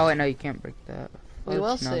 Alright. Oh wait, no, you can't break that. We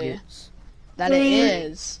will Fudge see. nuggets. That it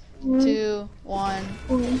is. 2,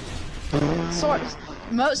 1. Sort.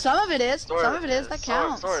 Some of it is. Some of it is. That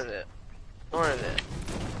counts. Sort of it.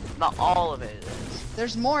 Not all of it is.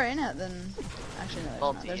 There's more in it than. Actually, no. There's, not.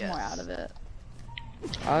 Salty, There's more yes. out of it. I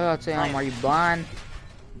was about to say, are you blind?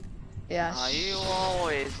 Yeah. Are you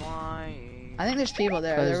always lying? I think there's people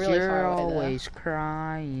there. They're Cause really you're far away always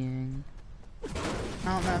crying. though. I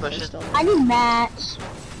don't know if Push they're it. still I need mats.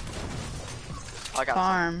 I got some.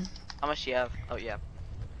 farm. How much do you have? Oh yeah.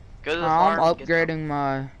 Go to the I'm farm. get some. upgrading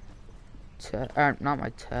my. Not my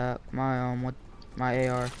tap. My my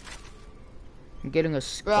AR. I'm getting a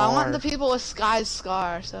scar. Bro, I want the people with Sky's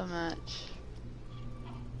Scar so much.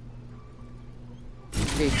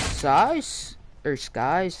 Dude, size or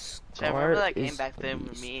Sky's So scar remember that game is back then a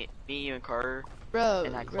with beast. me, you and Carter, Bro,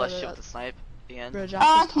 and I bro, clutched it with the snipe at the end? bro, Josh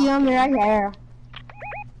Oh, I was see them talking. right there.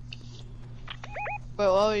 Wait,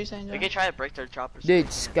 what were you saying, We Josh? could try to break their choppers.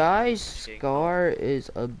 Dude, Sky's scar is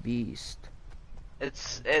a beast.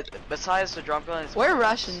 Besides the drum gun. We're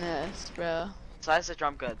rushing this, bro. Besides the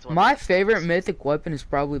drum gun. It's one My of the favorite mythic weapon is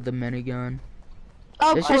probably the minigun.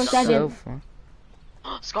 Oh, of It's course just I so did. fun.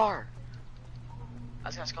 best. Scar. I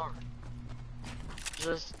just got a scar.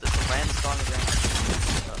 Just a random scar on the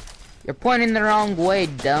ground. You're pointing the wrong way,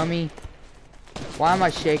 dummy. Why am I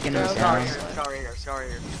shaking this Scar down? here. Scar here. Scar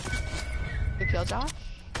here. Good kill, Josh.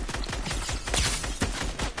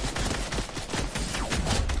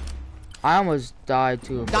 I almost died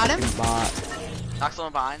to a Got him? fucking bot. Knock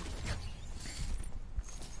someone behind.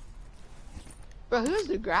 Bro, who's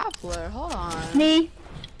the grappler? Hold on. Me.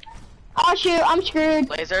 Oh shoot, I'm screwed.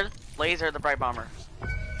 Laser, the bright bomber.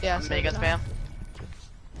 Yeah, I'm so mega good. spam.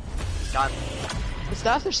 Got. Good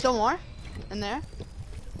stuff. There's still more in there.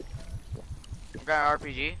 Got an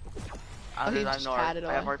RPG. Oh, he I just know. had it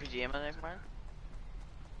I have all. RPG ammo anymore.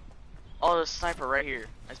 Oh, there's a sniper right here.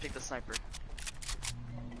 I just picked the sniper.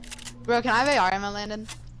 Bro, can I have AR ammo, Landon?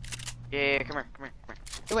 Yeah, come here, come here, come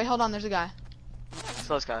here. Wait, hold on, there's a guy.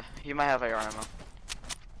 So this guy, he might have AR ammo.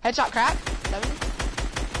 Headshot crack. 70.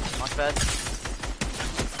 Not bad.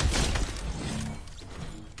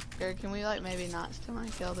 Or can we like maybe not steal my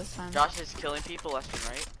kill this time? Josh is killing people left and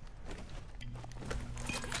right.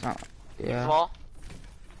 Oh, yeah. Wall.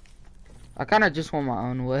 I kind of just went my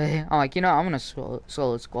own way. I'm like, you know, I'm gonna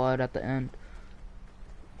solo squad at the end.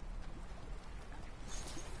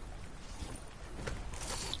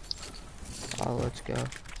 Oh, let's go. This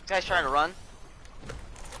guy's trying to run.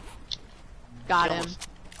 Got He him. almost-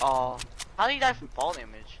 Oh, how did he die from fall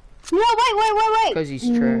damage? No, wait. Cause he's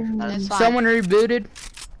trash. It's fine. Someone rebooted,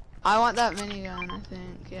 I want that minigun, I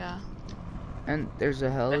think, yeah. and there's a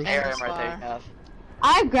heli. There's And AR the ammo right there. scar. You have.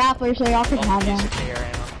 I have grappler, so y'all can Oh, have use that. your AR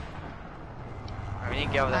ammo. Alright, we need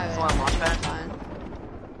to get over I there. have Someone launch it. pad. Fine.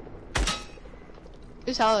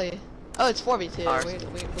 Who's heli? Oh, it's 4v2. Ours.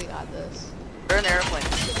 We got this. They're in the airplane.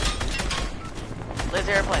 Liz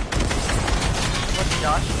airplane. What's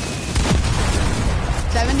Josh?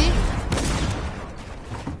 70?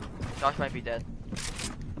 Josh might be dead.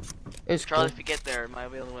 It's Charlie, cool. if you get there, might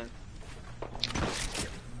be able to win.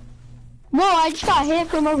 Whoa, I just got hit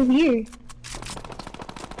from over here.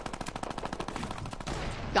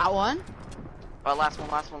 Got one? Oh, last one.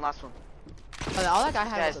 Oh, all that guy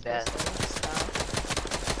This had guy's was a dead. pistol.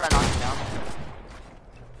 So. Try to knock him down.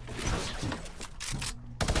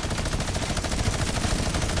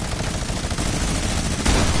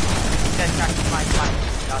 This guy's cracked my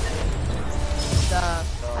Got it.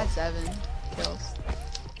 Stuff. I had 7 kills.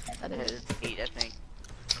 That Yeah, is. it's 8, I think.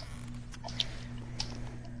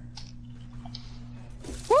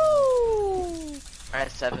 Woo! I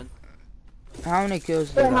had 7. How many kills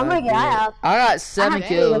did Wait, how many did I get? have? I got 7 Dang,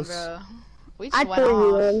 kills. Bro. We I just had went 4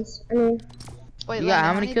 off. UMs. I mean, Wait, You got Landon,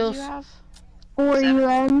 how many did kills? you have? 4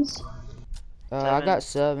 UMs. I got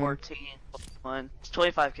 7. 14, 1. It's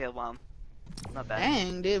 25 kill bomb. Not bad.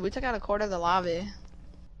 Dang, dude, we took out a quarter of the lobby.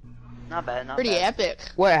 Not bad, not Pretty bad. epic.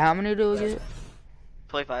 Wait, how many do we get?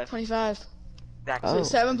 25. 25. Exactly. Oh.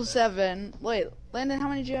 7 plus 7. Wait, Landon, how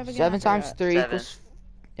many did you have again? 7 I times forgot. 3 7. equals.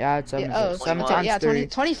 Yeah, it's 7. Yeah, oh, 7 21. times yeah, 3.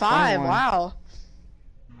 25. 21. Wow.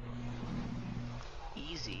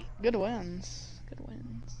 Easy. Good wins. Good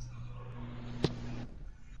wins.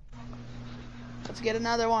 Let's get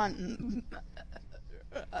another one.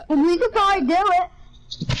 We could probably do it.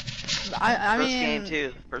 I First mean, game,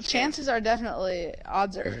 too. First chances are definitely,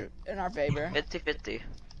 odds are in our favor. game. 50-50.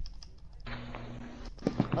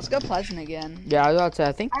 Let's go Pleasant again. Yeah, I was about to say,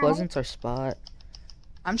 I think Pleasant's our spot.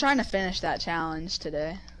 I'm trying to finish that challenge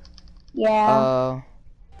today. Yeah.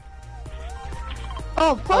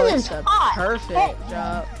 Oh, Pleasant's it's a hot. perfect Hey.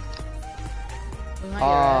 drop. We might get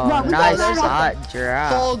Oh, No, we nice got that. hot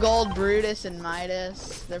drop. full gold Brutus and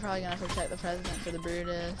Midas. They're probably gonna protect the president for the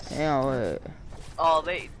Brutus. Yeah, wait. Oh,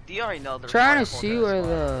 do you already know they're Trying to trying see hold where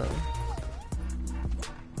that the.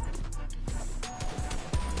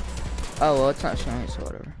 Oh well, it's not showing it, so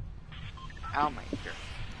whatever. spot. Oh my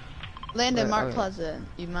god. Landon, Wait, mark alright. Pleasant.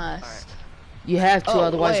 You must. Alright. You have to, Oh,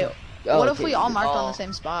 otherwise. wait. Oh, What if okay. we all marked on Oh. the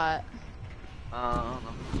same spot? I don't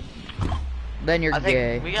know. Then you're I think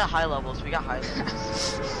gay. we got high levels. We got high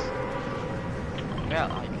levels. We got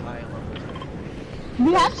like high levels.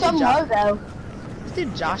 We have some Good job. low though. This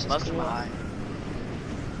dude Josh is Most of cool. them are high.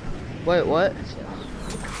 Wait, what?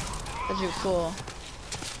 That dude's cool.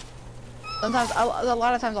 Sometimes, a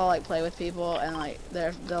lot of times I'll like play with people and like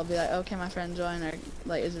they'll be like, okay, my friend join, or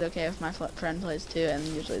like, is it okay if my friend plays too? And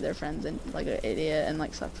usually their friend's like an idiot and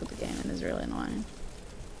like sucks at the game and is really annoying.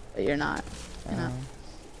 But you're not. You know?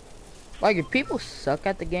 Like if people suck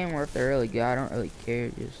at the game or if they're really good, I don't really care.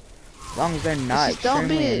 Just as long as they're not Just don't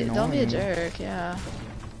extremely be a annoying. jerk. Yeah.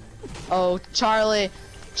 Oh, Charlie,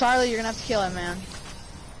 you're gonna have to kill him, man.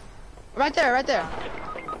 Right there, right there.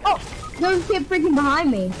 Oh, there's a kid freaking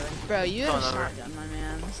behind me. Bro, you had a Going over. shotgun, my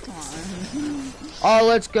man. Come on. Oh,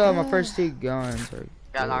 let's go. My first 2 guns are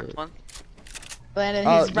Got knocked good. one. Landon,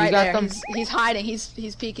 Oh, he's you right got there. them? He's hiding.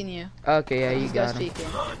 He's peeking you. Okay, yeah, you He's got ghost him.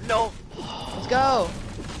 peeking. No. Let's go.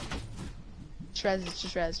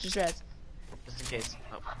 Just res. Just in case.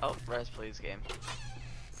 Oh, Res plays game.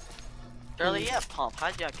 Charlie, yeah, pump.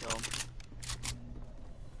 How'd you kill him?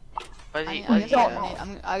 What did he? What did he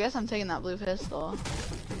have? I guess I'm taking that blue pistol.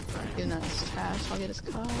 Even though it's trash, I'll get his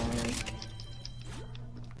card.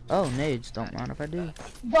 Oh, nades. Don't mind if I do.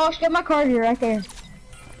 Josh, get my card here right there.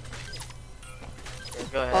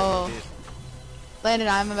 Go ahead. Oh. Dude. Landon,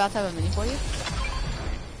 I'm about to have a mini for you.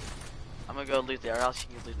 I'm gonna go loot there, or else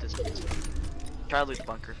you can loot this place. Try to loot the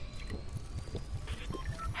bunker.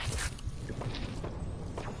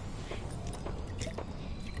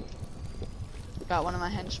 Got one of my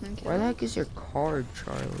henchmen Where the killed. heck is your card,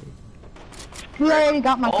 Charlie? He already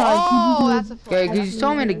got my card. Oh, that's a Okay, flag. cause you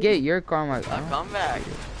told me to get your car. I'm like, A oh. comeback. At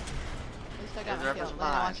least I got my Reserve kill. is Landon,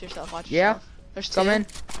 mine. watch yourself. Watch Yeah? yourself. There's two. Come in.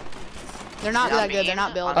 They're not Yeah, that me good. They're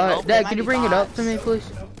not either. built. Nope, They Dad, might can you be bring it up bots. to me,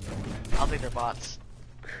 please? I don't think they're bots.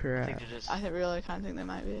 I Crap. think they're just. I really kind of think they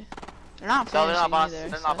might be. They're not No, they're finishing not bots. either.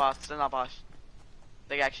 They're so- not bots. They're not bots.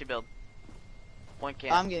 They can actually build. One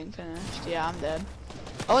can't. I'm getting finished. Yeah, I'm dead.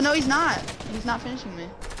 Oh no, he's not. He's not finishing me.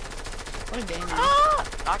 What a game. Ah!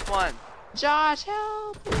 Knocked one. Josh,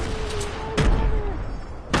 help!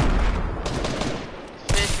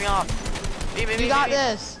 Finish me off. Me, You got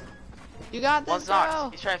this. You got this, One's bro.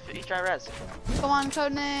 knocked. He's trying res. Come on,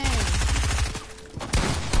 Codename.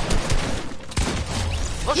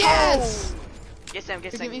 Let's Yes! go! Get him,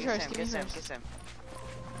 get Give him, me get first, him, give get me him, first. get him.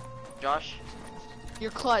 Josh,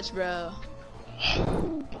 You're clutch, bro.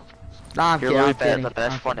 Nah, I'm you're kidding. really I'm bad, kidding. the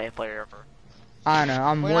best I'm 1A player ever. I know.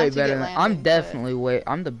 I'm We're gonna way have to get better than. Landon, I'm but- definitely way.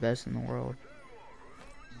 I'm the best in the world.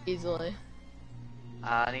 Easily.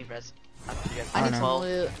 I need res. I need know. some 12.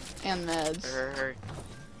 loot and meds. Hurry.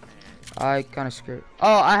 I kind of screwed.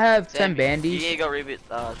 Oh, I have 10 Sam, You bandies. need to go reboot,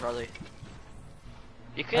 Charlie.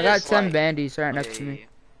 You could I got just, 10 like, bandies right next to me.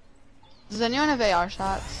 Does anyone have AR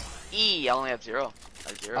shots? I only have 0. I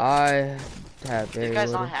have 0. I have very These guys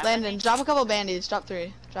little. don't have Landon, any? drop a couple bandies. Drop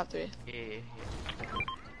 3. Drop 3. Yeah.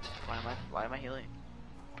 Why am I healing?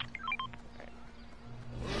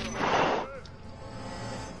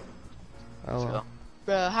 Oh, Let's well. go.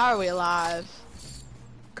 Bro, how are we alive?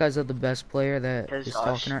 Because of the best player that Because is Josh.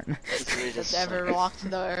 talking right now. He's really That's just ever like- walked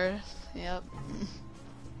the earth. Yep.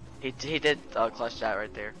 He did clutch that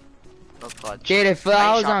right there. No clutch. Dude, if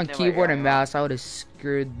I was shot on him keyboard right and now. mouse, I would have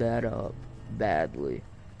screwed that up badly.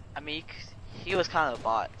 I mean, he was kind of a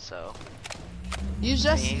bot, so. You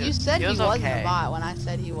I mean, you said he he was wasn't okay. a bot when I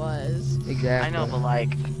said he was. Exactly. I know, but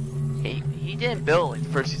like, he didn't build like the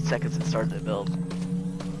first few seconds it started to build.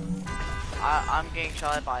 I'm getting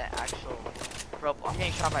shot by actual pro. I'm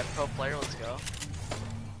getting shot by a pro player. Let's go.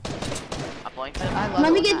 I'm blinked him. I love Let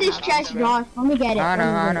it me when get that this happens, chest, bro. Josh. Let me get it. I know,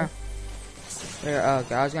 Let me I get know. it. Here,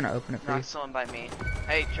 okay, I was gonna open it for you. Knocked someone by me.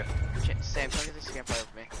 Hey, Sam, come get this campfire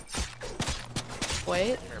with me.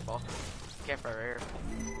 Wait. Here, ball. Campfire right here.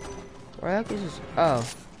 Where the heck is this? Oh,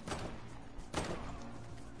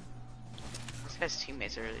 This guy's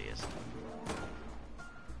teammates really is.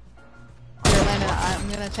 Here, Landon, I'm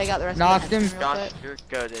gonna take out the rest Knocked of the him. henchmen real Josh, quick. you're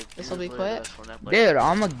good. Dude. This'll You're be literally quick. the best one that plays. dude,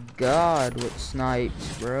 I'm a god with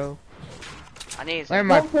snipes, bro. I need Learn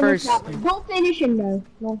my Don't finish first. that one. Don't finish him though.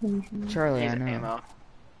 Don't finish him. Charlie, I He's know. ammo.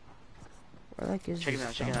 Where the heck is Check it this?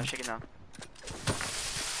 out, check it out, check it out.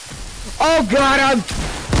 Oh god, I'm.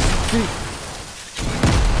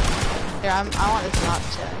 Here, I want this knock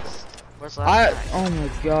chest. Where's the last guy? Oh my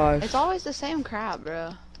gosh. It's always the same crap,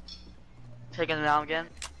 bro. Taking him down again?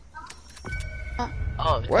 Huh?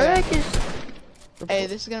 Oh, Where the heck is? Hey,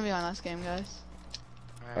 this is gonna be my last game, guys.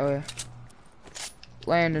 Oh yeah.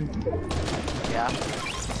 Landon. yeah.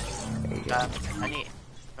 There you go. I need.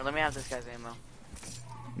 Or let me have this guy's ammo.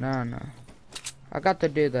 No, no. I got the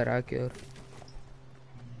dude that I killed.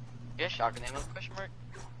 You have shotgun ammo? Question mark.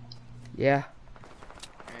 Yeah.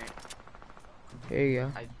 Alright. Here you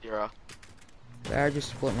go. I 0. There, I just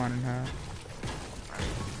split mine in half.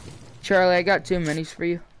 Charlie, I got 2 minis for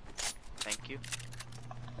you. Thank you.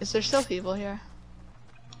 Is there still people here?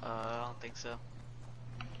 I don't think so.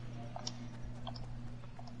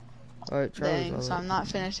 Alright, Charlie's Dang, all so up. I'm not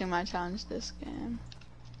finishing my challenge this game.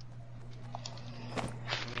 I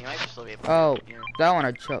mean, you might still be able Oh, to. that one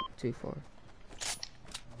I chucked too far.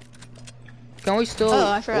 Can we still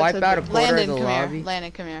Oh, I forgot wipe to out a quarter Landon, of the come lobby? here.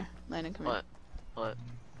 Landon, come here. Landon, come here. What?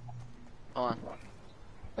 Hold on.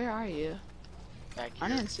 Where are you? Back I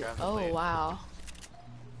here. didn't see. Grab the Oh, blade. wow.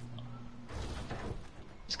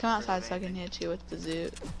 Just come outside so I can hit you with the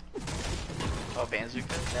zoot. Oh,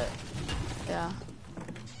 Banzuka? That. Yeah.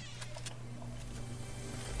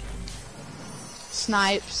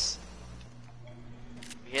 Snipes.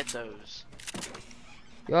 We hit those.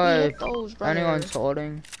 Yo, We if hit those, brother. anyone's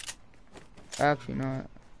holding. Actually, not.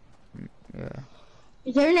 Yeah.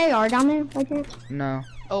 Is there an AR down there by chance? No.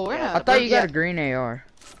 Oh, we're Yeah, not. I thought you yeah, got a green AR.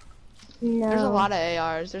 No. There's a lot of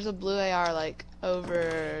ARs. There's a blue AR like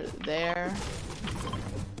over there.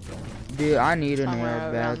 Dude, I need an Somewhere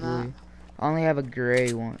AR around badly. I only have a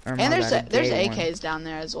gray one. Or my And there's bad, a there's gray one. AKs down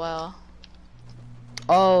there as well.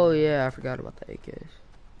 Oh yeah, I forgot about the AKs.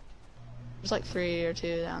 There's like 3 or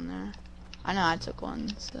 2 down there. I know I took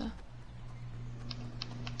one, so.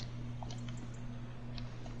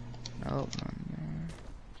 Nope, none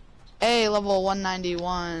there. Hey, level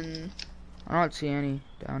 191. I don't see any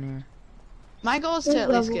down here. My goal is to at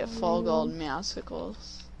least get full gold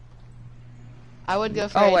Meowsicles. I would go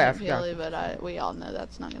for Oh, wait, I Agent forgot. Peely, but we all know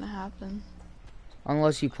that's not gonna happen.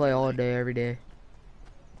 Unless you play all day, every day.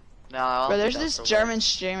 No, I don't Bro, there's think this that's the way. German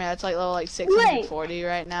streamer that's like level like 640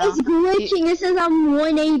 right now. It's glitching. It says I'm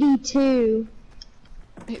 182.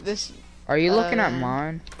 This Are you looking at yeah.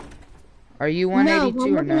 mine? Are you No, 182 I'm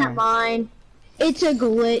or looking at no? mine. It's a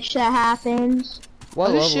glitch that happens.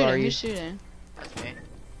 What who's level shooting? are you? Who's shooting? That's me.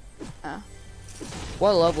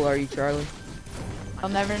 What level are you, Charlie? I'll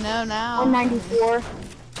never know now. 194.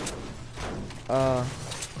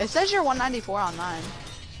 It says you're 194 on mine.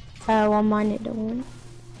 Oh, I'm mine at the one.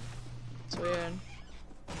 It's weird.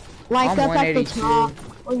 Like I'm up at the 182. top,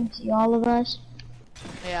 where you see all of us.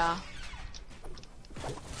 Yeah.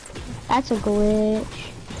 That's a glitch.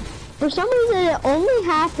 For some reason, it only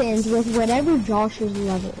happens with whatever Josh's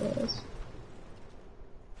level is.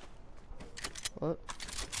 What?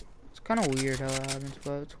 It's kind of weird how it happens,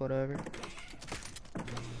 but it's whatever.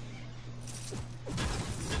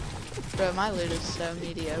 Bro, my loot is so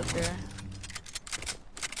mediocre.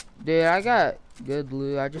 Dude, I got good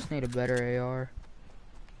loot. I just need a better AR.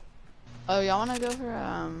 Oh, y'all wanna go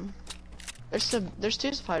for there's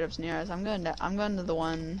two supply drops near us. I'm going to the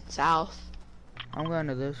one south. I'm going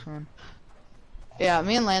to this one. Yeah,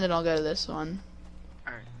 me and Landon will go to this one.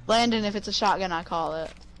 Alright. Landon, if it's a shotgun, I call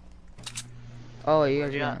it. Oh, you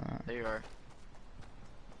guys Yeah, got there you are.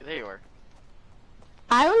 There you are.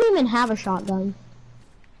 I don't even have a shotgun.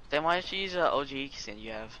 Then why don't you use OG skin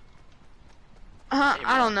you have?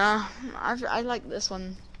 I don't know. I like this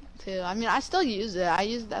one too. I mean, I still use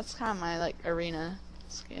it. That's kind of my like arena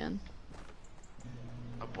skin.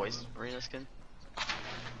 A boys arena skin?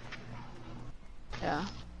 Yeah.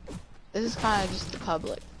 This is kind of just the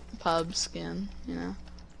pub skin, you know.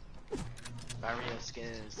 My arena skin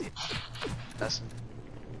is the best.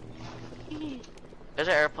 There's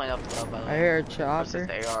an airplane up above, by the way. I hear a Versus chopper.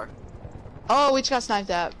 the AR. Oh, we just got sniped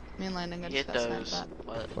at. Me and Landon just Hit got sniped those. at.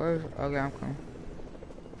 What? Where's? Okay, I'm coming.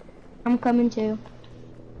 I'm coming too.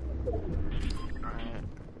 Alright.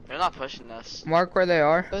 They're not pushing us. Mark where they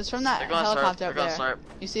are. It was from that They're going helicopter slurp. up They're there. going slurp.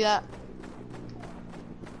 You see that?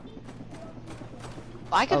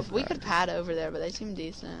 We Okay. could pad over there, but they seem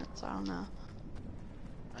decent, so I don't know.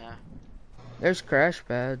 Yeah. There's crash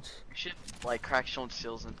pads. We should like crack shown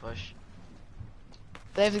seals and push.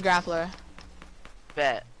 They have the grappler.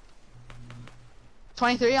 Bet.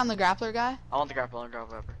 23 on the grappler guy. I want the grappler and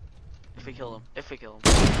grappler. If we kill him. If we kill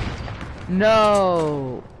him.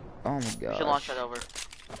 No. Oh my We should launch gosh. that over.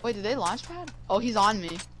 Wait, did they launch pad? Oh, he's on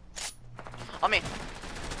me. I mean,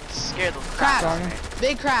 scared the Crack. crap out of me.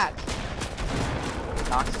 Big crack.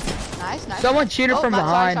 Knocks. Nice. Someone cheated from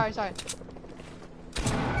behind. Sorry.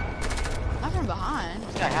 Not from behind.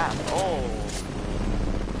 What's that have?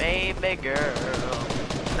 Oh. Baby girl.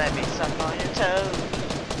 Let me suck on your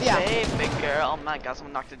toes. Yeah. Baby girl. Oh my god,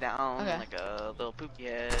 someone knocked it down. Okay. Like a little poopy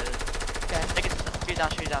head. Okay. Take it. Shoot down,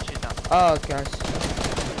 shoot down, shoot down. Oh gosh.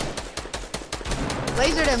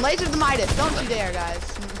 Lasered him. Lasered the Midas. Don't you dare, guys.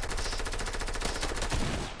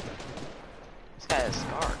 This guy has a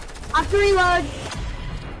scar. I have to reload.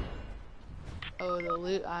 Oh, the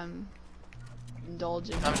loot. I'm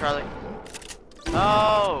indulging. Come, Charlie.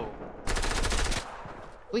 No.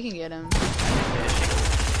 We can get him.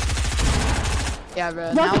 Yeah, bro.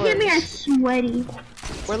 Don't Now get me we're, a sweaty.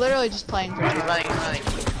 we're literally just playing for He's Charlie. running, he's running.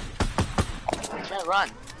 He's trying to run.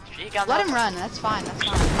 He got Let knocked. him run. That's fine. That's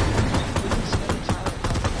fine. We can just go to Charlie.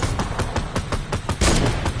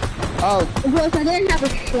 Oh, Because I didn't have a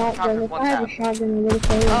shotgun. If I had a shotgun, I would have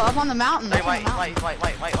played. Oh, up on the mountain. Hey, Up on the wait, mountain.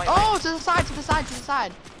 wait. Oh, to the side, to the side, to the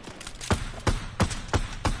side.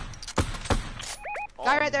 Oh,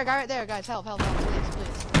 Guy right there, guys. Help,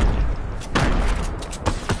 please.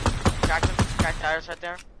 Cracked him. Cracked tires right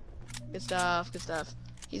there. Good stuff.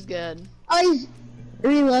 He's good. Oh, he's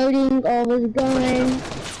reloading all his gun.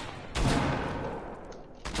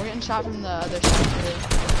 We're getting shot from the other side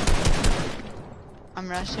too. I'm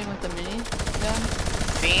rushing with the mini gun.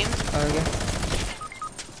 Beamed. okay.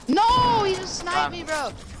 No, he just sniped me,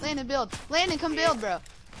 bro. Landon, build. Landon, come build, bro.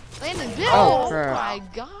 Landon, build. Oh, Oh crap. my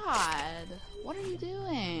god. What are you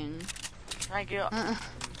doing? Try and get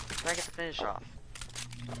the finish off.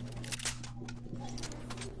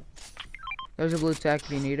 There's a blue tack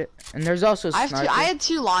if you need it, and there's also a I sniper. had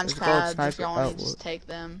two launch There's a gold pads. If sniper. y'all want Oh, to just take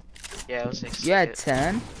them. Yeah, it was 6. You had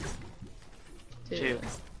 10. Two.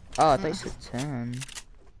 Oh, I thought you said 10.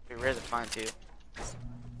 We rare to find 2.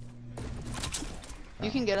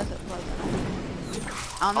 You can get us at Pleasant.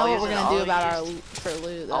 I don't know I'll what use we're it- gonna do I'll about our use- for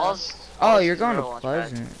loot though. Oh, you're going to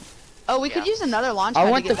Pleasant. Oh, we could Yeah. use another launch I pad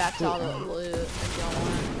to want get the back to all the food. loot if y'all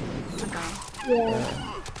want. Okay.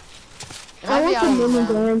 Yeah. It I might be want out the of the mini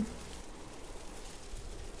zone. gun.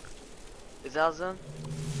 Is that a zone?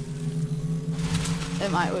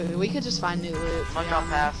 It might. We could just find new loot. I'm gonna drop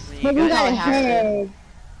past and But you we guys, gotta have to. head.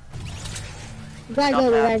 We gotta drop go,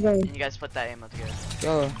 we past, gotta go. and you guys put that ammo together.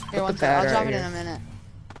 Yo, Here, put one the sec. I'll pad drop right it in here. a minute.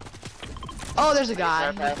 Oh, there's a guy.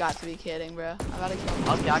 there, Pat? You've got to be kidding, bro. I gotta kill him.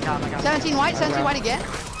 Okay, I got him. 17 white, 17 white again.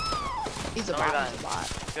 He's a No, bot. we're He's a done.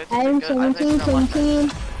 bot. Good, I'm good. I think 17, it's gonna left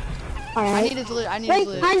 17. I Alright. need his loot. I need his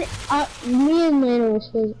Wait, loot. me and Lana was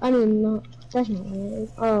supposed, I mean, no, that's not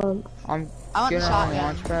right. I'm I want the getting on the shotgun.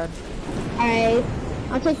 launch pad. Alright.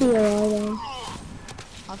 I'll take the AR then.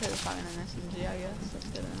 I'll take the shotgun and SMG, I guess. That's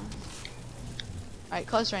good enough. Alright,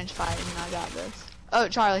 close range fighting. I got this. Oh,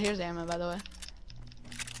 Charlie, here's ammo, by the way.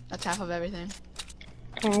 That's half of everything.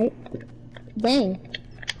 Alright. Dang.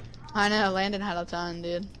 I know, Landon had a ton,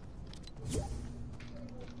 dude.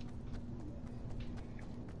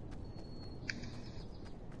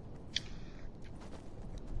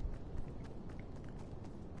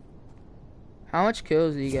 How much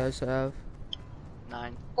kills do you guys have?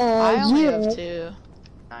 9. I only 0. have 2.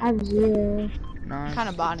 I have 0. Nine.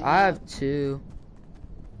 Kinda botting I you have 2.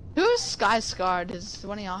 Who's Sky Scarred? Does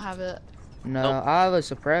one of y'all have it? No, Nope. I have a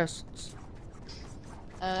suppressed.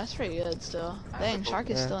 That's pretty good still. I Dang, have a Shark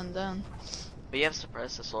is yeah. still in zone. But you have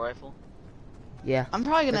suppressed assault rifle? Yeah. I'm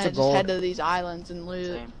probably gonna It's a just gold. head to these islands and loot.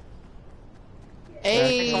 Same.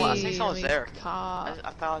 Hey, I think someone's there. Cop.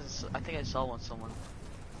 I think I saw one somewhere.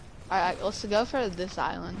 Alright, let's go for this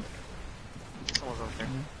island. Someone's over there.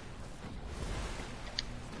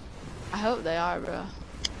 I hope they are, bro.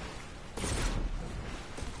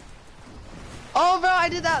 Oh, bro, I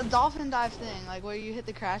did that dolphin dive thing, like where you hit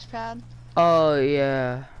the crash pad. Oh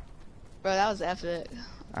yeah. Bro, that was epic.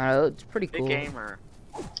 I know, it's pretty Big cool. gamer.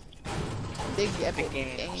 Big epic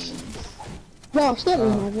games. games. No, still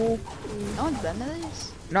don't have it. No one's been to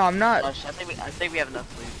these? No, I'm not. Gosh, I think we have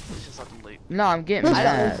enough loot. Let's just let them loot. No, I'm getting I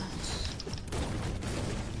mad.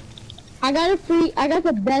 I got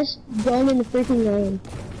the best gun in the freaking game.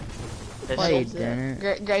 This Why you What is it?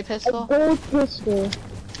 didn't? Gray A pistol? gold pistol.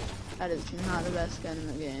 That is not the best gun in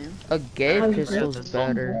the game. A gay I was pistol's just-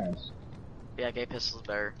 better. Yeah, gay pistol's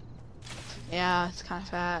better. Yeah, it's kind of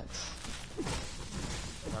facts.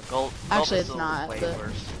 No, gold Actually, it's pistol not, is way but-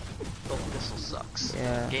 worse. Gold pistol sucks.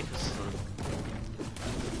 Yeah. Gay pistol.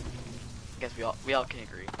 I guess we all can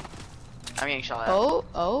agree. I'm getting shot at. Oh,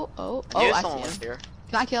 I knew I someone see was him. here.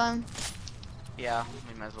 Can I kill him? Yeah,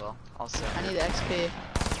 we might as well. I'll sit. I need XP.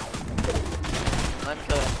 Let me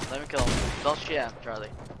kill him. Let me kill him. Don't shoot him, Charlie.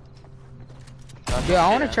 Don't Dude, I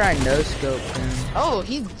shoot want to him. try no scope him. Oh,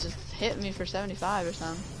 he just hit me for 75 or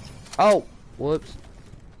something. Oh, whoops.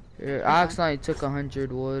 Here, I accidentally took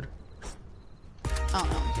 100 wood. I don't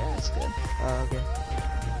care, that's good. Oh, okay.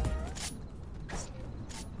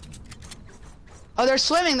 Oh, they're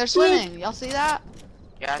swimming, they're swimming. Y'all see that?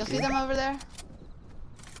 Yeah, Y'all see them over there?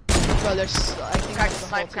 Bro, I think Crack that's the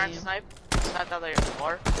the whole snipe, crack the team. snipe. Snipe out there in the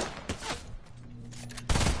water.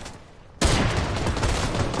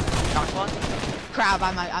 Knocked one. Crap,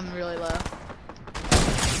 I'm really low.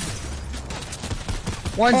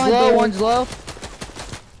 One's Oh, low, dude. one's low.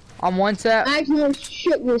 I'm one tap. I actually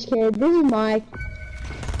shoot this kid. This is Mike.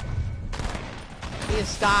 He is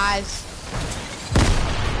Skies.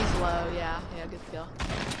 He's low, yeah, good kill.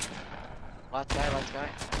 Last guy.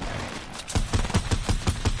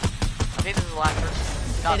 I think this is the last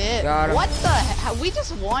person. Got It is. Got him. What the heck? We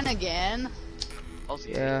just won again? Oh,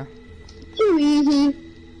 see. Yeah. Too easy.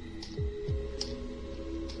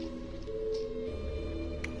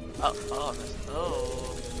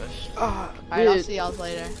 Alright, I'll see y'all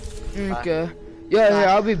later. Okay. Yeah, here,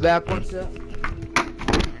 I'll be back one sec.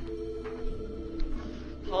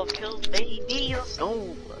 12 kills, baby. Let's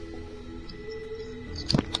go.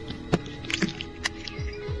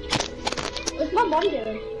 What's my mom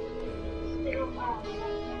doing?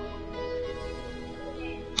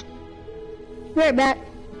 Right back.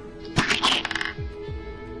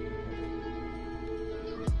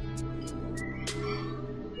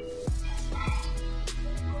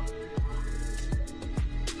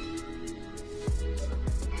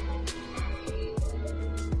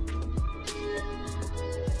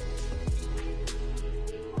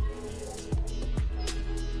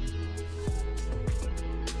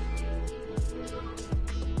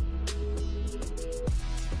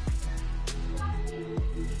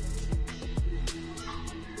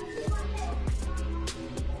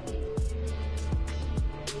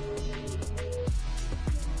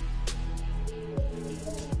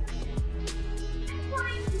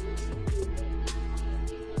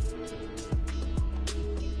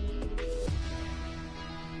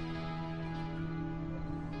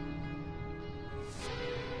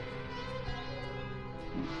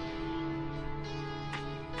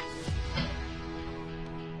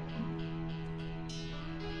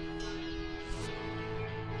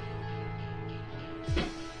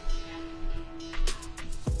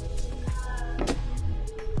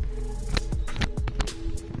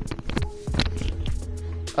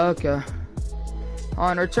 Okay.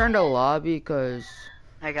 On return to lobby, cause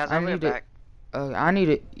Hey guys, I I'll be need to. back. I need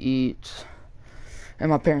to eat, and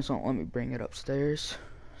my parents won't let me bring it upstairs.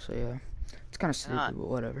 So yeah, it's kind of stupid, not? but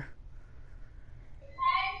whatever.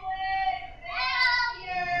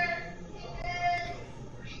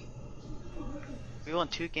 We won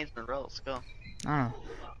 2 games in a row. Let's go. I don't know.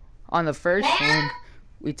 On the first one,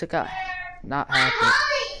 we took out not half it.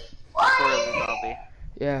 Quarter of the lobby.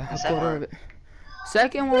 Yeah, The a second quarter one? of it.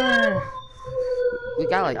 Second one, we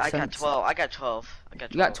got like I some. got 12. I got 12. I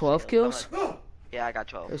got 12. You got 12 kills? Yeah, I got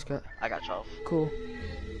 12. That's good. I got 12. Cool.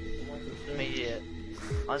 Immediate.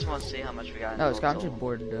 I just want to see how much we got. No, in it's got total. just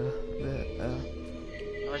bored to death.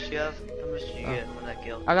 How much do you have? How much did you get from that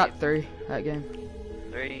kill? I got 3 that game.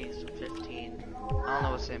 3, so 15. I don't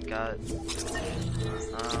know what Sam got.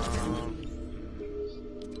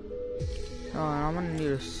 Oh, I'm gonna need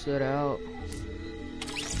to sit out.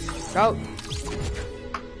 Out.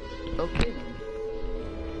 Okay.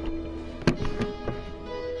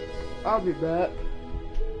 I'll be back.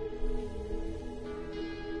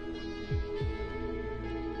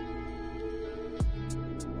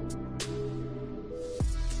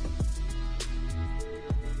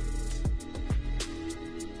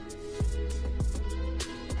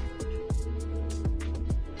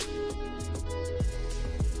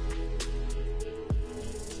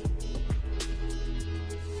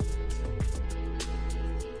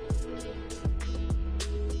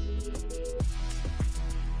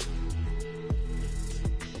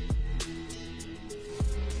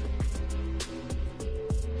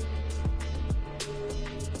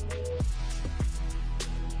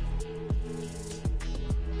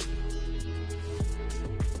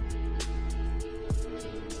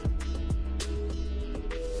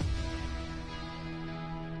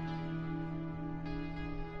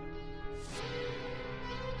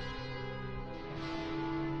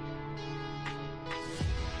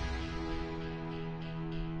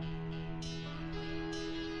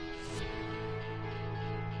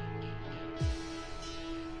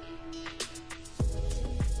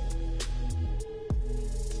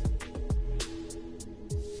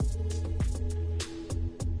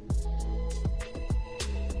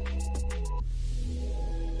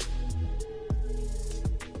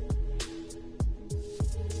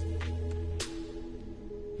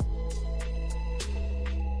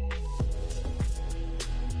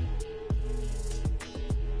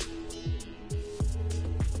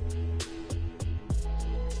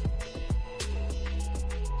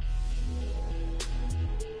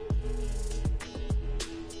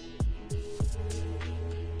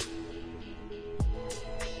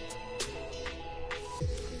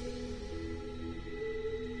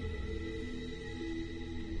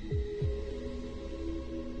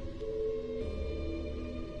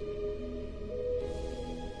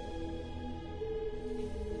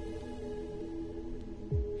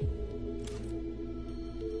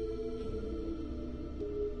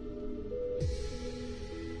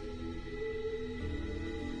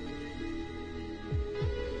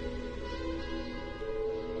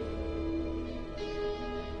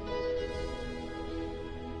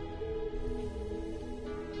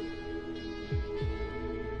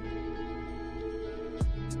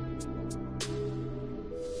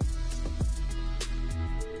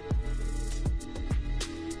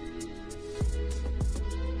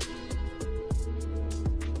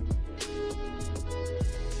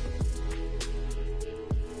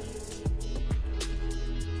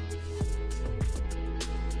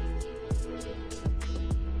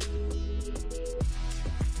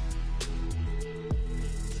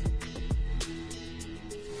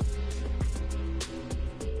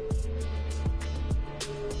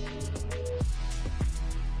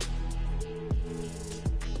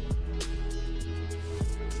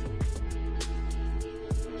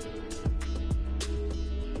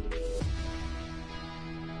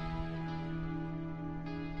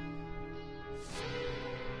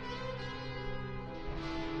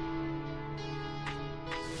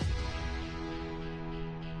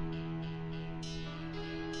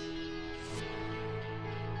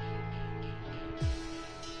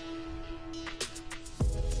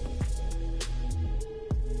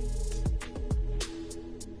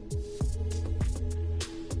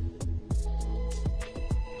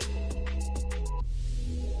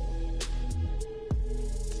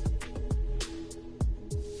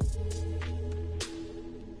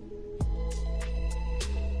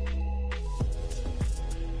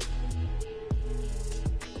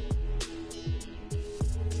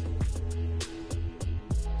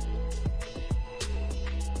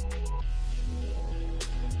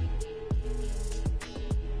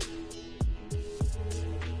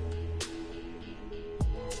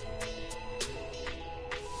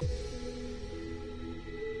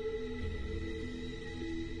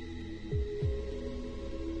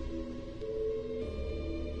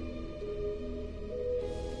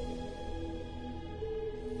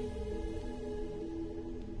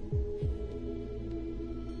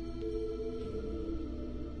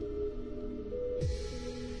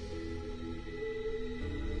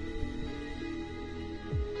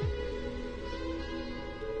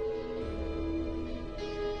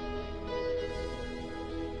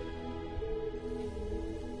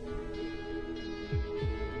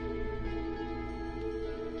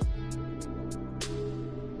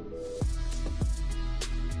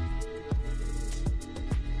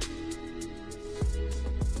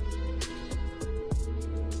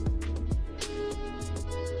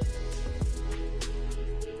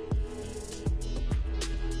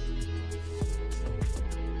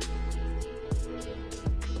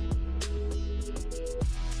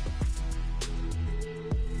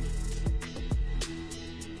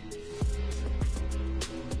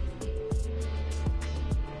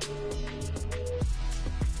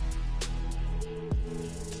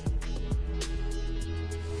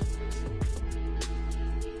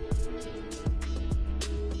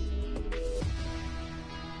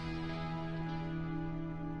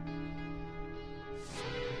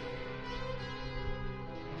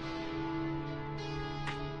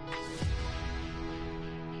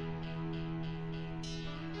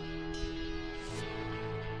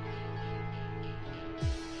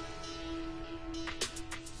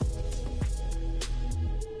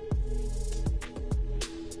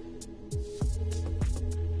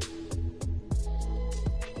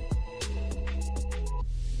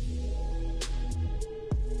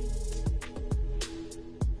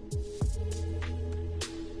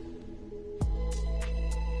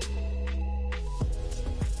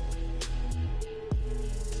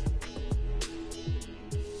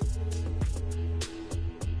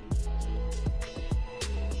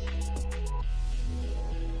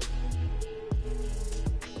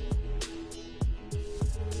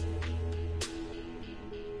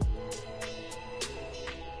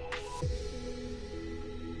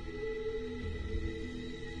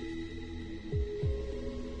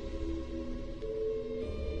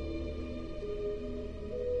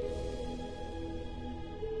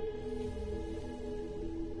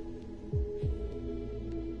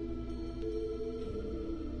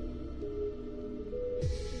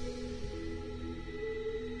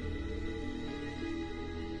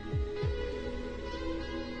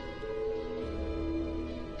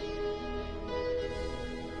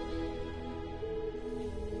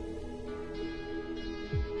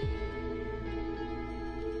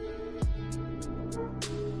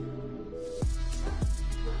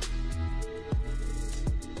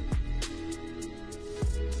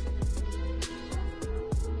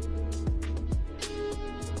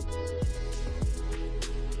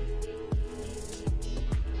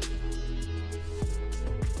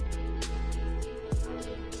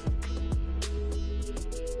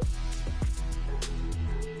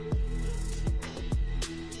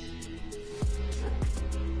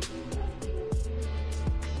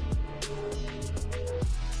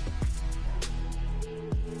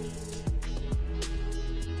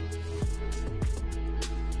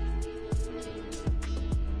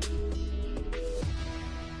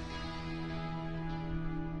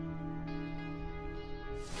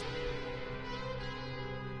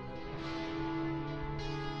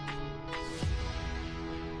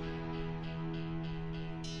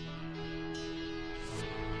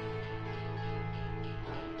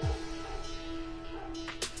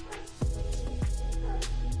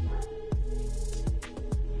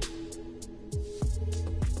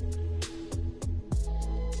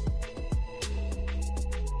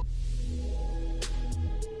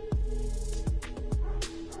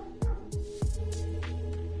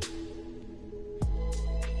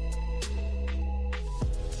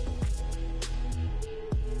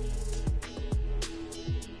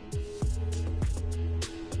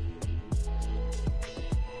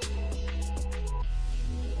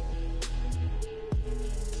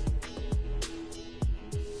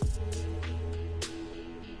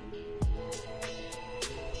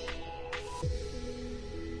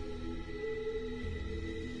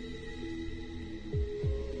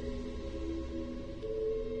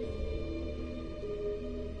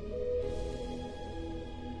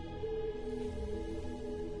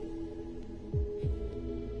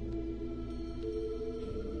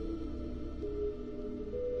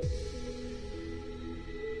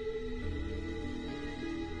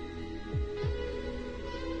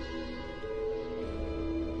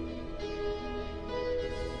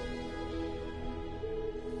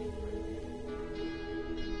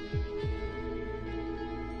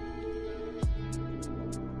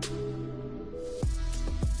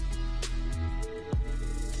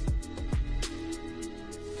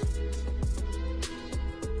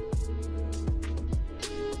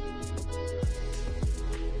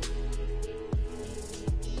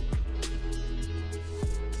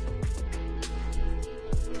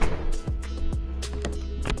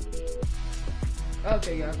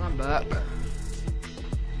 Okay, guys, I'm back.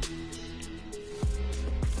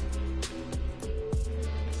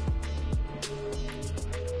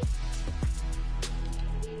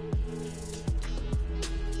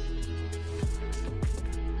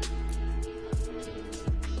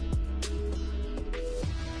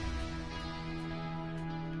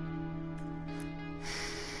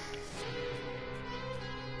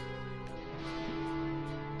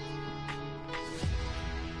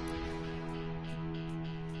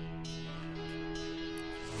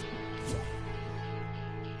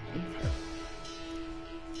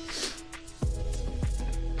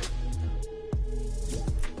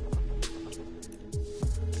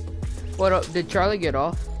 What up? Did Charlie get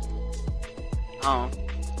off? Oh,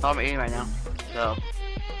 I'm eating right now, so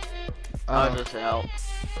I'll just help.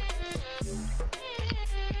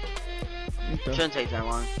 Okay. Shouldn't take that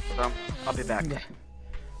long, so I'll be back. Okay.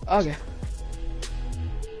 Okay.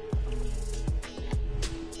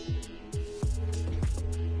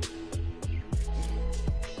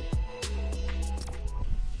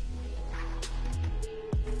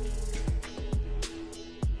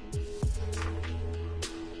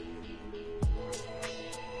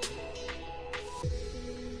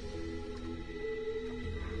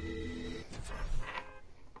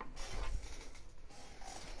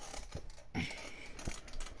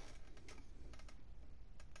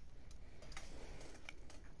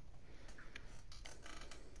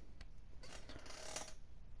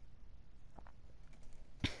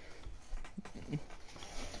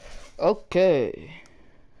 Okay.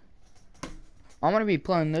 I'm gonna be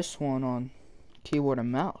playing this one on keyboard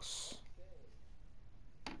and mouse.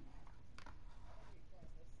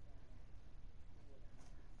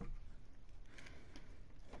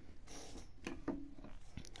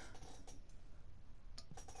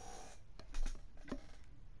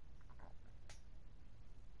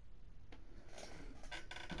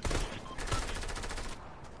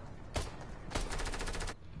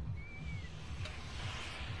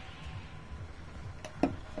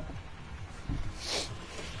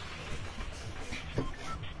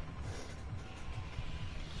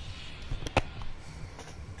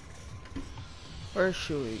 Where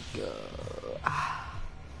should we go?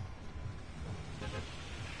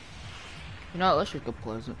 You know what, let's just go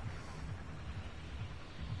Pleasant.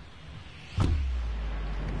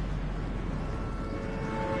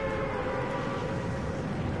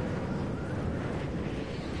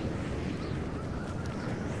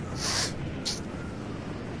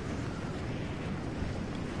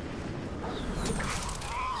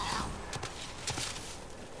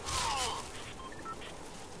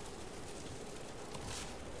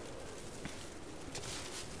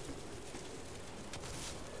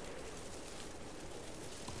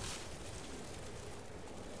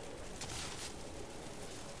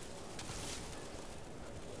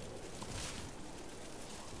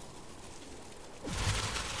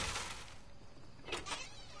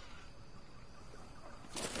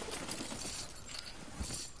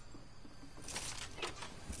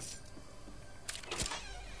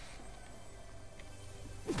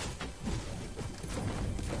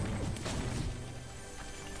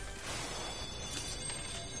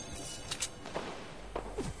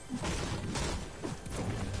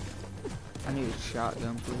 I need a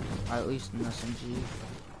shotgun, please. At least an SMG.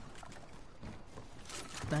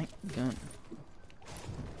 Thank gun.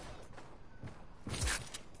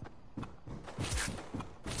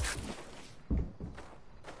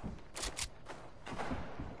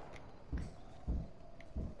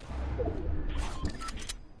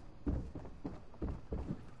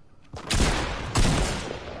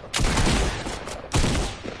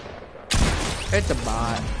 It's a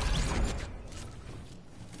bot.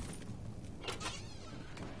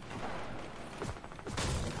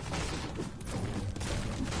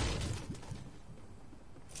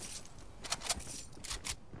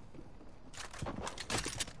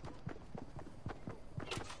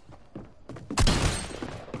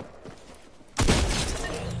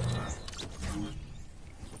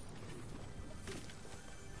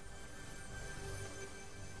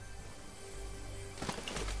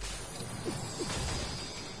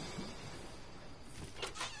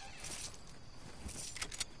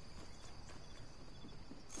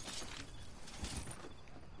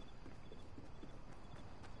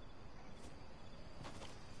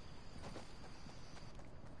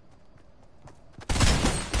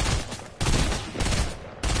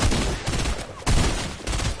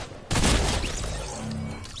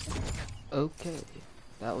 Okay,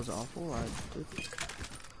 that was awful.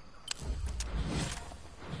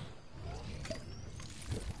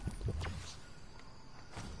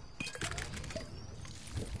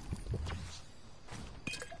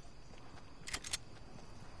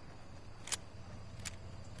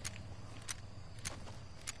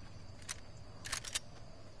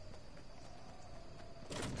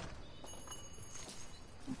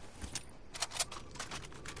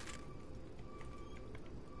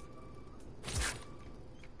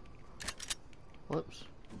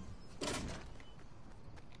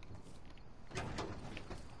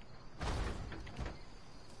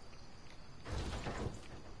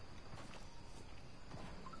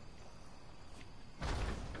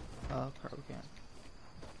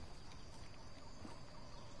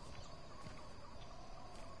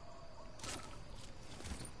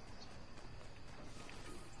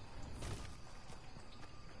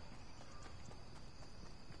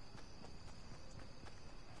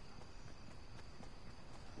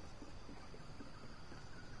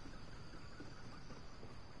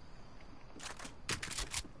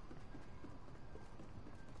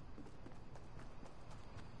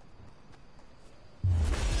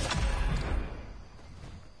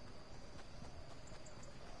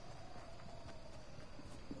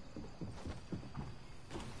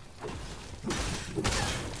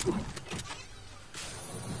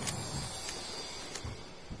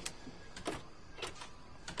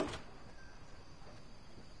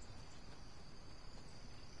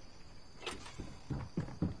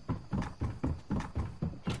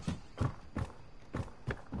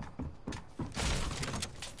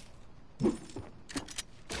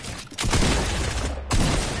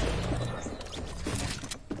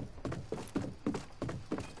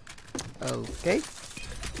 Okay.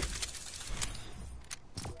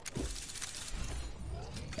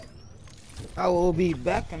 I will be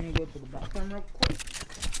back. I'm gonna go to the bathroom real quick.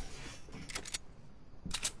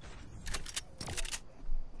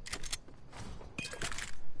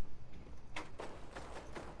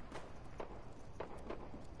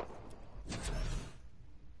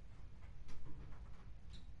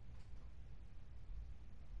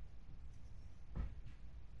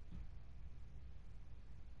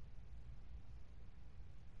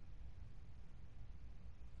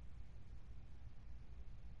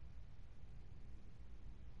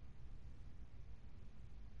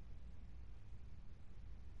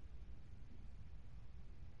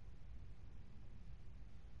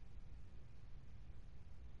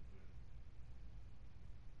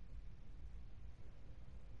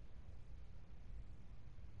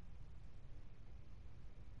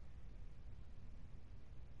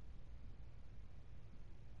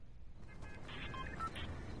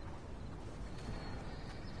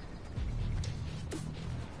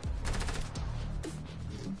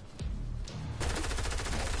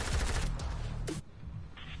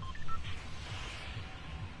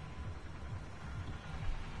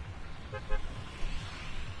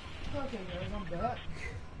 Okay guys, I'm back.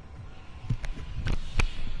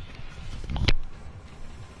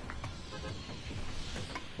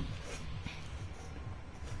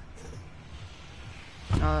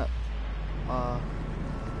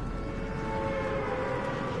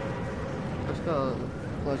 Let's go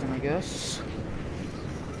Pleasant, I guess.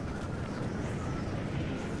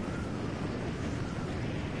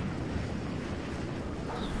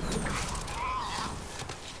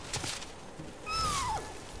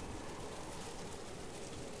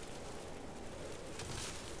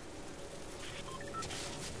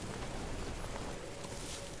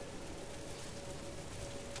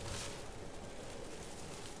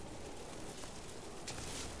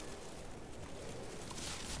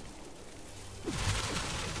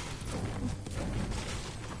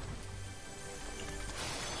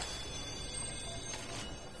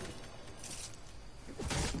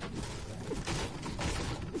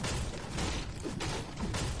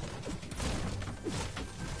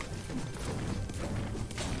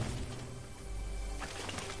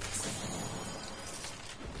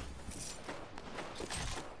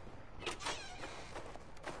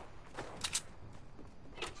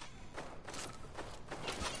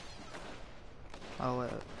 Oh,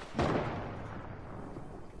 wait.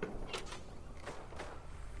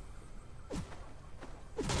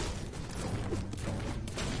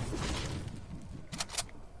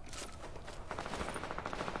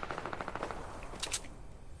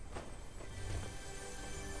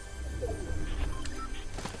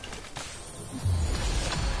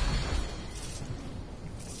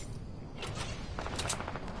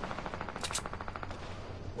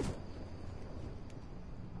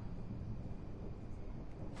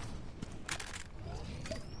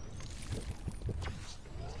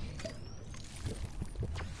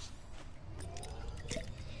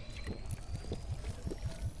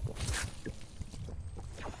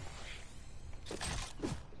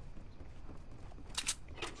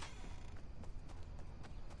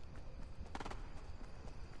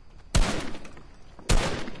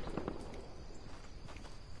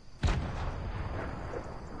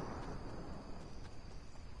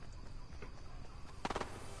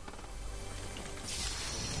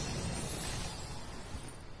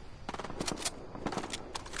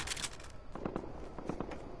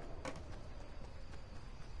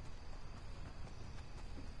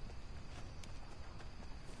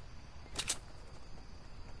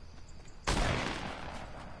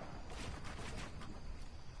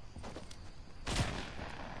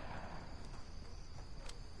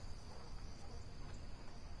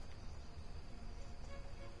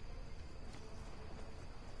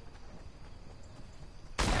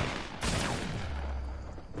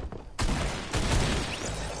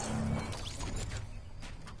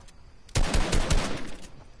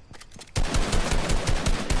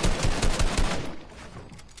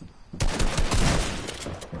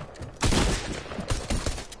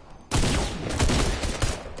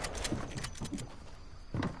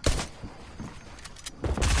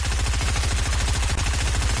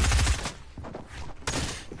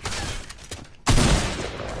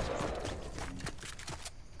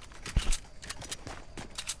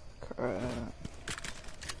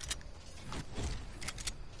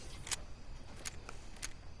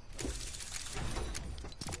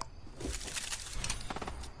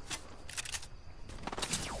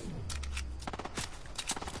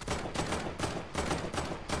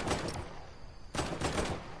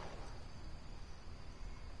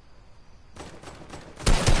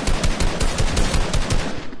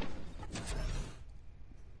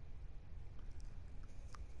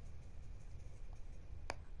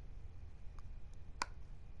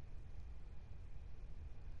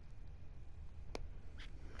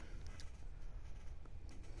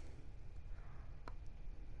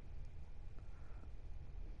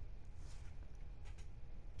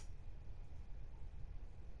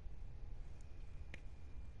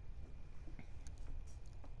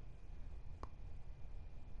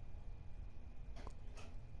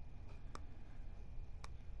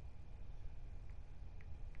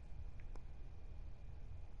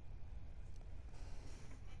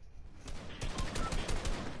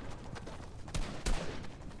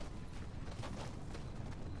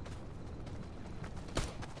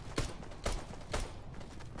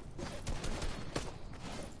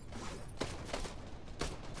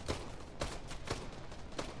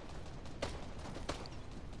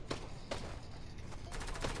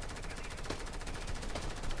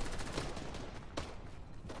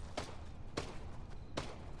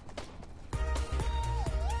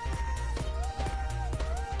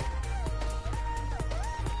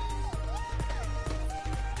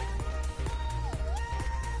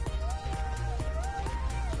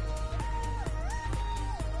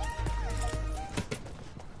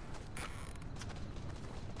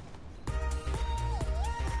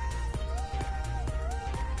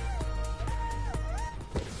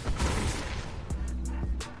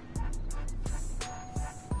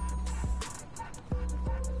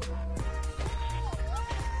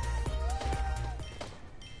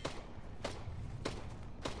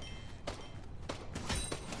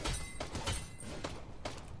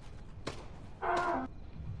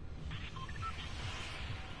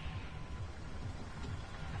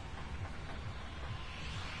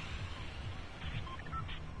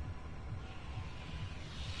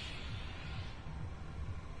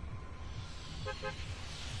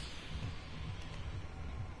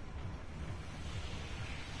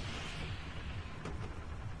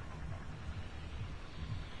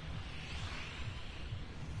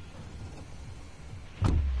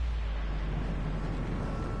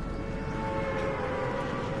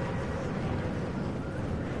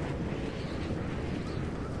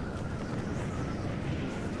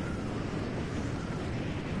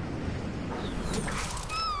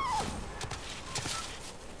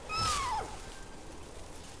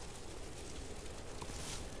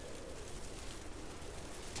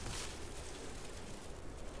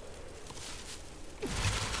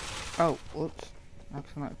 Oh, whoops.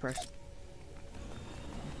 Accidentally pressed.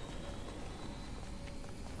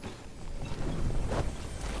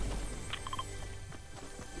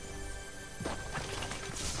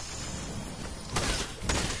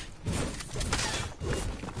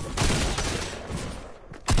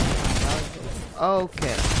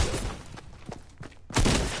 Okay.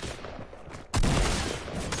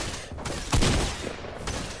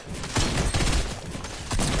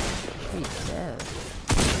 She's dead.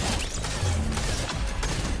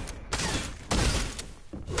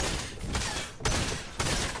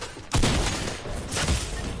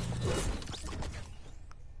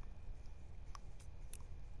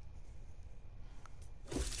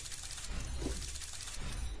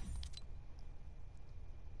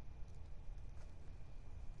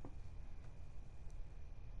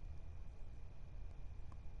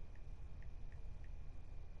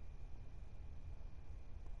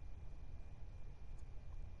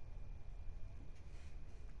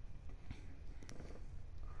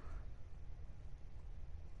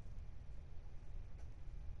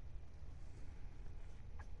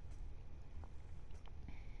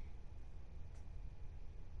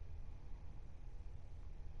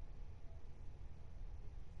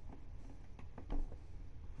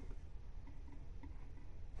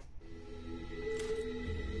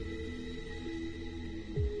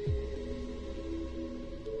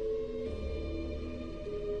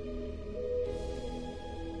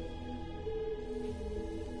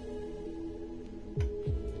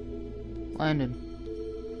 Landon.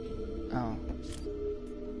 Oh.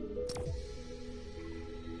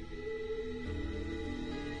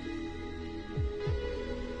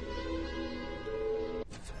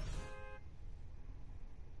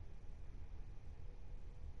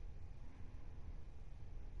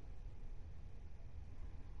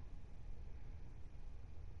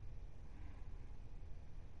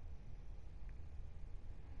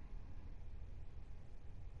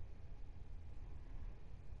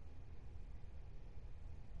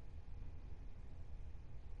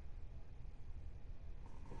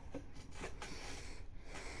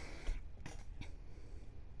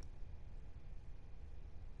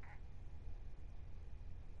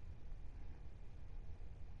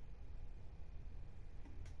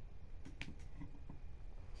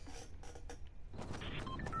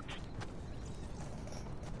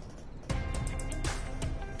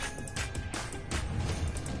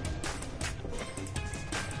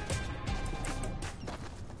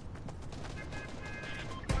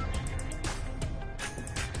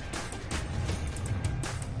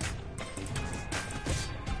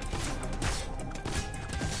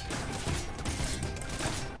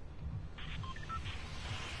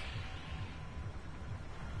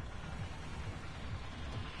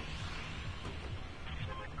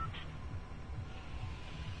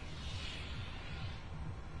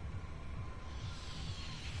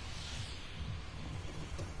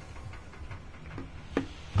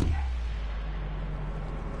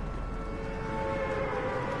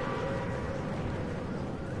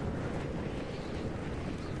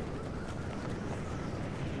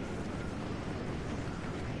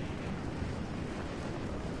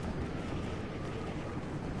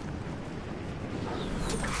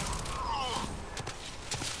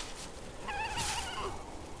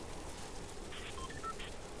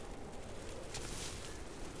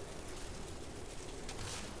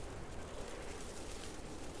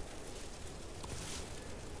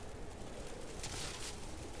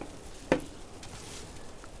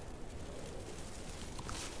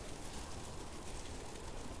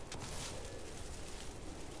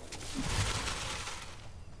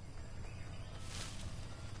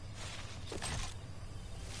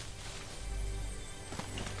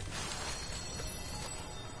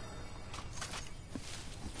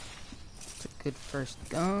 Good first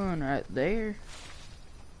gun right there.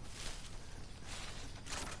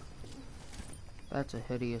 That's a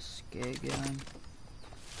hideous skate gun.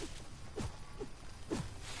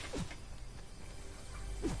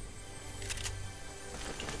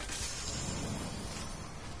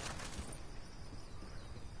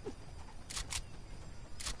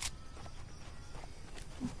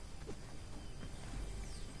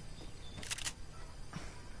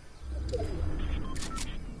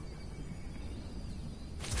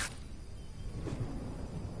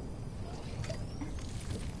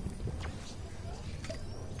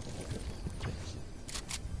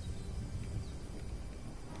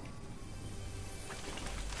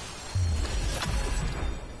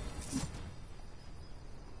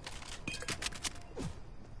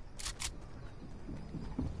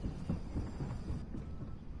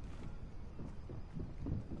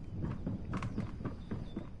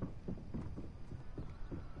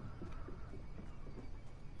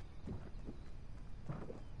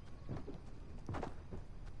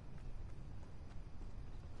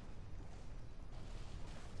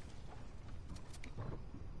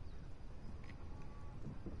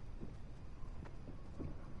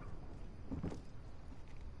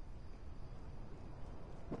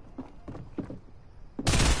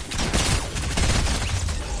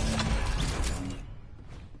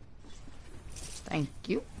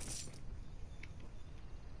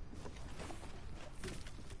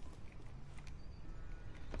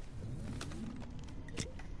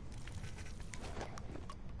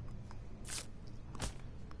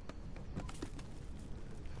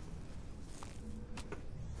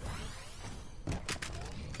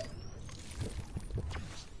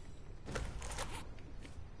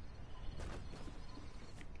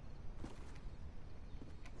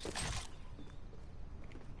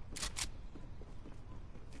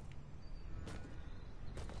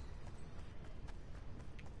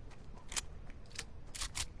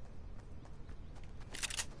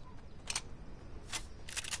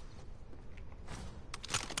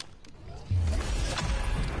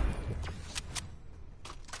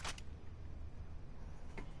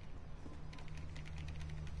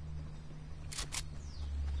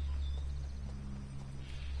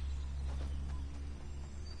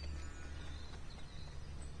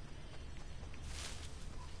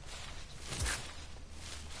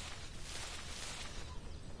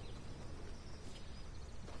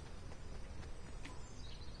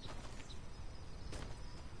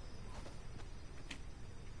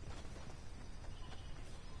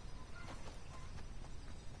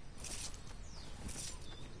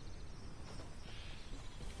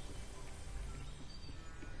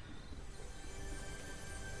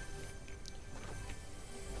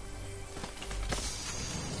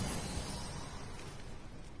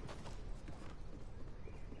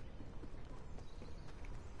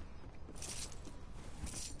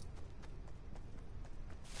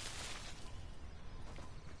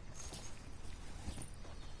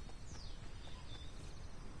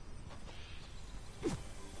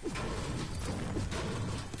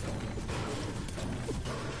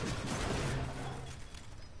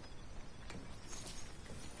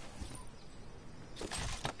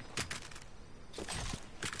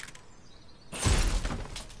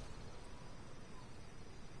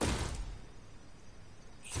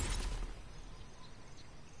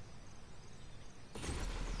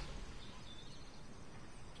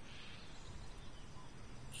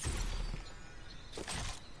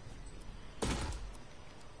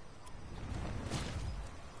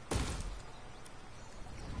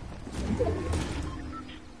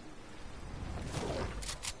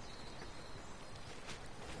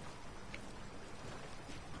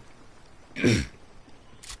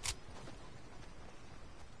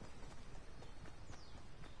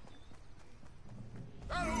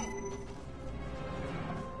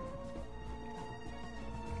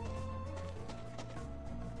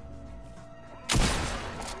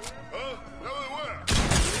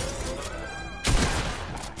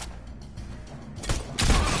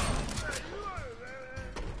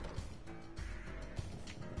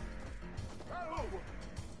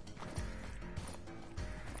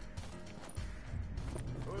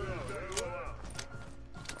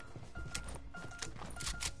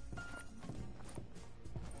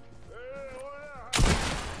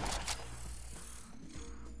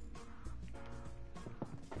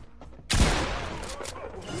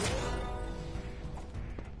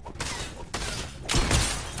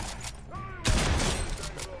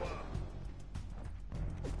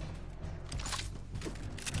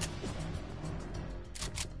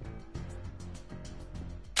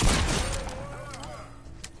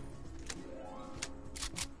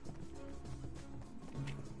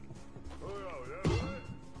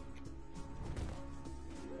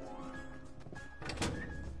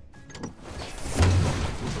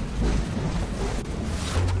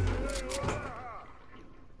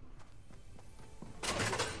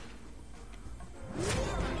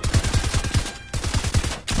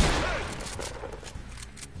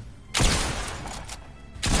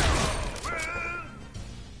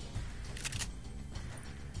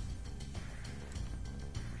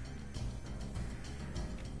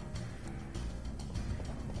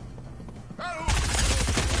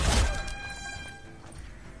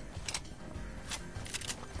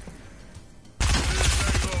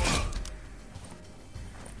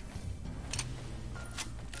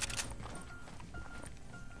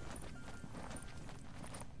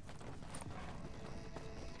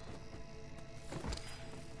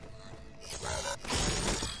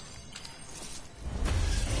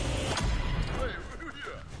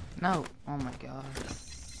 No. Oh my god.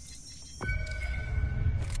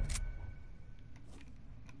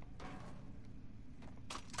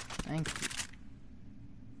 Thank you.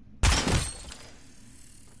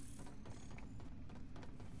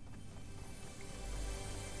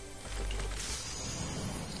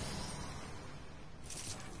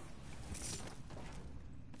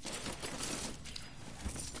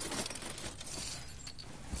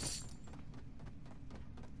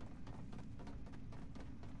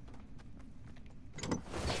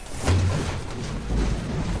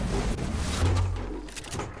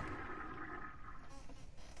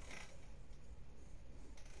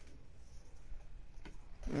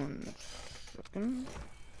 One second.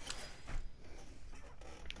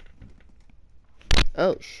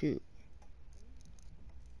 Oh shoot.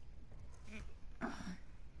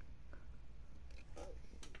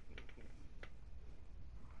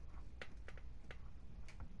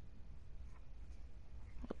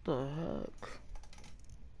 What the heck?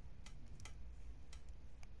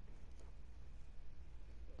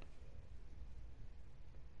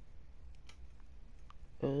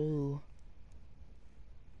 Oh.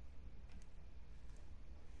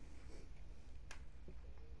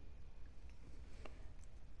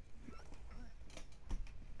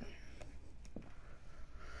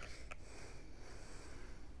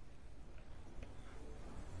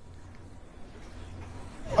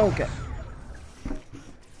 Okay.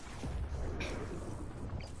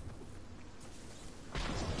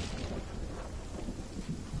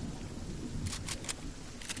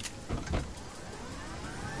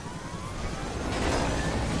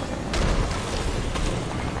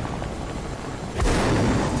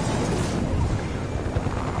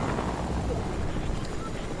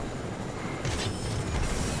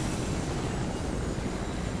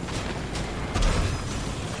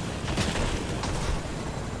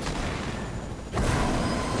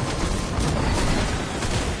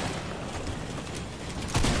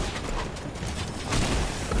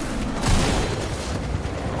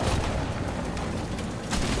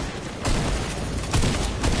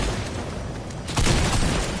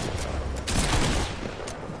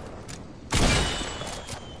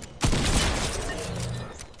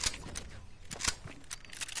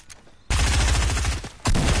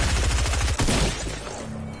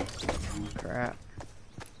 Crap.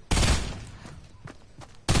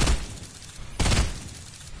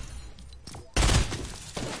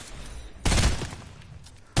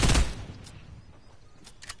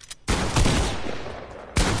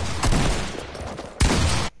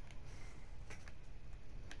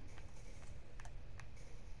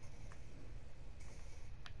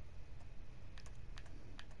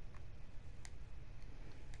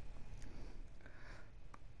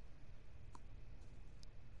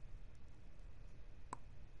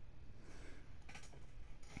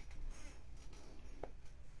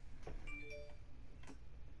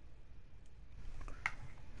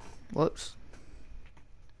 Whoops.